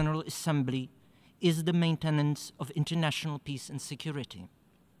of the General Assembly is the maintenance of international peace and security.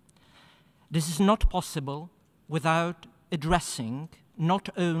 This is not possible without addressing not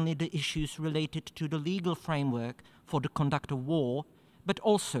only the issues related to the legal framework for the conduct of war, but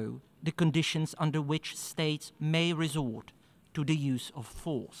also the conditions under which states may resort to the use of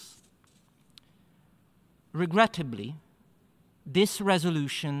force. Regrettably, this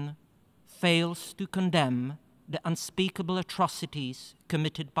resolution fails to condemn the unspeakable atrocities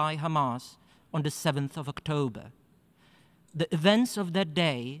committed by Hamas on the 7th of October. The events of that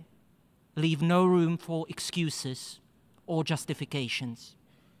day leave no room for excuses or justifications.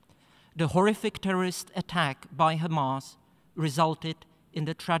 The horrific terrorist attack by Hamas resulted in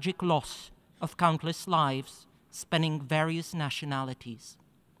the tragic loss of countless lives spanning various nationalities.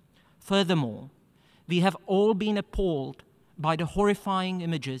 Furthermore, we have all been appalled by the horrifying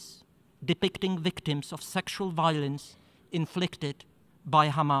images depicting victims of sexual violence inflicted by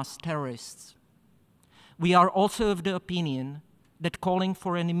Hamas terrorists. We are also of the opinion that calling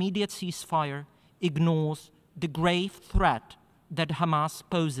for an immediate ceasefire ignores the grave threat that Hamas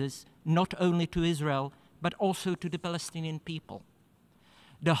poses not only to Israel, but also to the Palestinian people.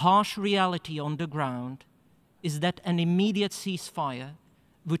 The harsh reality on the ground is that an immediate ceasefire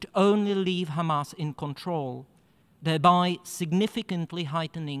would only leave Hamas in control, thereby significantly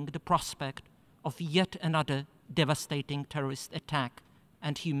heightening the prospect of yet another devastating terrorist attack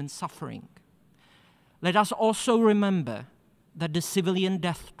and human suffering. Let us also remember that the civilian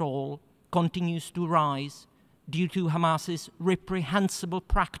death toll continues to rise due to Hamas's reprehensible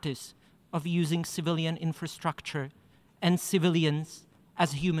practice of using civilian infrastructure and civilians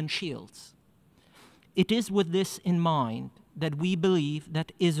as human shields. It is with this in mind that we believe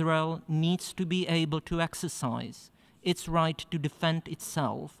that Israel needs to be able to exercise its right to defend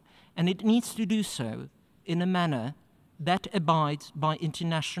itself, and it needs to do so in a manner that abides by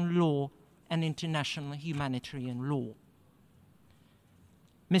international law and international humanitarian law.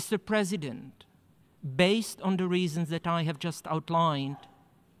 Mr. President, based on the reasons that I have just outlined,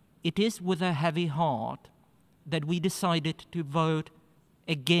 it is with a heavy heart that we decided to vote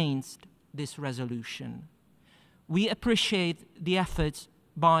against this resolution. We appreciate the efforts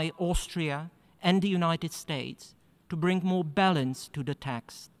by Austria and the United States to bring more balance to the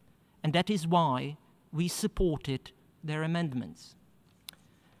text, and that is why we supported their amendments.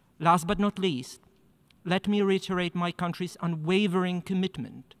 Last but not least, let me reiterate my country's unwavering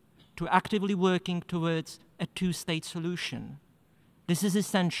commitment to actively working towards a two-state solution. This is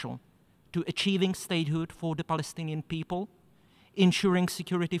essential to achieving statehood for the Palestinian people, ensuring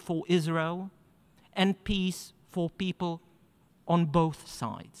security for Israel, and peace for people on both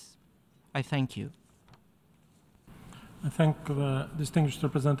sides. I thank you. I thank the distinguished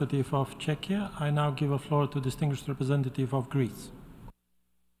representative of Czechia. I now give the floor to distinguished representative of Greece.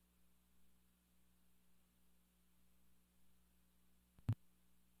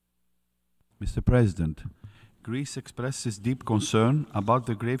 Mr. President, Greece expresses deep concern about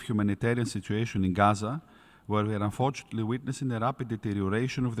the grave humanitarian situation in Gaza, where we are unfortunately witnessing a rapid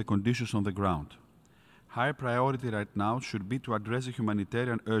deterioration of the conditions on the ground. High priority right now should be to address the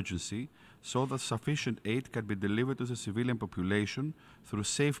humanitarian urgency so that sufficient aid can be delivered to the civilian population through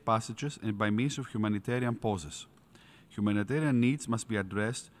safe passages and by means of humanitarian pauses. Humanitarian needs must be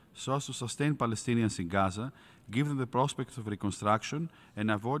addressed so as to sustain Palestinians in Gaza, give them the prospect of reconstruction, and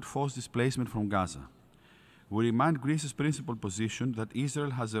avoid forced displacement from Gaza. We remind Greece's principal position that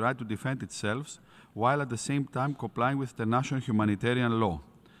Israel has the right to defend itself, while at the same time complying with international humanitarian law.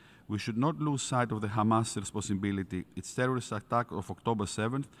 We should not lose sight of the Hamas responsibility, its terrorist attack of October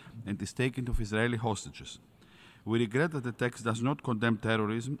 7th, and its taking of Israeli hostages. We regret that the text does not condemn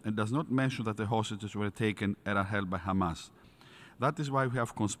terrorism and does not mention that the hostages were taken and are held by Hamas. That is why we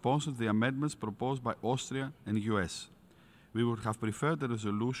have co-sponsored the amendments proposed by Austria and US. We would have preferred a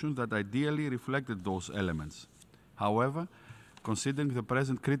resolution that ideally reflected those elements. However, considering the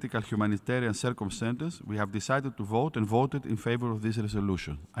present critical humanitarian circumstances, we have decided to vote and voted in favor of this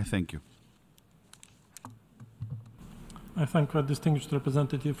resolution. I thank you. I thank the distinguished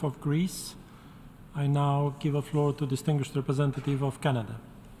representative of Greece. I now give the floor to distinguished representative of Canada.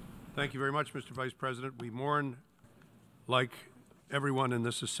 Thank you very much, Mr. Vice President. We mourn, like everyone in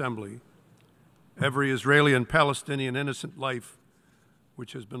this assembly, every Israeli and Palestinian innocent life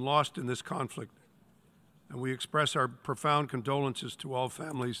which has been lost in this conflict, and we express our profound condolences to all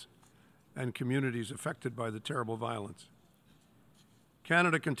families and communities affected by the terrible violence.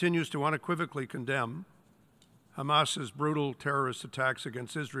 Canada continues to unequivocally condemn Hamas's brutal terrorist attacks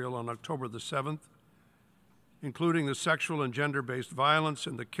against Israel on October the 7th, including the sexual and gender-based violence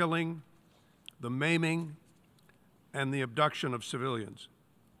and the killing, the maiming, and the abduction of civilians.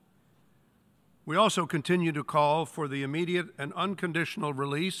 We also continue to call for the immediate and unconditional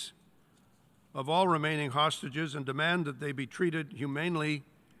release of all remaining hostages and demand that they be treated humanely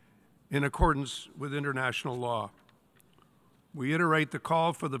in accordance with international law. We iterate the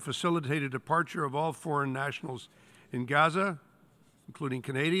call for the facilitated departure of all foreign nationals in Gaza, including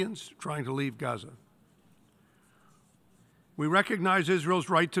Canadians trying to leave Gaza. We recognize Israel's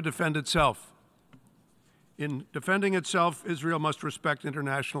right to defend itself. In defending itself, Israel must respect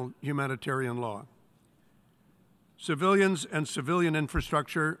international humanitarian law. Civilians and civilian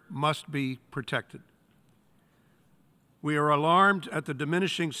infrastructure must be protected. We are alarmed at the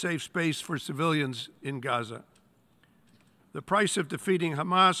diminishing safe space for civilians in Gaza. The price of defeating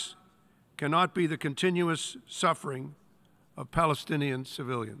Hamas cannot be the continuous suffering of Palestinian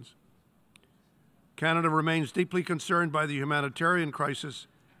civilians. Canada remains deeply concerned by the humanitarian crisis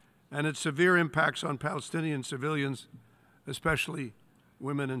and its severe impacts on Palestinian civilians, especially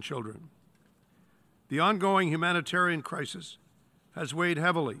women and children. The ongoing humanitarian crisis has weighed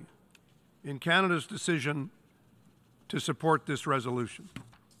heavily in Canada's decision to support this resolution.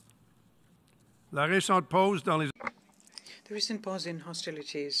 The recent pause in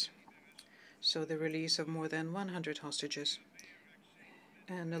hostilities saw the release of more than 100 hostages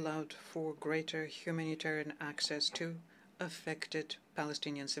and allowed for greater humanitarian access to affected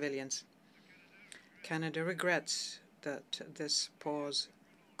Palestinian civilians. Canada regrets that this pause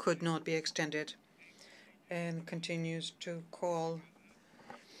could not be extended and continues to call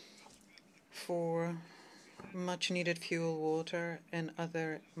for much-needed fuel, water, and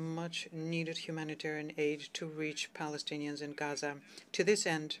other much-needed humanitarian aid to reach Palestinians in Gaza. To this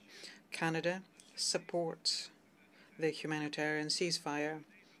end, Canada supports the humanitarian ceasefire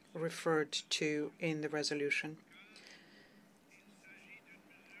referred to in the resolution,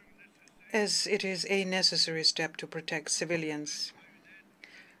 as it is a necessary step to protect civilians,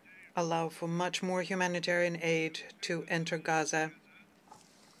 allow for much more humanitarian aid to enter Gaza,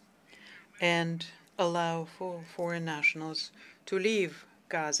 and allow for foreign nationals to leave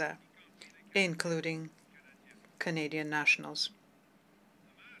Gaza, including Canadian nationals.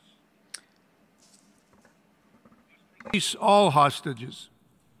 Release all hostages.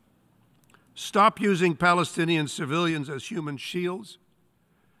 Stop using Palestinian civilians as human shields.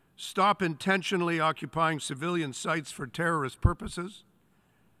 Stop intentionally occupying civilian sites for terrorist purposes,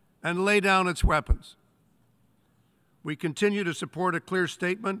 and lay down its weapons. We continue to support a clear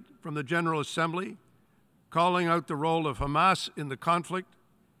statement from the General Assembly calling out the role of Hamas in the conflict,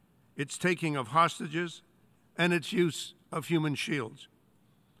 its taking of hostages, and its use of human shields.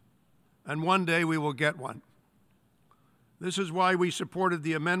 And one day we will get one. This is why we supported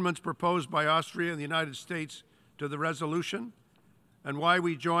the amendments proposed by Austria and the United States to the resolution, and why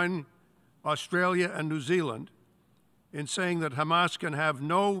we join Australia and New Zealand in saying that Hamas can have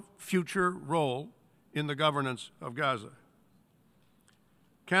no future role in the governance of Gaza.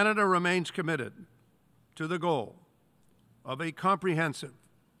 Canada remains committed to the goal of a comprehensive,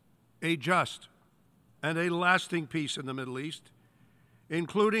 a just, and a lasting peace in the Middle East,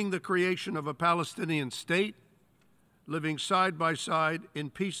 including the creation of a Palestinian state living side by side in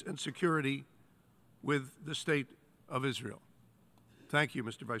peace and security with the State of Israel. Thank you,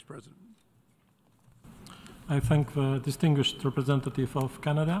 Mr. Vice President. I thank the distinguished representative of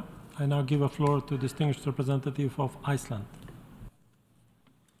Canada. I now give the floor to distinguished representative of Iceland.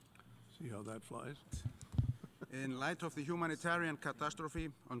 See how that flies. In light of the humanitarian catastrophe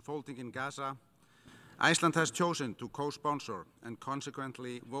unfolding in Gaza, Iceland has chosen to co-sponsor and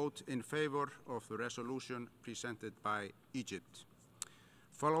consequently vote in favor of the resolution presented by Egypt.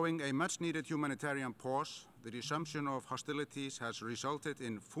 Following a much-needed humanitarian pause, the resumption of hostilities has resulted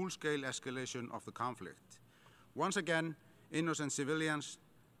in full-scale escalation of the conflict. Once again, innocent civilians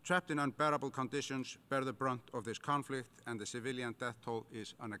trapped in unbearable conditions bear the brunt of this conflict, and the civilian death toll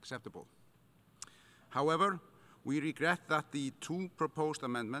is unacceptable. However, we regret that the two proposed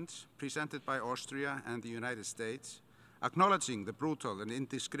amendments presented by Austria and the United States, acknowledging the brutal and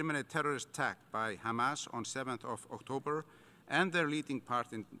indiscriminate terrorist attack by Hamas on 7th of October and their leading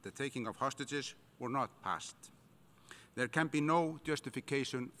part in the taking of hostages, were not passed. There can be no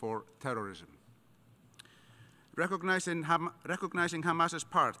justification for terrorism. Recognizing Hamas's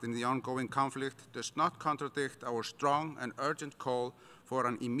part in the ongoing conflict does not contradict our strong and urgent call for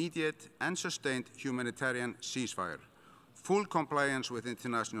an immediate and sustained humanitarian ceasefire, full compliance with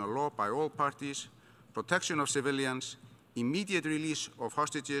international law by all parties, protection of civilians, immediate release of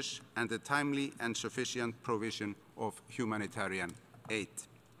hostages, and the timely and sufficient provision of humanitarian aid.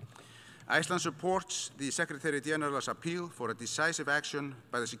 Iceland supports the Secretary General's appeal for a decisive action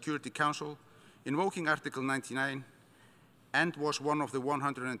by the Security Council, invoking Article 99, and was one of the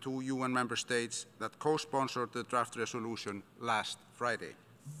 102 UN member states that co-sponsored the draft resolution last Friday.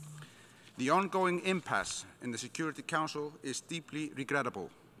 The ongoing impasse in the Security Council is deeply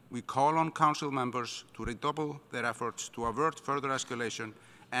regrettable. We call on Council members to redouble their efforts to avert further escalation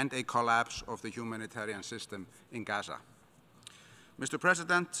and a collapse of the humanitarian system in Gaza. Mr.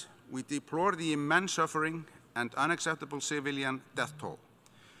 President, we deplore the immense suffering and unacceptable civilian death toll.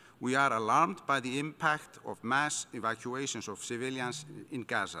 We are alarmed by the impact of mass evacuations of civilians in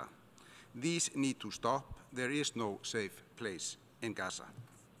Gaza. These need to stop. There is no safe place in Gaza.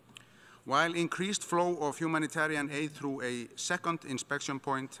 While increased flow of humanitarian aid through a second inspection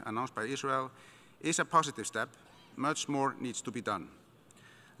point announced by Israel is a positive step, much more needs to be done.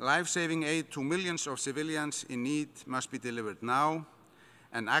 Life-saving aid to millions of civilians in need must be delivered now,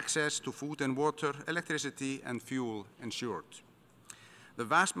 and access to food and water, electricity, and fuel ensured. The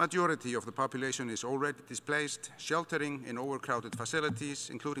vast majority of the population is already displaced, sheltering in overcrowded facilities,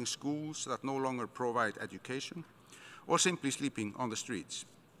 including schools that no longer provide education, or simply sleeping on the streets.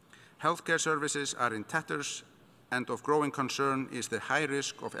 Healthcare services are in tatters, and of growing concern is the high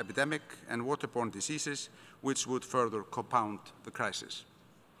risk of epidemic and waterborne diseases, which would further compound the crisis.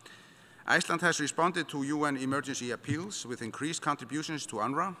 Iceland has responded to UN emergency appeals with increased contributions to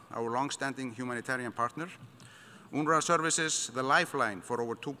UNRWA, our long-standing humanitarian partner. UNRWA services, the lifeline for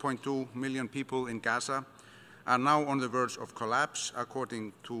over 2.2 million people in Gaza, are now on the verge of collapse,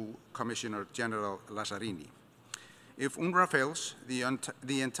 according to Commissioner General Lazzarini. If UNRWA fails,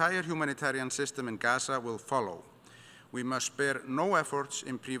 the entire humanitarian system in Gaza will follow. We must spare no efforts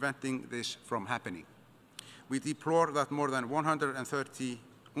in preventing this from happening. We deplore that more than 130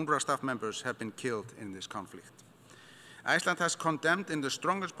 UNRWA staff members have been killed in this conflict. Iceland has condemned in the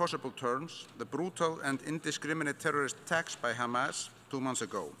strongest possible terms the brutal and indiscriminate terrorist attacks by Hamas 2 months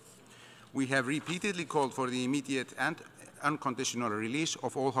ago. We have repeatedly called for the immediate and unconditional release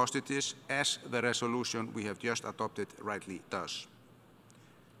of all hostages, as the resolution we have just adopted rightly does.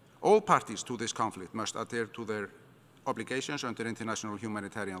 All parties to this conflict must adhere to their obligations under international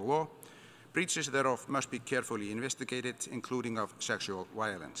humanitarian law. Breaches thereof must be carefully investigated, including of sexual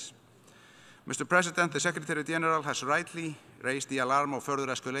violence. Mr. President, the Secretary General has rightly raised the alarm of further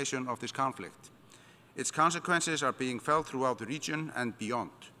escalation of this conflict. Its consequences are being felt throughout the region and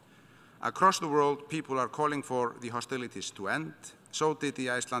beyond. Across the world, people are calling for the hostilities to end. So did the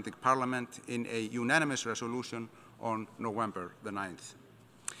Icelandic Parliament in a unanimous resolution on November the 9th.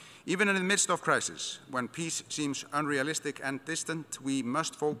 Even in the midst of crisis, when peace seems unrealistic and distant, we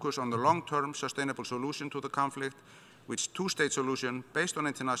must focus on the long-term sustainable solution to the conflict, which two-state solution based on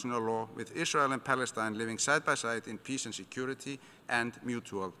international law, with Israel and Palestine living side by side in peace and security and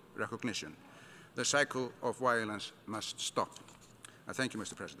mutual recognition. The cycle of violence must stop. I thank you,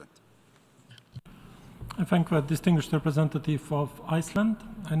 Mr. President. I thank the distinguished representative of Iceland.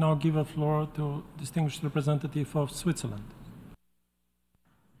 I now give the floor to distinguished representative of Switzerland.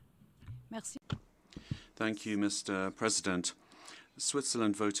 Merci. Thank you, Mr. President.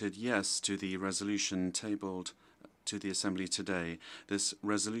 Switzerland voted yes to the resolution tabled to the Assembly today. This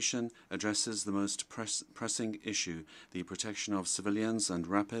resolution addresses the most pressing issue, the protection of civilians and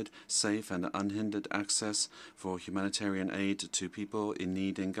rapid, safe and unhindered access for humanitarian aid to people in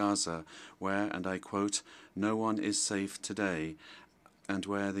need in Gaza, where, and I quote, "No one is safe today," and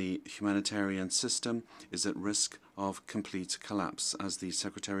where the humanitarian system is at risk of complete collapse, as the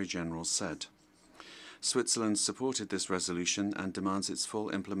Secretary-General said. Switzerland supported this resolution and demands its full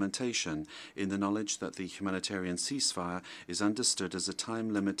implementation in the knowledge that the humanitarian ceasefire is understood as a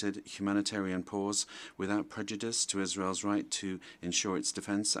time-limited humanitarian pause without prejudice to Israel's right to ensure its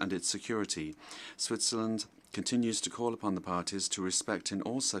defense and its security. Switzerland continues to call upon the parties to respect in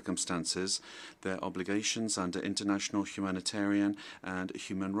all circumstances their obligations under international humanitarian and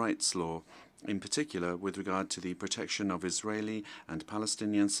human rights law, in particular with regard to the protection of Israeli and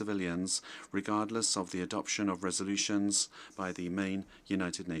Palestinian civilians, regardless of the adoption of resolutions by the main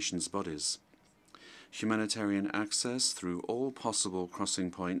United Nations bodies. Humanitarian access through all possible crossing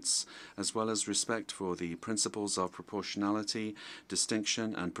points, as well as respect for the principles of proportionality,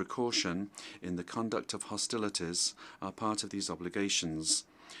 distinction and precaution in the conduct of hostilities, are part of these obligations.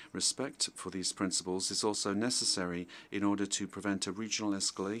 Respect for these principles is also necessary in order to prevent a regional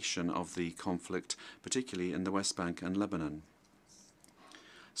escalation of the conflict, particularly in the West Bank and Lebanon.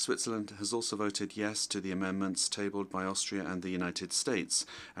 Switzerland has also voted yes to the amendments tabled by Austria and the United States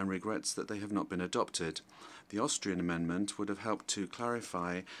and regrets that they have not been adopted. The Austrian amendment would have helped to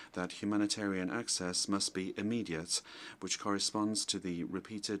clarify that humanitarian access must be immediate, which corresponds to the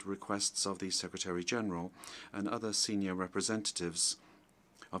repeated requests of the Secretary-General and other senior representatives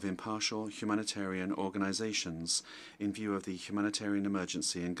of impartial humanitarian organizations in view of the humanitarian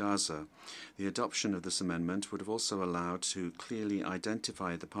emergency in Gaza. The adoption of this amendment would have also allowed to clearly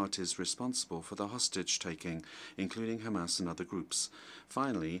identify the parties responsible for the hostage-taking, including Hamas and other groups.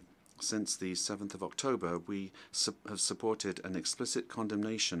 Finally, since the 7th of October, we have supported an explicit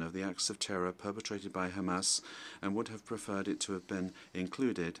condemnation of the acts of terror perpetrated by Hamas and would have preferred it to have been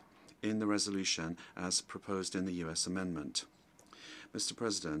included in the resolution as proposed in the US amendment. Mr.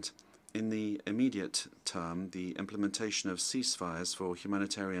 President, in the immediate term, the implementation of ceasefires for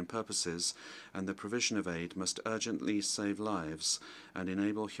humanitarian purposes and the provision of aid must urgently save lives and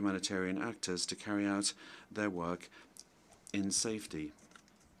enable humanitarian actors to carry out their work in safety.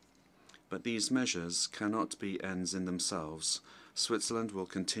 But these measures cannot be ends in themselves. Switzerland will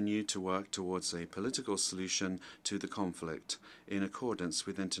continue to work towards a political solution to the conflict in accordance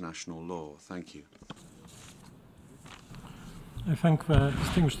with international law. Thank you. I thank the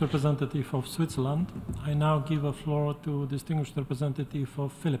distinguished representative of Switzerland. I now give the floor to distinguished representative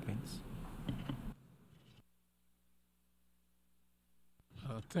of Philippines.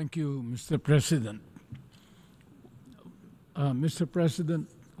 Thank you, Mr. President. Mr. President,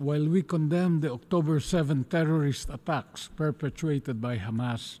 while we condemn the October 7 terrorist attacks perpetrated by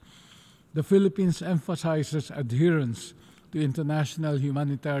Hamas, the Philippines emphasizes adherence to international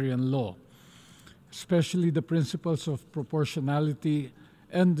humanitarian law, especially the principles of proportionality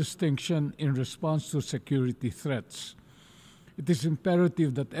and distinction in response to security threats. It is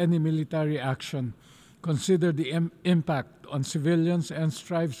imperative that any military action consider the impact on civilians and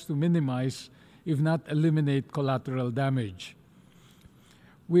strives to minimize, if not eliminate, collateral damage.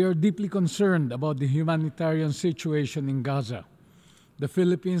 We are deeply concerned about the humanitarian situation in Gaza. The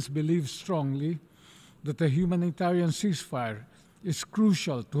Philippines believes strongly that a humanitarian ceasefire is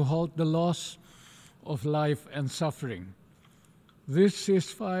crucial to halt the loss of life and suffering. This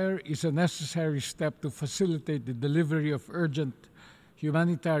ceasefire is a necessary step to facilitate the delivery of urgent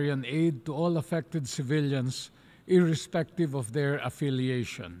humanitarian aid to all affected civilians, irrespective of their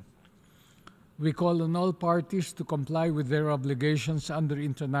affiliation. We call on all parties to comply with their obligations under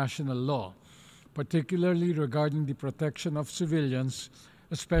international law, particularly regarding the protection of civilians,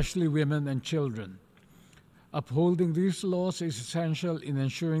 especially women and children. Upholding these laws is essential in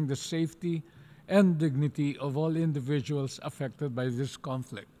ensuring the safety and dignity of all individuals affected by this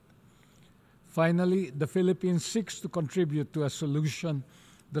conflict. Finally, the Philippines seeks to contribute to a solution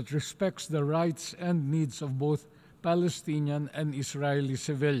that respects the rights and needs of both Palestinian and Israeli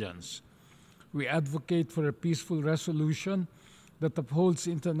civilians. We advocate for a peaceful resolution that upholds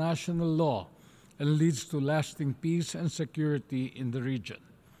international law and leads to lasting peace and security in the region.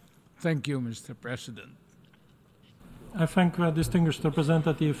 Thank you, Mr. President. I thank the distinguished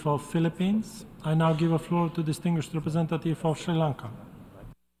representative of Philippines. I now give the floor to distinguished representative of Sri Lanka.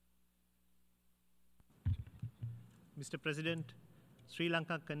 Mr. President, Sri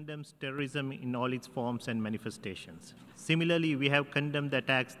Lanka condemns terrorism in all its forms and manifestations. Similarly, we have condemned the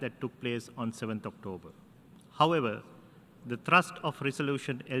attacks that took place on 7th October. However, the thrust of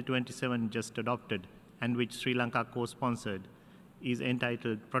Resolution L27 just adopted and which Sri Lanka co-sponsored is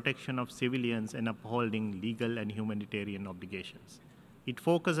entitled Protection of Civilians and Upholding Legal and Humanitarian Obligations. It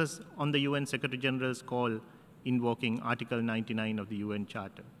focuses on the UN Secretary General's call invoking Article 99 of the UN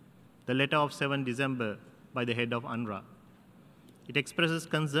Charter, the letter of 7 December by the head of UNRWA. It expresses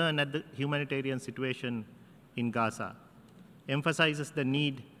concern at the humanitarian situation in Gaza, emphasizes the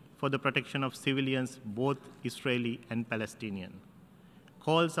need for the protection of civilians, both Israeli and Palestinian,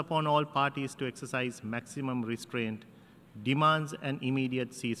 calls upon all parties to exercise maximum restraint, demands an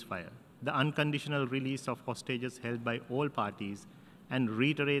immediate ceasefire, the unconditional release of hostages held by all parties, and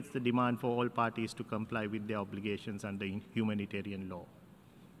reiterates the demand for all parties to comply with their obligations under humanitarian law.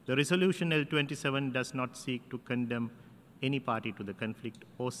 The resolution L27 does not seek to condemn any party to the conflict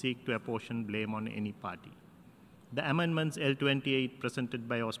or seek to apportion blame on any party. The amendments L28 presented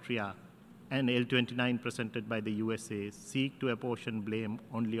by Austria and L29 presented by the USA seek to apportion blame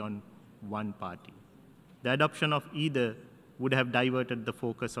only on one party. The adoption of either would have diverted the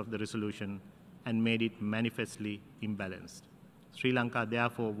focus of the resolution and made it manifestly imbalanced. Sri Lanka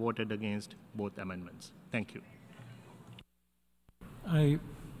therefore voted against both amendments. Thank you. I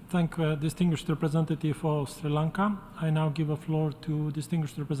thank the distinguished representative of Sri Lanka. I now give the floor to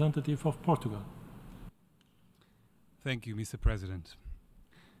distinguished representative of Portugal. Thank you, Mr. President.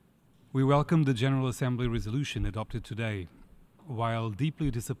 We welcome the General Assembly resolution adopted today. While deeply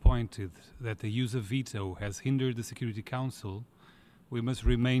disappointed that the use of veto has hindered the Security Council, we must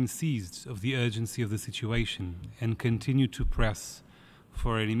remain seized of the urgency of the situation and continue to press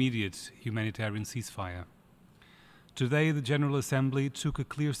for an immediate humanitarian ceasefire. Today, the General Assembly took a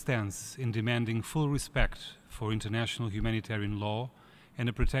clear stance in demanding full respect for international humanitarian law and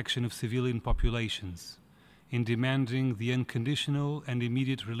the protection of civilian populations, in demanding the unconditional and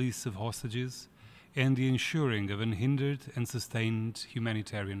immediate release of hostages and the ensuring of unhindered and sustained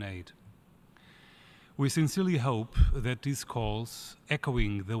humanitarian aid. We sincerely hope that these calls,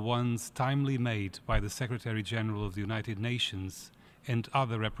 echoing the ones timely made by the Secretary General of the United Nations and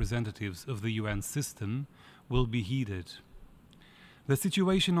other representatives of the UN system, will be heeded. The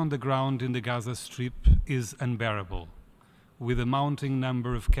situation on the ground in the Gaza Strip is unbearable, with a mounting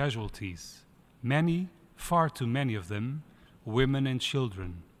number of casualties, many, far too many of them, women and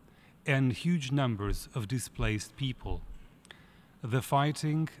children, and huge numbers of displaced people. The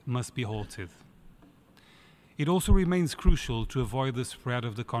fighting must be halted. It also remains crucial to avoid the spread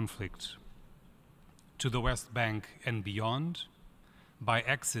of the conflict to the West Bank and beyond by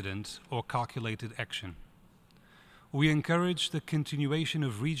accident or calculated action. We encourage the continuation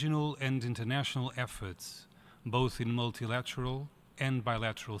of regional and international efforts, both in multilateral and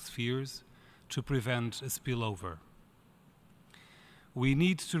bilateral spheres, to prevent a spillover. We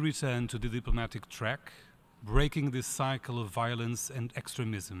need to return to the diplomatic track, breaking this cycle of violence and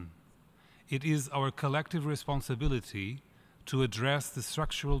extremism. It is our collective responsibility to address the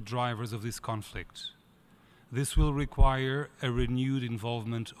structural drivers of this conflict. This will require a renewed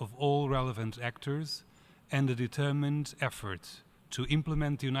involvement of all relevant actors and a determined effort to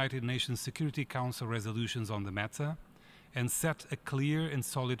implement the United Nations Security Council resolutions on the matter and set a clear and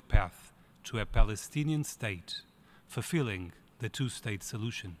solid path to a Palestinian state, fulfilling the two-state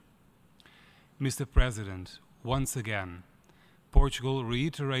solution. Mr. President, once again, Portugal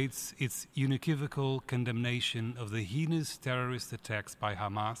reiterates its unequivocal condemnation of the heinous terrorist attacks by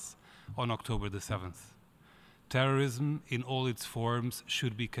Hamas on October the 7th. Terrorism in all its forms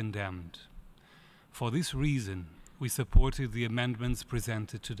should be condemned. For this reason, we supported the amendments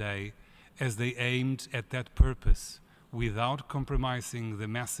presented today as they aimed at that purpose without compromising the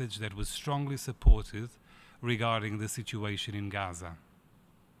message that was strongly supported regarding the situation in Gaza.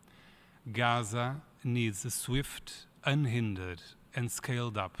 Gaza needs a swift, unhindered, and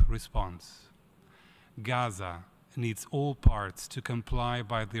scaled-up response. Gaza needs all parts to comply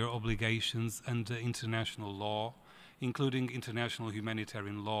by their obligations under international law, including international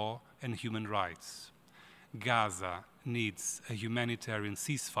humanitarian law and human rights. Gaza needs a humanitarian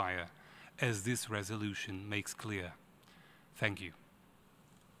ceasefire, as this resolution makes clear. Thank you.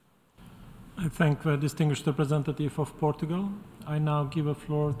 I thank the distinguished representative of Portugal. I now give the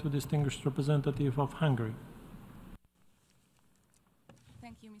floor to distinguished representative of Hungary.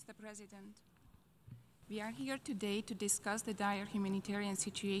 Thank you, Mr. President. We are here today to discuss the dire humanitarian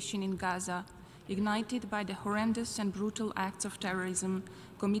situation in Gaza, ignited by the horrendous and brutal acts of terrorism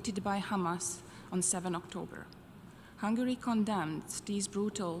committed by Hamas on 7 October. Hungary condemns these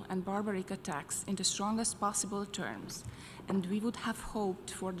brutal and barbaric attacks in the strongest possible terms, and we would have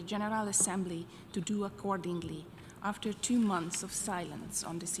hoped for the General Assembly to do accordingly after 2 months of silence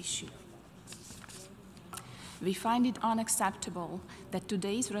on this issue. We find it unacceptable that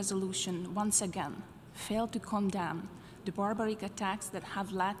today's resolution once again failed to condemn the barbaric attacks that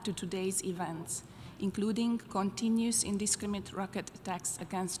have led to today's events, including continuous indiscriminate rocket attacks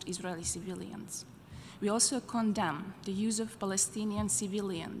against Israeli civilians. We also condemn the use of Palestinian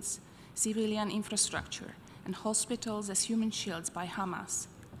civilians, civilian infrastructure, and hospitals as human shields by Hamas.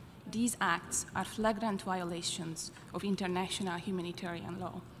 These acts are flagrant violations of international humanitarian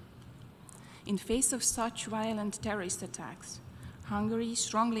law. In face of such violent terrorist attacks, Hungary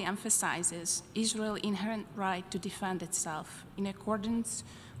strongly emphasizes Israel's inherent right to defend itself in accordance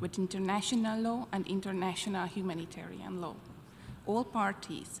with international law and international humanitarian law. All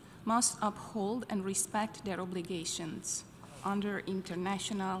parties must uphold and respect their obligations under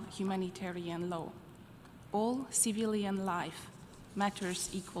international humanitarian law. All civilian life matters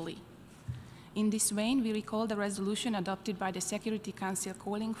equally. In this vein, we recall the resolution adopted by the Security Council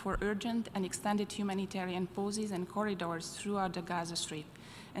calling for urgent and extended humanitarian pauses and corridors throughout the Gaza Strip,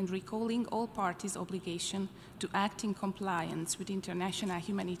 and recalling all parties' obligation to act in compliance with international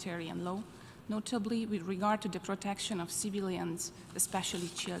humanitarian law, notably with regard to the protection of civilians, especially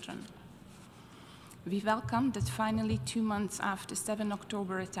children. We welcome that finally 2 months after 7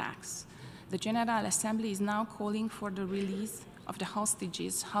 October attacks, the General Assembly is now calling for the release of the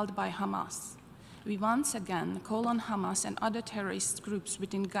hostages held by Hamas. We once again call on Hamas and other terrorist groups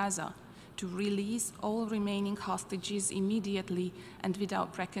within Gaza to release all remaining hostages immediately and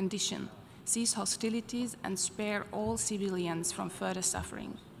without precondition, cease hostilities, and spare all civilians from further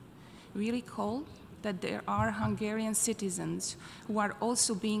suffering. We recall that there are Hungarian citizens who are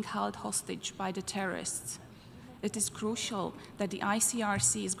also being held hostage by the terrorists. It is crucial that the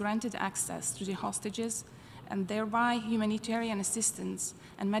ICRC is granted access to the hostages, and thereby humanitarian assistance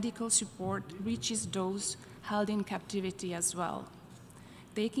and medical support reaches those held in captivity as well.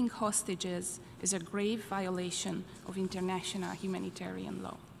 Taking hostages is a grave violation of international humanitarian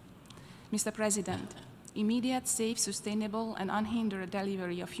law. Mr. President, immediate, safe, sustainable, and unhindered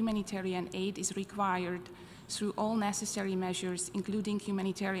delivery of humanitarian aid is required through all necessary measures, including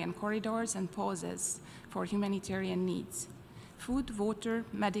humanitarian corridors and pauses for humanitarian needs. Food, water,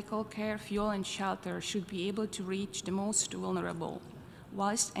 medical care, fuel, and shelter should be able to reach the most vulnerable,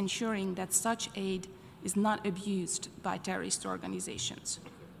 whilst ensuring that such aid is not abused by terrorist organizations.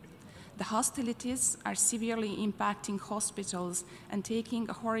 The hostilities are severely impacting hospitals and taking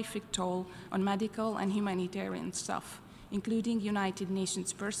a horrific toll on medical and humanitarian staff, including United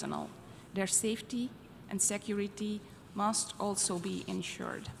Nations personnel. Their safety and security must also be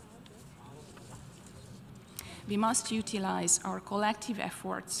ensured. We must utilize our collective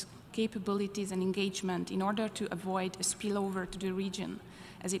efforts, capabilities, and engagement in order to avoid a spillover to the region,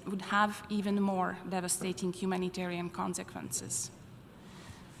 as it would have even more devastating humanitarian consequences.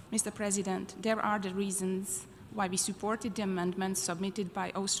 Mr. President, there are the reasons why we supported the amendments submitted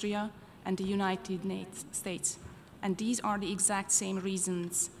by Austria and the United States, and these are the exact same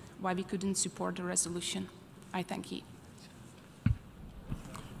reasons why we couldn't support the resolution. I thank you.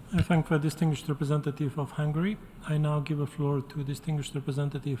 I thank the distinguished representative of Hungary. I now give the floor to distinguished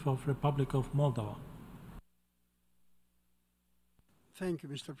representative of Republic of Moldova. Thank you,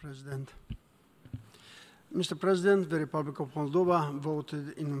 Mr. President. Mr. President, the Republic of Moldova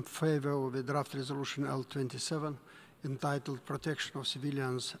voted in favor of the draft resolution L27 entitled Protection of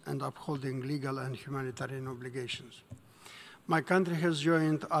Civilians and Upholding Legal and Humanitarian Obligations. My country has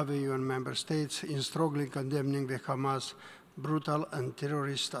joined other UN member states in strongly condemning the Hamas brutal and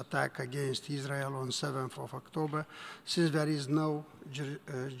terrorist attack against Israel on 7th of October, since there is no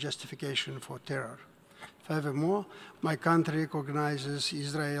justification for terror. Furthermore, my country recognizes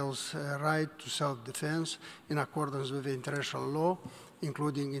Israel's right to self-defense in accordance with international law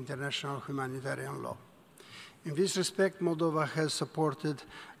including international humanitarian law. In this respect, Moldova has supported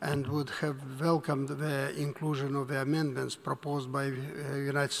and would have welcomed the inclusion of the amendments proposed by the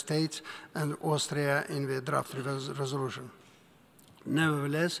United States and Austria in the draft resolution.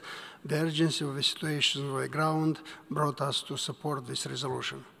 Nevertheless, the urgency of the situation on the ground brought us to support this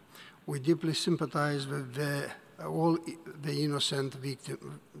resolution. We deeply sympathize with all the innocent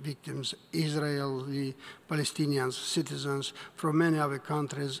victims, Israeli, Palestinians, citizens from many other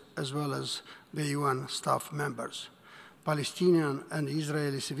countries, as well as the UN staff members. Palestinian and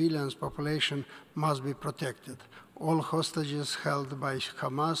Israeli civilians population must be protected. All hostages held by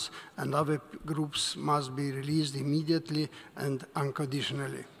Hamas and other groups must be released immediately and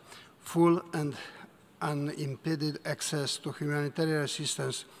unconditionally. Full and unimpeded access to humanitarian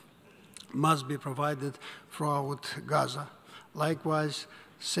assistance must be provided throughout Gaza. Likewise,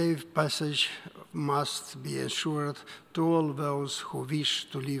 safe passage must be ensured to all those who wish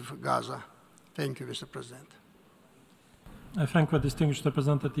to leave Gaza. Thank you, Mr. President. I thank the distinguished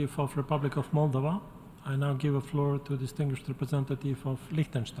representative of Republic of Moldova. I now give the floor to distinguished representative of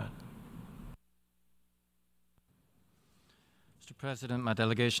Liechtenstein. Mr. President, my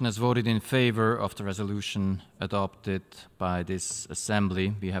delegation has voted in favor of the resolution adopted by this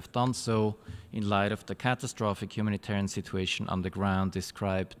Assembly. We have done so in light of the catastrophic humanitarian situation on the ground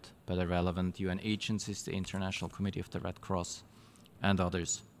described by the relevant UN agencies, the International Committee of the Red Cross, and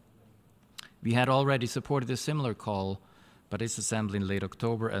others. We had already supported a similar call by this Assembly in late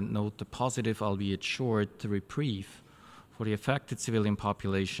October and note the positive, albeit short, reprieve for the affected civilian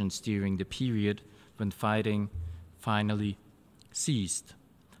populations during the period when fighting finally ceased,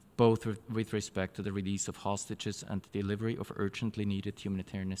 both with respect to the release of hostages and the delivery of urgently needed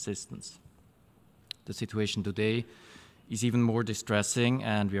humanitarian assistance. The situation today is even more distressing,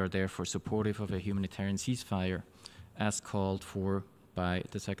 and we are therefore supportive of a humanitarian ceasefire, as called for by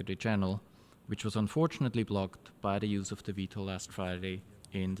the Secretary General, which was unfortunately blocked by the use of the veto last Friday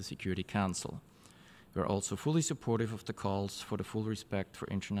in the Security Council. We are also fully supportive of the calls for the full respect for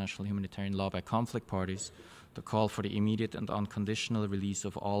international humanitarian law by conflict parties, the call for the immediate and unconditional release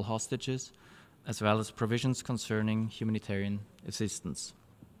of all hostages, as well as provisions concerning humanitarian assistance.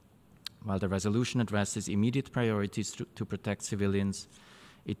 While the resolution addresses immediate priorities to protect civilians,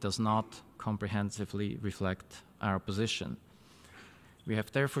 it does not comprehensively reflect our position. We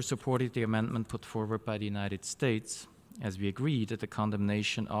have therefore supported the amendment put forward by the United States, as we agree that the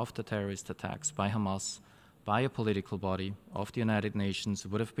condemnation of the terrorist attacks by Hamas by a political body of the United Nations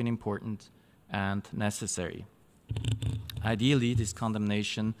would have been important and necessary. Ideally, this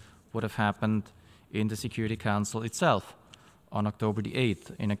condemnation would have happened in the Security Council itself on October the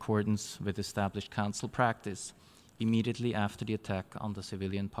 8th, in accordance with established Council practice, immediately after the attack on the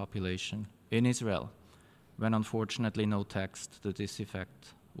civilian population in Israel, when unfortunately no text to this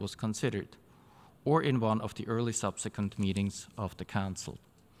effect was considered, or in one of the early subsequent meetings of the Council.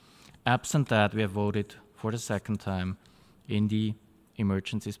 Absent that, we have voted for the second time in the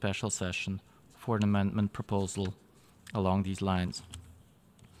emergency special session for an amendment proposal along these lines.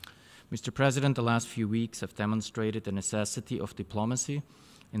 Mr. President, the last few weeks have demonstrated the necessity of diplomacy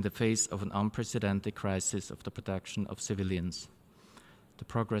in the face of an unprecedented crisis of the protection of civilians. The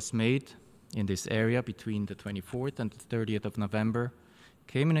progress made in this area between the 24th and the 30th of November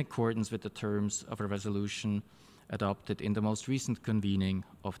came in accordance with the terms of a resolution adopted in the most recent convening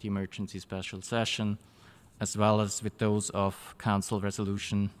of the emergency special session, as well as with those of Council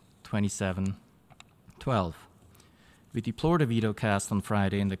Resolution 2712. We deplore the veto cast on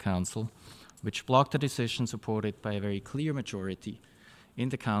Friday in the Council, which blocked a decision supported by a very clear majority in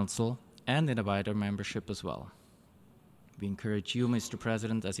the Council and in a wider membership as well. We encourage you, Mr.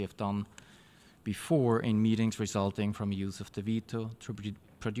 President, as you have done before in meetings resulting from use of the veto, to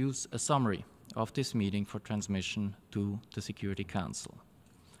produce a summary of this meeting for transmission to the Security Council.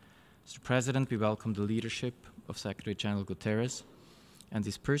 Mr. President, we welcome the leadership of Secretary General Guterres and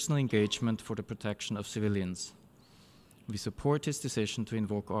his personal engagement for the protection of civilians. We support his decision to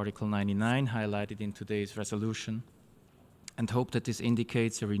invoke Article 99 highlighted in today's resolution and hope that this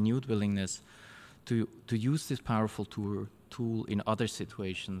indicates a renewed willingness to use this powerful tool in other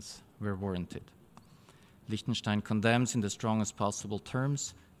situations where warranted. Liechtenstein condemns in the strongest possible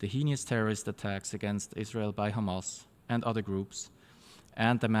terms the heinous terrorist attacks against Israel by Hamas and other groups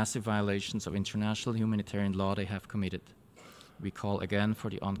and the massive violations of international humanitarian law they have committed. We call again for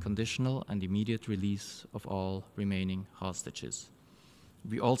the unconditional and immediate release of all remaining hostages.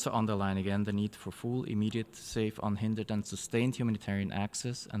 We also underline again the need for full, immediate, safe, unhindered, and sustained humanitarian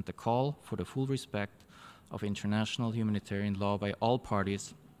access and the call for the full respect of international humanitarian law by all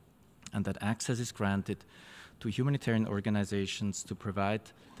parties, and that access is granted to humanitarian organizations to provide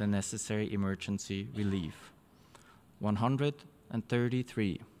the necessary emergency relief.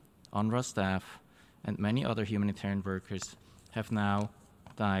 133 UNRWA staff and many other humanitarian workers have now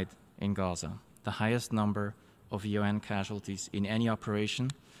died in Gaza, the highest number of UN casualties in any operation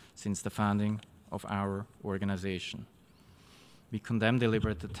since the founding of our organization. We condemn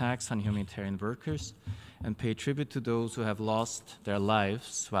deliberate attacks on humanitarian workers and pay tribute to those who have lost their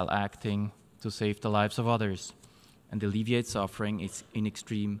lives while acting to save the lives of others and alleviate suffering in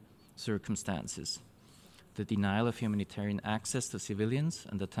extreme circumstances. The denial of humanitarian access to civilians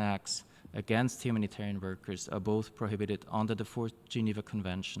and attacks against humanitarian workers are both prohibited under the Fourth Geneva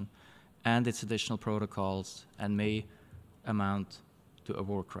Convention and its additional protocols and may amount to a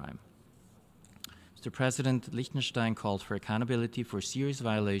war crime. Mr. President, Liechtenstein called for accountability for serious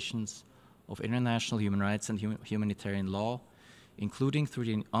violations of international human rights and humanitarian law, including through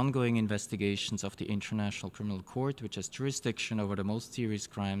the ongoing investigations of the International Criminal Court, which has jurisdiction over the most serious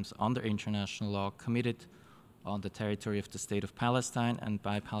crimes under international law committed on the territory of the State of Palestine and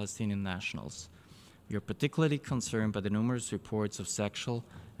by Palestinian nationals. We are particularly concerned by the numerous reports of sexual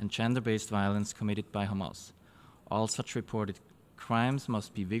and gender-based violence committed by Hamas. All such reported crimes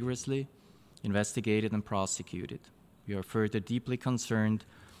must be vigorously investigated and prosecuted. We are further deeply concerned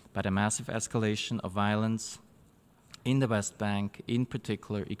by the massive escalation of violence in the West Bank, in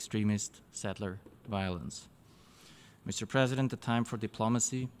particular extremist settler violence. Mr. President, the time for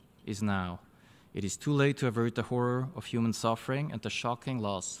diplomacy is now. It is too late to avert the horror of human suffering and the shocking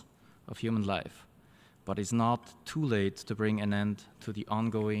loss of human life, but it's not too late to bring an end to the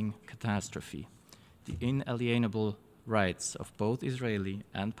ongoing catastrophe. The inalienable rights of both Israeli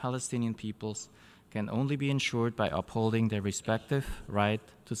and Palestinian peoples can only be ensured by upholding their respective right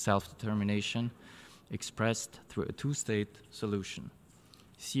to self-determination expressed through a two-state solution.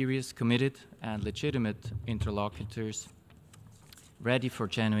 Serious, committed, and legitimate interlocutors ready for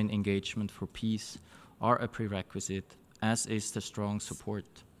genuine engagement for peace are a prerequisite, as is the strong support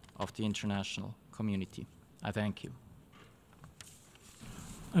of the international community. I thank you.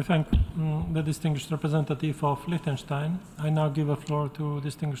 I thank the distinguished representative of Liechtenstein. I now give the floor to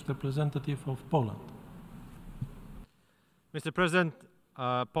distinguished representative of Poland. Mr. President,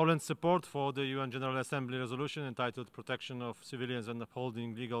 Poland's support for the UN General Assembly resolution entitled Protection of Civilians and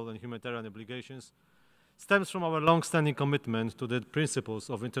Upholding Legal and Humanitarian Obligations stems from our long-standing commitment to the principles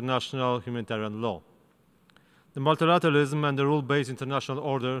of international humanitarian law. The multilateralism and the rule-based international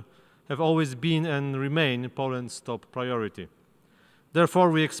order have always been and remain Poland's top priority.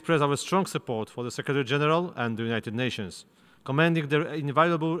 Therefore, we express our strong support for the Secretary General and the United Nations, commending their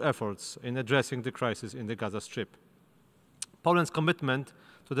invaluable efforts in addressing the crisis in the Gaza Strip. Poland's commitment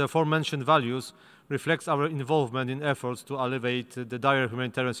to the aforementioned values reflects our involvement in efforts to alleviate the dire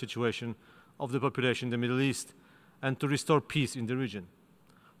humanitarian situation of the population in the Middle East and to restore peace in the region.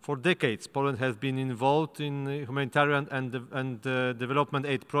 For decades, Poland has been involved in humanitarian and development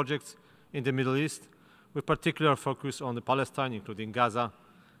aid projects in the Middle East, with particular focus on Palestine, including Gaza,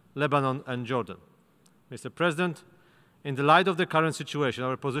 Lebanon, and Jordan. Mr. President, in the light of the current situation,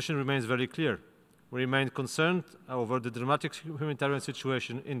 our position remains very clear. We remain concerned over the dramatic humanitarian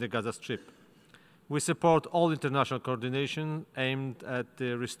situation in the Gaza Strip. We support all international coordination aimed at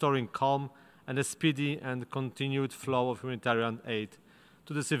restoring calm and a speedy and continued flow of humanitarian aid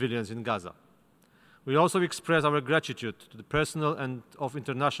to the civilians in Gaza. We also express our gratitude to the personnel and of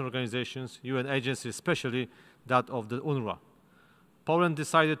international organizations, UN agencies, especially that of the UNRWA. Poland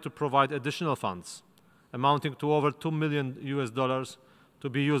decided to provide additional funds amounting to over $2 million to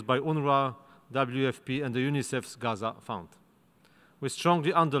be used by UNRWA, WFP, and the UNICEF's Gaza Fund. We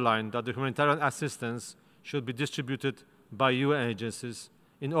strongly underline that the humanitarian assistance should be distributed by UN agencies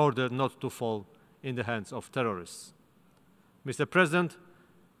in order not to fall in the hands of terrorists. Mr. President,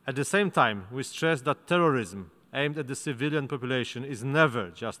 at the same time, we stress that terrorism aimed at the civilian population is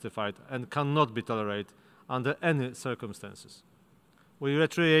never justified and cannot be tolerated under any circumstances. We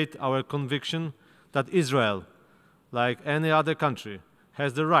reiterate our conviction that Israel, like any other country,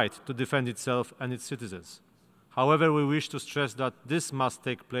 has the right to defend itself and its citizens. However, we wish to stress that this must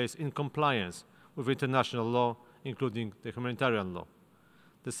take place in compliance with international law, including the humanitarian law.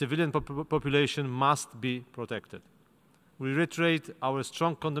 The civilian population must be protected. We reiterate our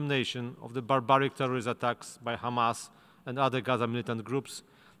strong condemnation of the barbaric terrorist attacks by Hamas and other Gaza militant groups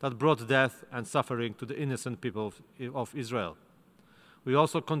that brought death and suffering to the innocent people of Israel. We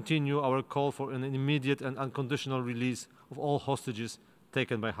also continue our call for an immediate and unconditional release of all hostages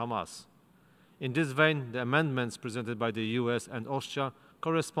taken by Hamas. In this vein, the amendments presented by the US and Austria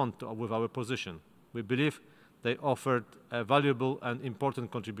correspond with our position. We believe they offered a valuable and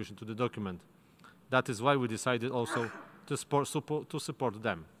important contribution to the document. That is why we decided also to support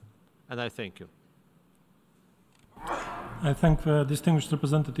them. And I thank you. I thank the distinguished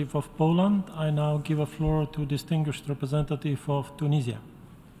representative of Poland. I now give a floor to distinguished representative of Tunisia.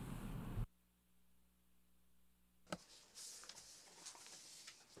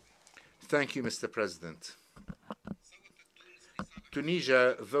 Thank you, Mr. President.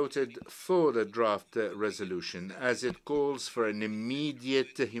 Tunisia voted for the draft resolution as it calls for an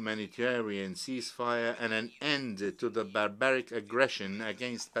immediate humanitarian ceasefire and an end to the barbaric aggression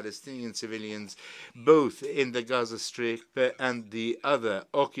against Palestinian civilians, both in the Gaza Strip and the other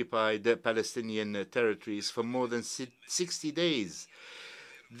occupied Palestinian territories for more than 60 days.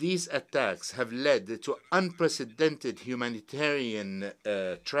 These attacks have led to unprecedented humanitarian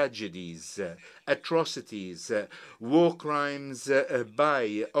tragedies, atrocities, war crimes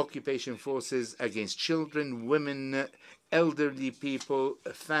by occupation forces against children, women, elderly people,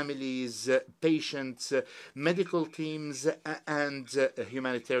 families, patients, medical teams, and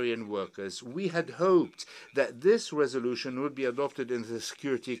humanitarian workers. We had hoped that this resolution would be adopted in the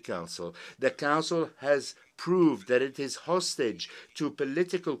Security Council. The Council has proved that it is hostage to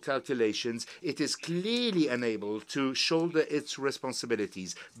political calculations. It is clearly unable to shoulder its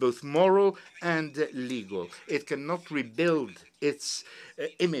responsibilities, both moral and legal. It cannot rebuild its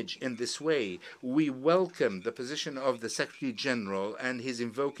image in this way. We welcome the position of the Secretary General and his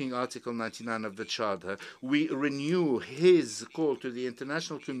invoking Article 99 of the Charter. We renew his call to the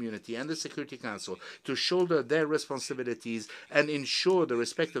international community and the Security Council to shoulder their responsibilities and ensure the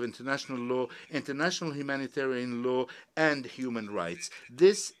respect of international law, international humanitarian law, and human rights.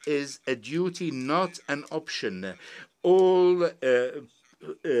 This is a duty, not an option. All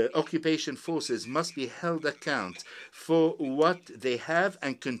occupation forces must be held account for what they have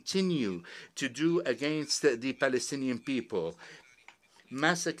and continue to do against the Palestinian people.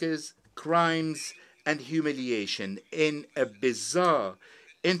 Massacres, crimes, and humiliation in a bizarre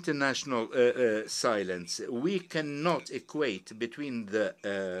international silence. We cannot equate between the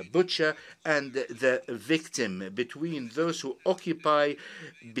butcher and the victim, between those who occupy,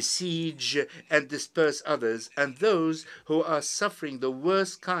 besiege, and disperse others, and those who are suffering the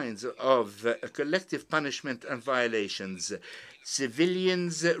worst kinds of collective punishment and violations.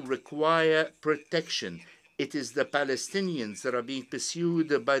 Civilians require protection. It is the Palestinians that are being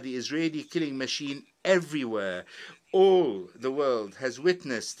pursued by the Israeli killing machine everywhere. All the world has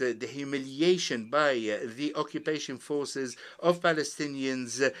witnessed the humiliation by the occupation forces of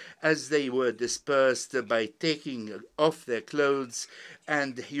Palestinians as they were dispersed by taking off their clothes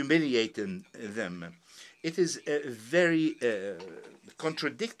and humiliating them. It is very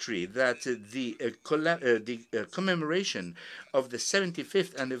contradictory that the commemoration of the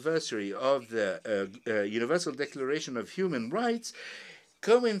 75th anniversary of the Universal Declaration of Human Rights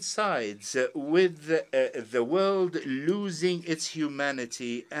coincides with the world losing its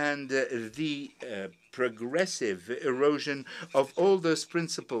humanity and the progressive erosion of all those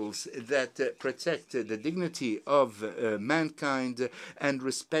principles that protect the dignity of mankind and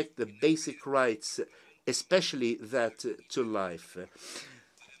respect the basic rights, especially that to life.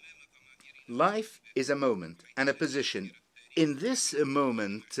 Life is a moment and a position. In this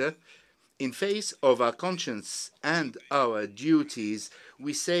moment, in face of our conscience and our duties,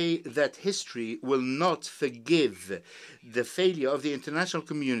 we say that history will not forgive the failure of the international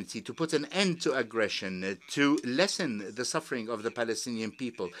community to put an end to aggression, to lessen the suffering of the Palestinian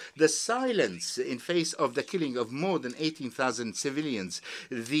people. The silence in face of the killing of more than 18,000 civilians,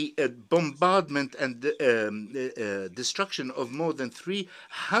 the bombardment and destruction of more than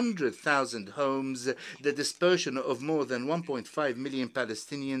 300,000 homes, the dispersion of more than 1.5 million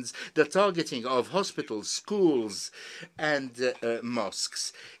Palestinians, the targeting of hospitals, schools, and mosques.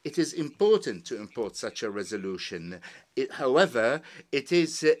 It is important to import such a resolution. However, it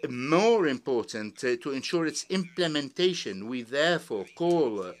is more important to ensure its implementation. We therefore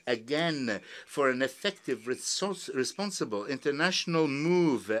call again for an effective, responsible international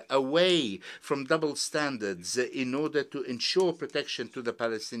move away from double standards in order to ensure protection to the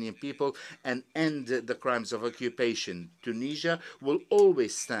Palestinian people and end the crimes of occupation. Tunisia will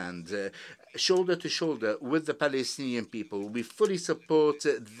always stand shoulder to shoulder with the Palestinian people. We fully support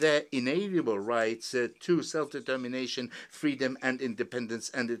their inalienable rights to self-determination, freedom and independence,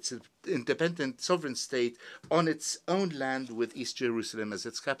 and its independent sovereign state on its own land with East Jerusalem as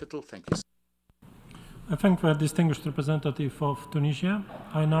its capital. Thank you. I thank the distinguished representative of Tunisia.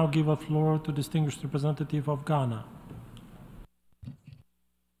 I now give a floor to distinguished representative of Ghana.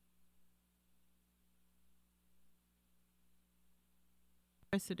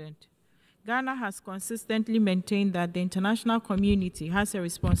 President, Ghana has consistently maintained that the international community has a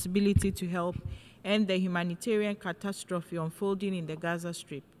responsibility to help end the humanitarian catastrophe unfolding in the Gaza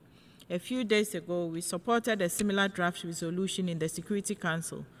Strip. A few days ago, we supported a similar draft resolution in the Security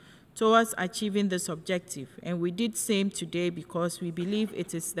Council towards achieving this objective, and we did same today because we believe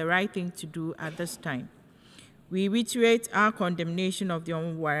it is the right thing to do at this time. We reiterate our condemnation of the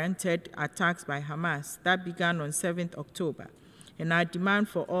unwarranted attacks by Hamas that began on 7th October, and our demand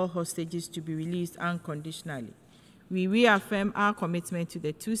for all hostages to be released unconditionally. We reaffirm our commitment to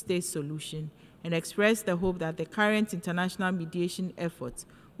the two-state solution and express the hope that the current international mediation efforts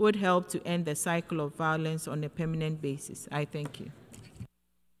would help to end the cycle of violence on a permanent basis. I thank you.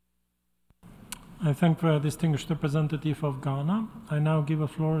 I thank the distinguished representative of Ghana. I now give the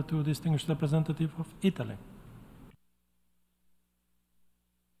floor to the distinguished representative of Italy.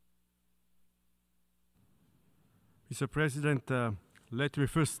 Mr. President, let me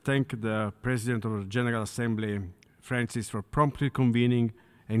first thank the President of the General Assembly, Francis, for promptly convening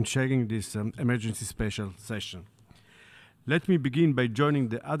and chairing this emergency special session. Let me begin by joining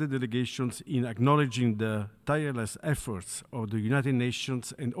the other delegations in acknowledging the tireless efforts of the United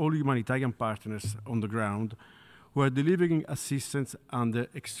Nations and all humanitarian partners on the ground who are delivering assistance under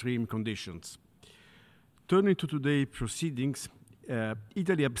extreme conditions. Turning to today's proceedings,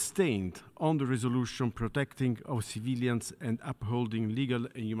 Italy abstained on the resolution protecting of civilians and upholding legal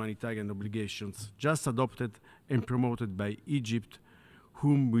and humanitarian obligations just adopted and promoted by Egypt,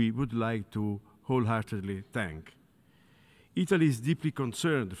 whom we would like to wholeheartedly thank. Italy is deeply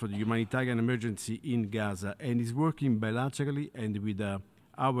concerned for the humanitarian emergency in Gaza and is working bilaterally and with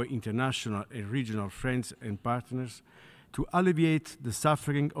our international and regional friends and partners to alleviate the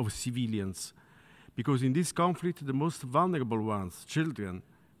suffering of civilians, because in this conflict the most vulnerable ones, children,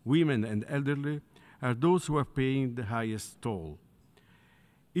 women and elderly, are those who are paying the highest toll.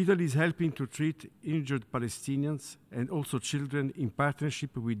 Italy is helping to treat injured Palestinians and also children in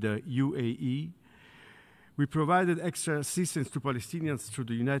partnership with the UAE. We provided extra assistance to Palestinians through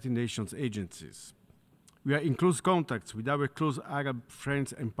the United Nations agencies. We are in close contact with our close Arab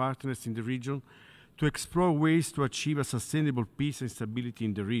friends and partners in the region to explore ways to achieve a sustainable peace and stability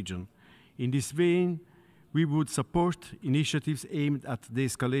in the region. In this vein, we would support initiatives aimed at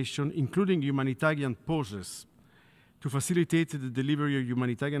de-escalation, including humanitarian pauses, to facilitate the delivery of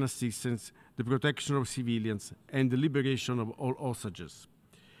humanitarian assistance, the protection of civilians, and the liberation of all hostages.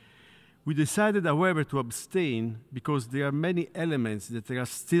 We decided, however, to abstain because there are many elements that are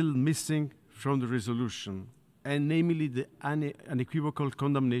still missing from the resolution, and namely the unequivocal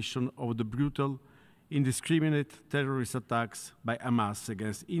condemnation of the brutal, indiscriminate terrorist attacks by Hamas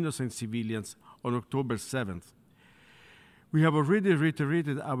against innocent civilians on October 7th. We have already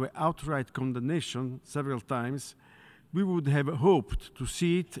reiterated our outright condemnation several times. We would have hoped to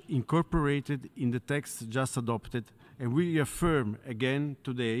see it incorporated in the text just adopted, and we reaffirm again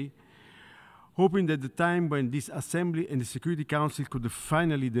today, hoping that the time when this Assembly and the Security Council could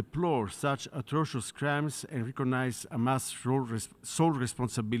finally deplore such atrocious crimes and recognize Hamas' sole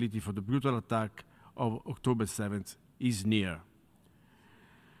responsibility for the brutal attack of October 7th is near.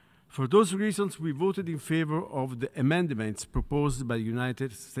 For those reasons, we voted in favor of the amendments proposed by the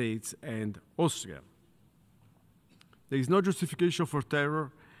United States and Austria. There is no justification for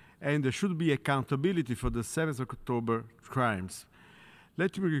terror, and there should be accountability for the 7th of October crimes.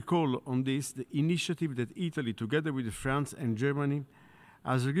 Let me recall on this the initiative that Italy, together with France and Germany,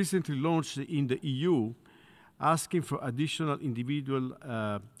 has recently launched in the EU, asking for additional individual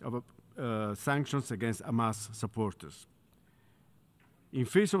sanctions against Hamas supporters. In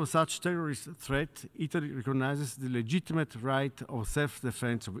face of such terrorist threat, Italy recognizes the legitimate right of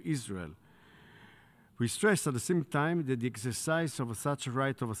self-defense of Israel. We stress at the same time that the exercise of such a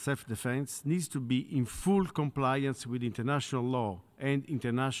right of self-defense needs to be in full compliance with international law and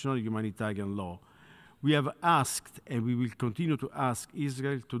international humanitarian law. We have asked, and we will continue to ask,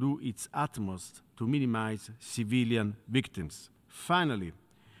 Israel to do its utmost to minimize civilian victims. Finally,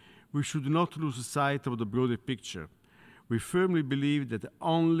 we should not lose sight of the broader picture. We firmly believe that the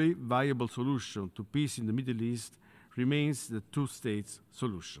only viable solution to peace in the Middle East remains the two-state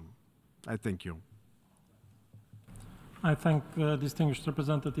solution. I thank you. I thank the distinguished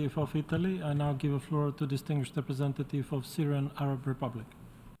representative of Italy. I now give the floor to distinguished representative of Syrian Arab Republic.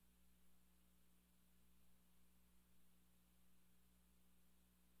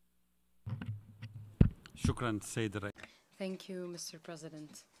 Shukran, Sayyid Rais. Thank you, Mr.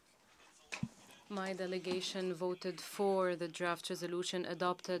 President. My delegation voted for the draft resolution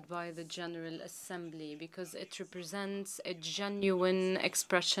adopted by the General Assembly because it represents a genuine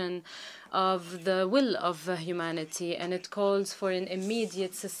expression of the will of humanity, and it calls for an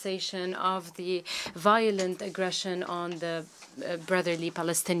immediate cessation of the violent aggression on the brotherly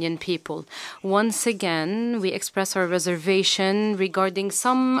Palestinian people. Once again, we express our reservation regarding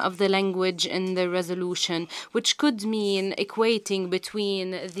some of the language in the resolution, which could mean equating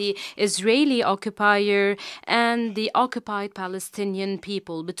between the Israeli occupier and the occupied Palestinian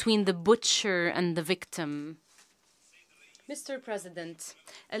people, between the butcher and the victim. Mr. President,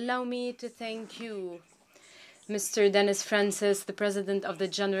 allow me to thank you, Mr. Dennis Francis, the President of the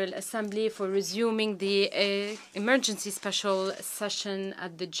General Assembly, for resuming the emergency special session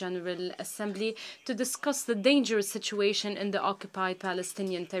at the General Assembly to discuss the dangerous situation in the occupied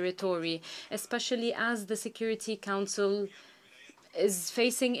Palestinian territory, especially as the Security Council is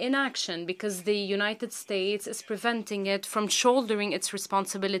facing inaction because the United States is preventing it from shouldering its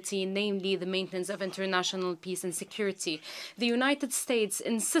responsibility, namely the maintenance of international peace and security. The United States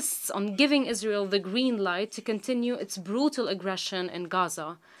insists on giving Israel the green light to continue its brutal aggression in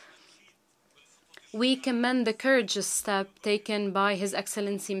Gaza. We commend the courageous step taken by His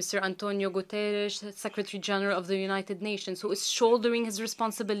Excellency Mr. Antonio Guterres, Secretary General of the United Nations, who is shouldering his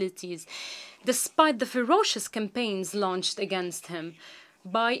responsibilities despite the ferocious campaigns launched against him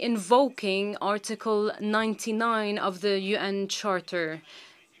by invoking Article 99 of the UN Charter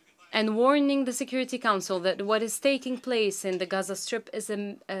and warning the Security Council that what is taking place in the Gaza Strip is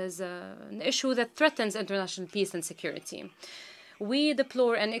an issue that threatens international peace and security. We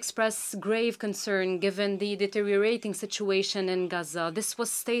deplore and express grave concern given the deteriorating situation in Gaza. This was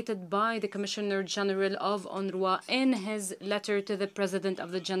stated by the Commissioner General of UNRWA in his letter to the President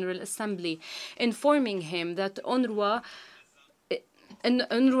of the General Assembly, informing him that UNRWA's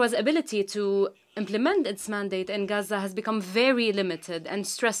ability to implement its mandate in Gaza has become very limited, and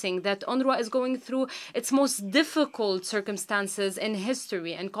stressing that UNRWA is going through its most difficult circumstances in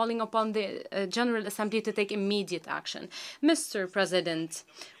history and calling upon the General Assembly to take immediate action. Mr. President,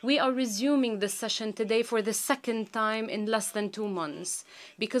 we are resuming this session today for the second time in less than 2 months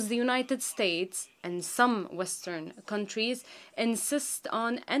because the United States and some Western countries insist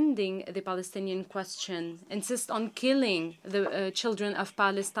on ending the Palestinian question, insist on killing the children of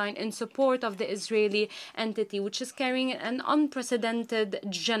Palestine in support of the Israeli entity, which is carrying an unprecedented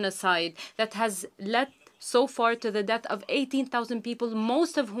genocide that has led so far to the death of 18,000 people,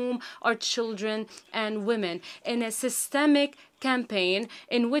 most of whom are children and women, in a systemic campaign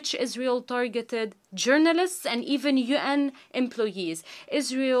in which Israel targeted journalists and even UN employees.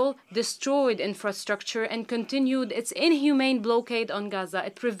 Israel destroyed infrastructure and continued its inhumane blockade on Gaza.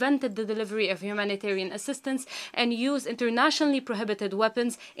 It prevented the delivery of humanitarian assistance and used internationally prohibited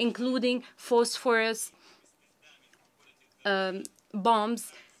weapons, including phosphorus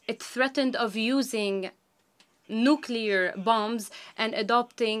bombs. It threatened of using nuclear bombs and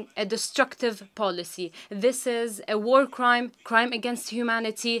adopting a destructive policy. This is a war crime, crime against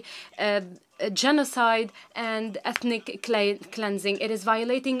humanity, genocide and ethnic cleansing. It is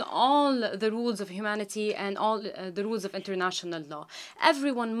violating all the rules of humanity and all the rules of international law.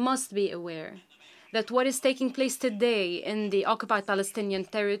 Everyone must be aware that what is taking place today in the occupied Palestinian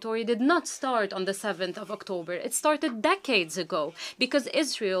territory did not start on the 7th of October. It started decades ago because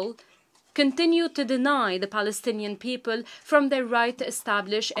Israel continued to deny the Palestinian people from their right to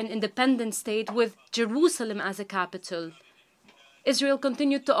establish an independent state with Jerusalem as a capital. Israel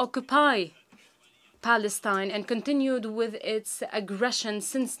continued to occupy Palestine and continued with its aggression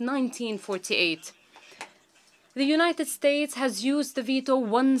since 1948. The United States has used the veto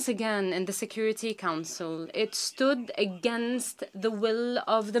once again in the Security Council. It stood against the will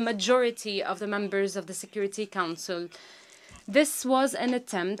of the majority of the members of the Security Council. This was an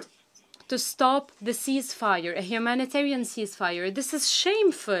attempt to stop the ceasefire, a humanitarian ceasefire. This is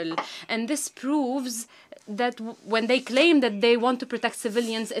shameful, and this proves that when they claim that they want to protect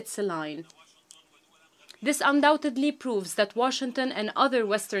civilians, it's a lie. This undoubtedly proves that Washington and other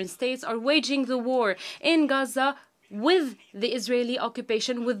Western states are waging the war in Gaza with the Israeli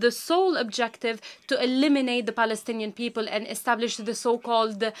occupation with the sole objective to eliminate the Palestinian people and establish the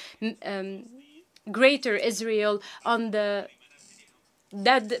so-called Greater Israel on the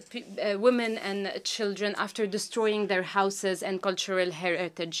dead women and children after destroying their houses and cultural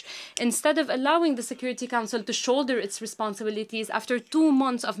heritage. Instead of allowing the Security Council to shoulder its responsibilities after 2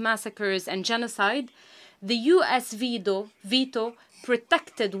 months of massacres and genocide, the U.S. veto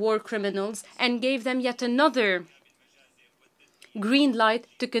protected war criminals and gave them yet another green light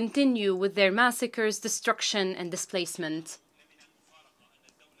to continue with their massacres, destruction, and displacement.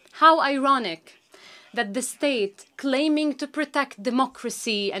 How ironic that the state claiming to protect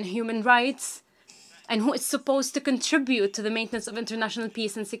democracy and human rights, and who is supposed to contribute to the maintenance of international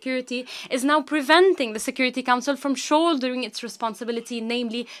peace and security, is now preventing the Security Council from shouldering its responsibility,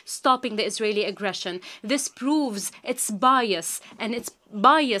 namely stopping the Israeli aggression. This proves its bias and its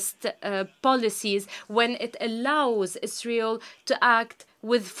biased policies when it allows Israel to act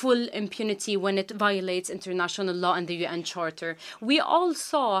with full impunity when it violates international law and the UN Charter. We all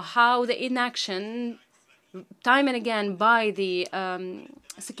saw how the inaction, time and again, by the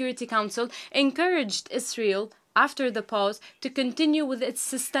Security Council encouraged Israel, after the pause, to continue with its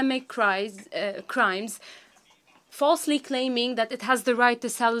systemic crimes, falsely claiming that it has the right to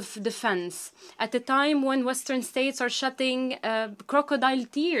self-defense at a time when Western states are shedding crocodile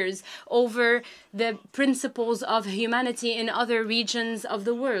tears over the principles of humanity in other regions of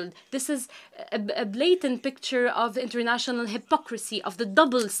the world. This is a blatant picture of international hypocrisy, of the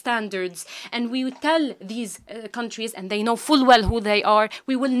double standards, and we tell these countries, and they know full well who they are,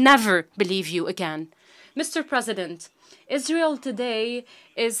 we will never believe you again. Mr. President, Israel today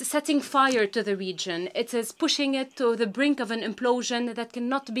is setting fire to the region. It is pushing it to the brink of an implosion that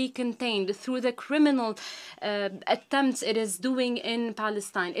cannot be contained through the criminal attempts it is doing in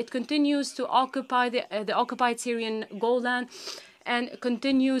Palestine. It continues to occupy the occupied Syrian Golan and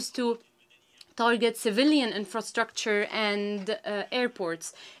continues to target civilian infrastructure and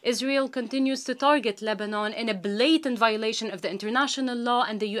airports. Israel continues to target Lebanon in a blatant violation of the international law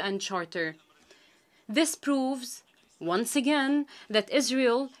and the UN Charter. This proves once again that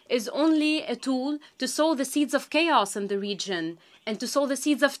Israel is only a tool to sow the seeds of chaos in the region and to sow the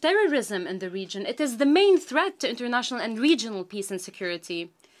seeds of terrorism in the region. It is the main threat to international and regional peace and security.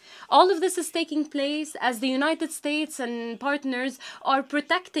 All of this is taking place as the United States and partners are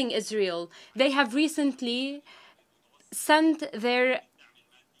protecting Israel. They have recently sent their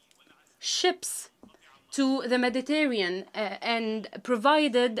ships to the Mediterranean and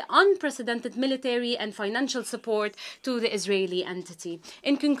provided unprecedented military and financial support to the Israeli entity.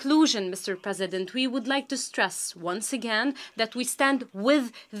 In conclusion, Mr. President, we would like to stress once again that we stand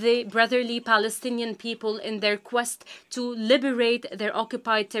with the brotherly Palestinian people in their quest to liberate their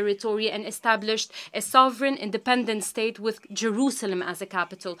occupied territory and establish a sovereign, independent state with Jerusalem as a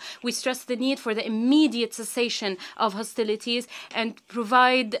capital. We stress the need for the immediate cessation of hostilities and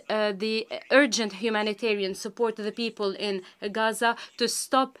provide the urgent humanitarian support to the people in Gaza to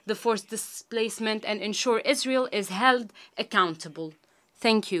stop the forced displacement and ensure Israel is held accountable.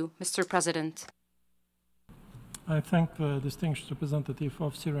 Thank you, Mr. President. I thank the distinguished representative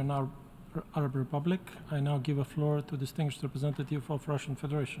of Syrian Arab Republic. I now give a floor to distinguished representative of Russian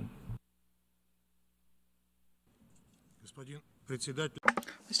Federation.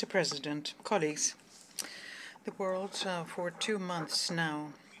 Mr. President, colleagues, the world for 2 months now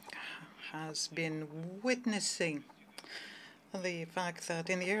has been witnessing the fact that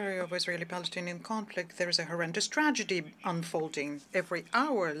in the area of Israeli-Palestinian conflict, there is a horrendous tragedy unfolding. Every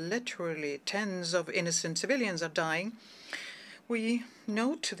hour, literally, tens of innocent civilians are dying. We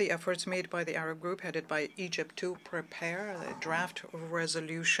note the efforts made by the Arab group headed by Egypt to prepare a draft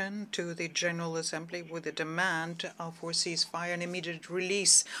resolution to the General Assembly with a demand for ceasefire and immediate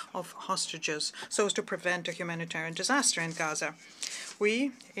release of hostages so as to prevent a humanitarian disaster in Gaza.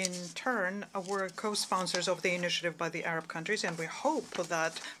 We, in turn, were co-sponsors of the initiative by the Arab countries, and we hope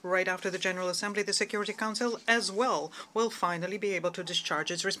that right after the General Assembly, the Security Council as well will finally be able to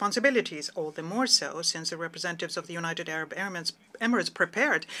discharge its responsibilities, all the more so since the representatives of the United Arab Emirates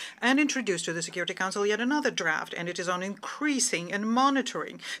prepared and introduced to the Security Council yet another draft, and it is on increasing and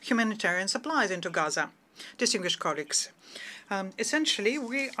monitoring humanitarian supplies into Gaza. Distinguished colleagues, essentially,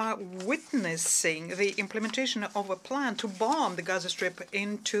 we are witnessing the implementation of a plan to bomb the Gaza Strip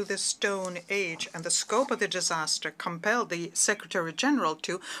into the Stone Age, and the scope of the disaster compelled the Secretary General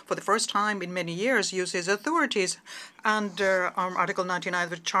to, for the first time in many years, use his authorities under Article 99 of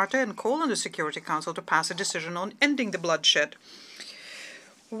the Charter and call on the Security Council to pass a decision on ending the bloodshed.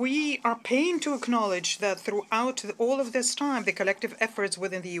 We are pained to acknowledge that throughout all of this time, the collective efforts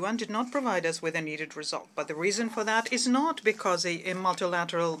within the UN did not provide us with a needed result. But the reason for that is not because the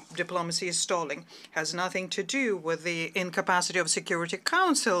multilateral diplomacy is stalling. It has nothing to do with the incapacity of Security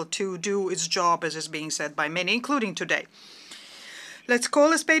Council to do its job, as is being said by many, including today. Let's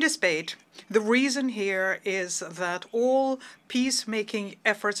call a spade a spade. The reason here is that all peacemaking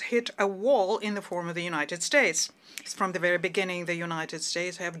efforts hit a wall in the form of the United States. From the very beginning, the United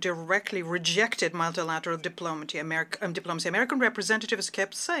States have directly rejected multilateral diplomacy. American representatives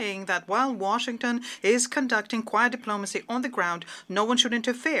kept saying that while Washington is conducting quiet diplomacy on the ground, no one should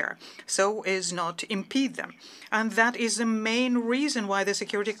interfere, so as not to impede them. And that is the main reason why the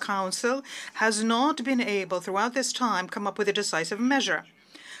Security Council has not been able, throughout this time, come up with a decisive measure.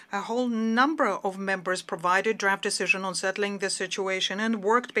 A whole number of members provided draft decision on settling the situation and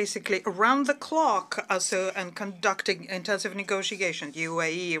worked basically around the clock and conducting intensive negotiations.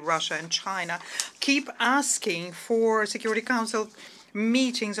 UAE, Russia, and China keep asking for Security Council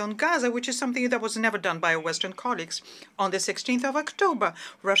meetings on Gaza, which is something that was never done by our Western colleagues. On the 16th of October,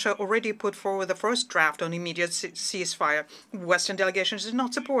 Russia already put forward the first draft on immediate ceasefire. Western delegations did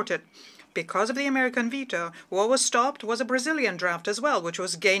not support it. Because of the American veto, what was stopped was a Brazilian draft as well, which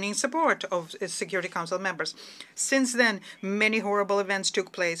was gaining support of Security Council members. Since then, many horrible events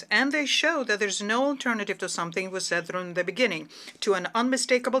took place, and they show that there's no alternative to something was said from the beginning, to an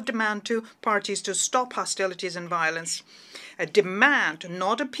unmistakable demand to parties to stop hostilities and violence. A demand,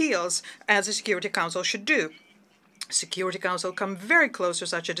 not appeals, as the Security Council should do. Security Council come very close to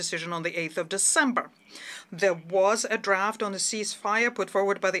such a decision on the 8th of December. There was a draft on the ceasefire put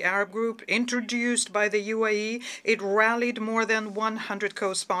forward by the Arab group, introduced by the UAE. It rallied more than 100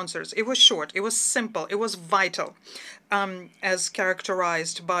 co-sponsors. It was short, it was simple, it was vital, as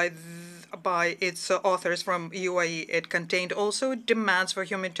characterized by its authors from UAE. It contained also demands for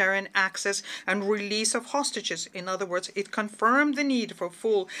humanitarian access and release of hostages. In other words, it confirmed the need for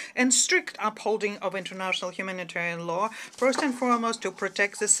full and strict upholding of international humanitarian law, first and foremost to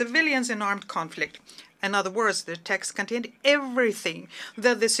protect the civilians in armed conflict. In other words, the text contained everything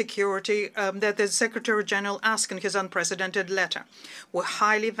that the Secretary General asked in his unprecedented letter. We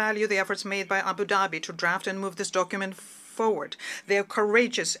highly value the efforts made by Abu Dhabi to draft and move this document forward. Their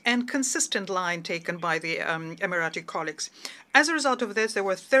courageous and consistent line taken by the Emirati colleagues. As a result of this, there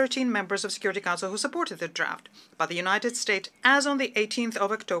were 13 members of Security Council who supported the draft. But the United States, as on the 18th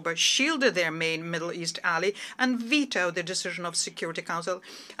of October, shielded their main Middle East ally and vetoed the decision of Security Council.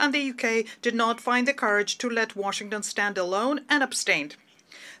 And the UK did not find the courage to let Washington stand alone and abstained.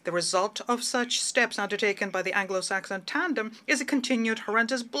 The result of such steps undertaken by the Anglo-Saxon tandem is a continued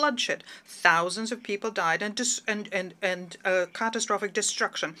horrendous bloodshed. Thousands of people died and catastrophic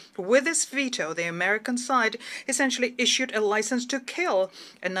destruction. With this veto, the American side essentially issued a license to kill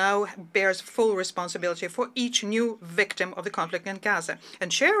and now bears full responsibility for each new victim of the conflict in Gaza.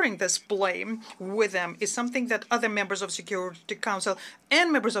 And sharing this blame with them is something that other members of Security Council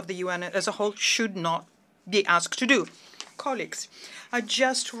and members of the UN as a whole should not be asked to do. Colleagues, I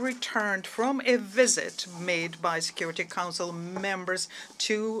just returned from a visit made by Security Council members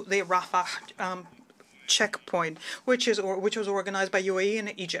to the Rafah checkpoint, which was organized by UAE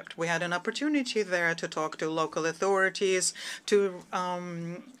and Egypt. We had an opportunity there to talk to local authorities, to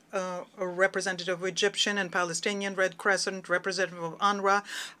a representative of Egyptian and Palestinian Red Crescent, representative of UNRWA,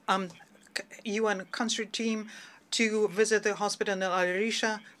 UN country team, to visit the hospital in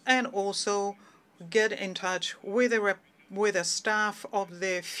Al-Arisha, and also get in touch with the staff of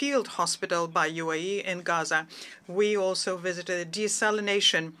the field hospital by UAE in Gaza. We also visited a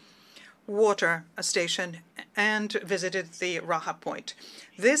desalination water station and visited the Rafah point.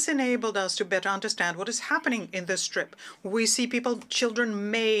 This enabled us to better understand what is happening in the Strip. We see children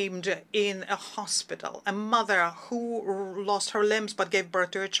maimed in a hospital, a mother who lost her limbs but gave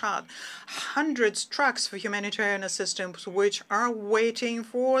birth to a child, hundreds of trucks for humanitarian assistance which are waiting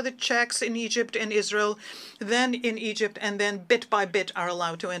for the checks in Egypt and Israel, then in Egypt, and then bit by bit are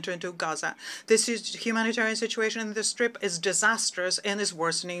allowed to enter into Gaza. This humanitarian situation in the Strip is disastrous and is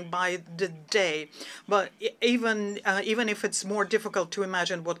worsening by the day. But even if it's more difficult to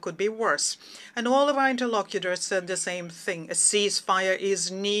imagine what could be worse. And all of our interlocutors said the same thing. A ceasefire is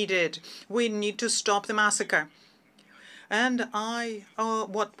needed. We need to stop the massacre. And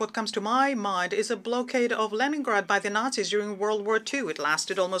what comes to my mind is a blockade of Leningrad by the Nazis during World War II. It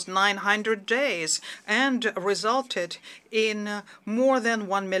lasted almost 900 days and resulted in more than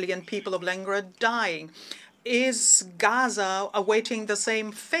 1 million people of Leningrad dying. Is Gaza awaiting the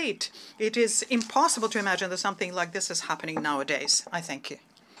same fate? It is impossible to imagine that something like this is happening nowadays. I thank you.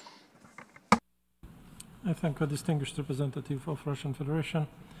 I thank the distinguished representative of Russian Federation.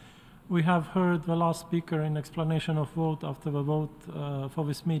 We have heard the last speaker in explanation of vote after the vote for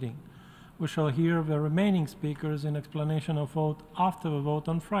this meeting. We shall hear the remaining speakers in explanation of vote after the vote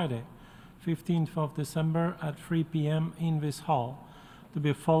on Friday, 15th of December at 3 p.m. in this hall, to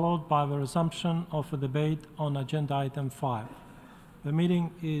be followed by the resumption of a debate on agenda item 5. The meeting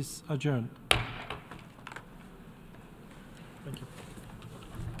is adjourned.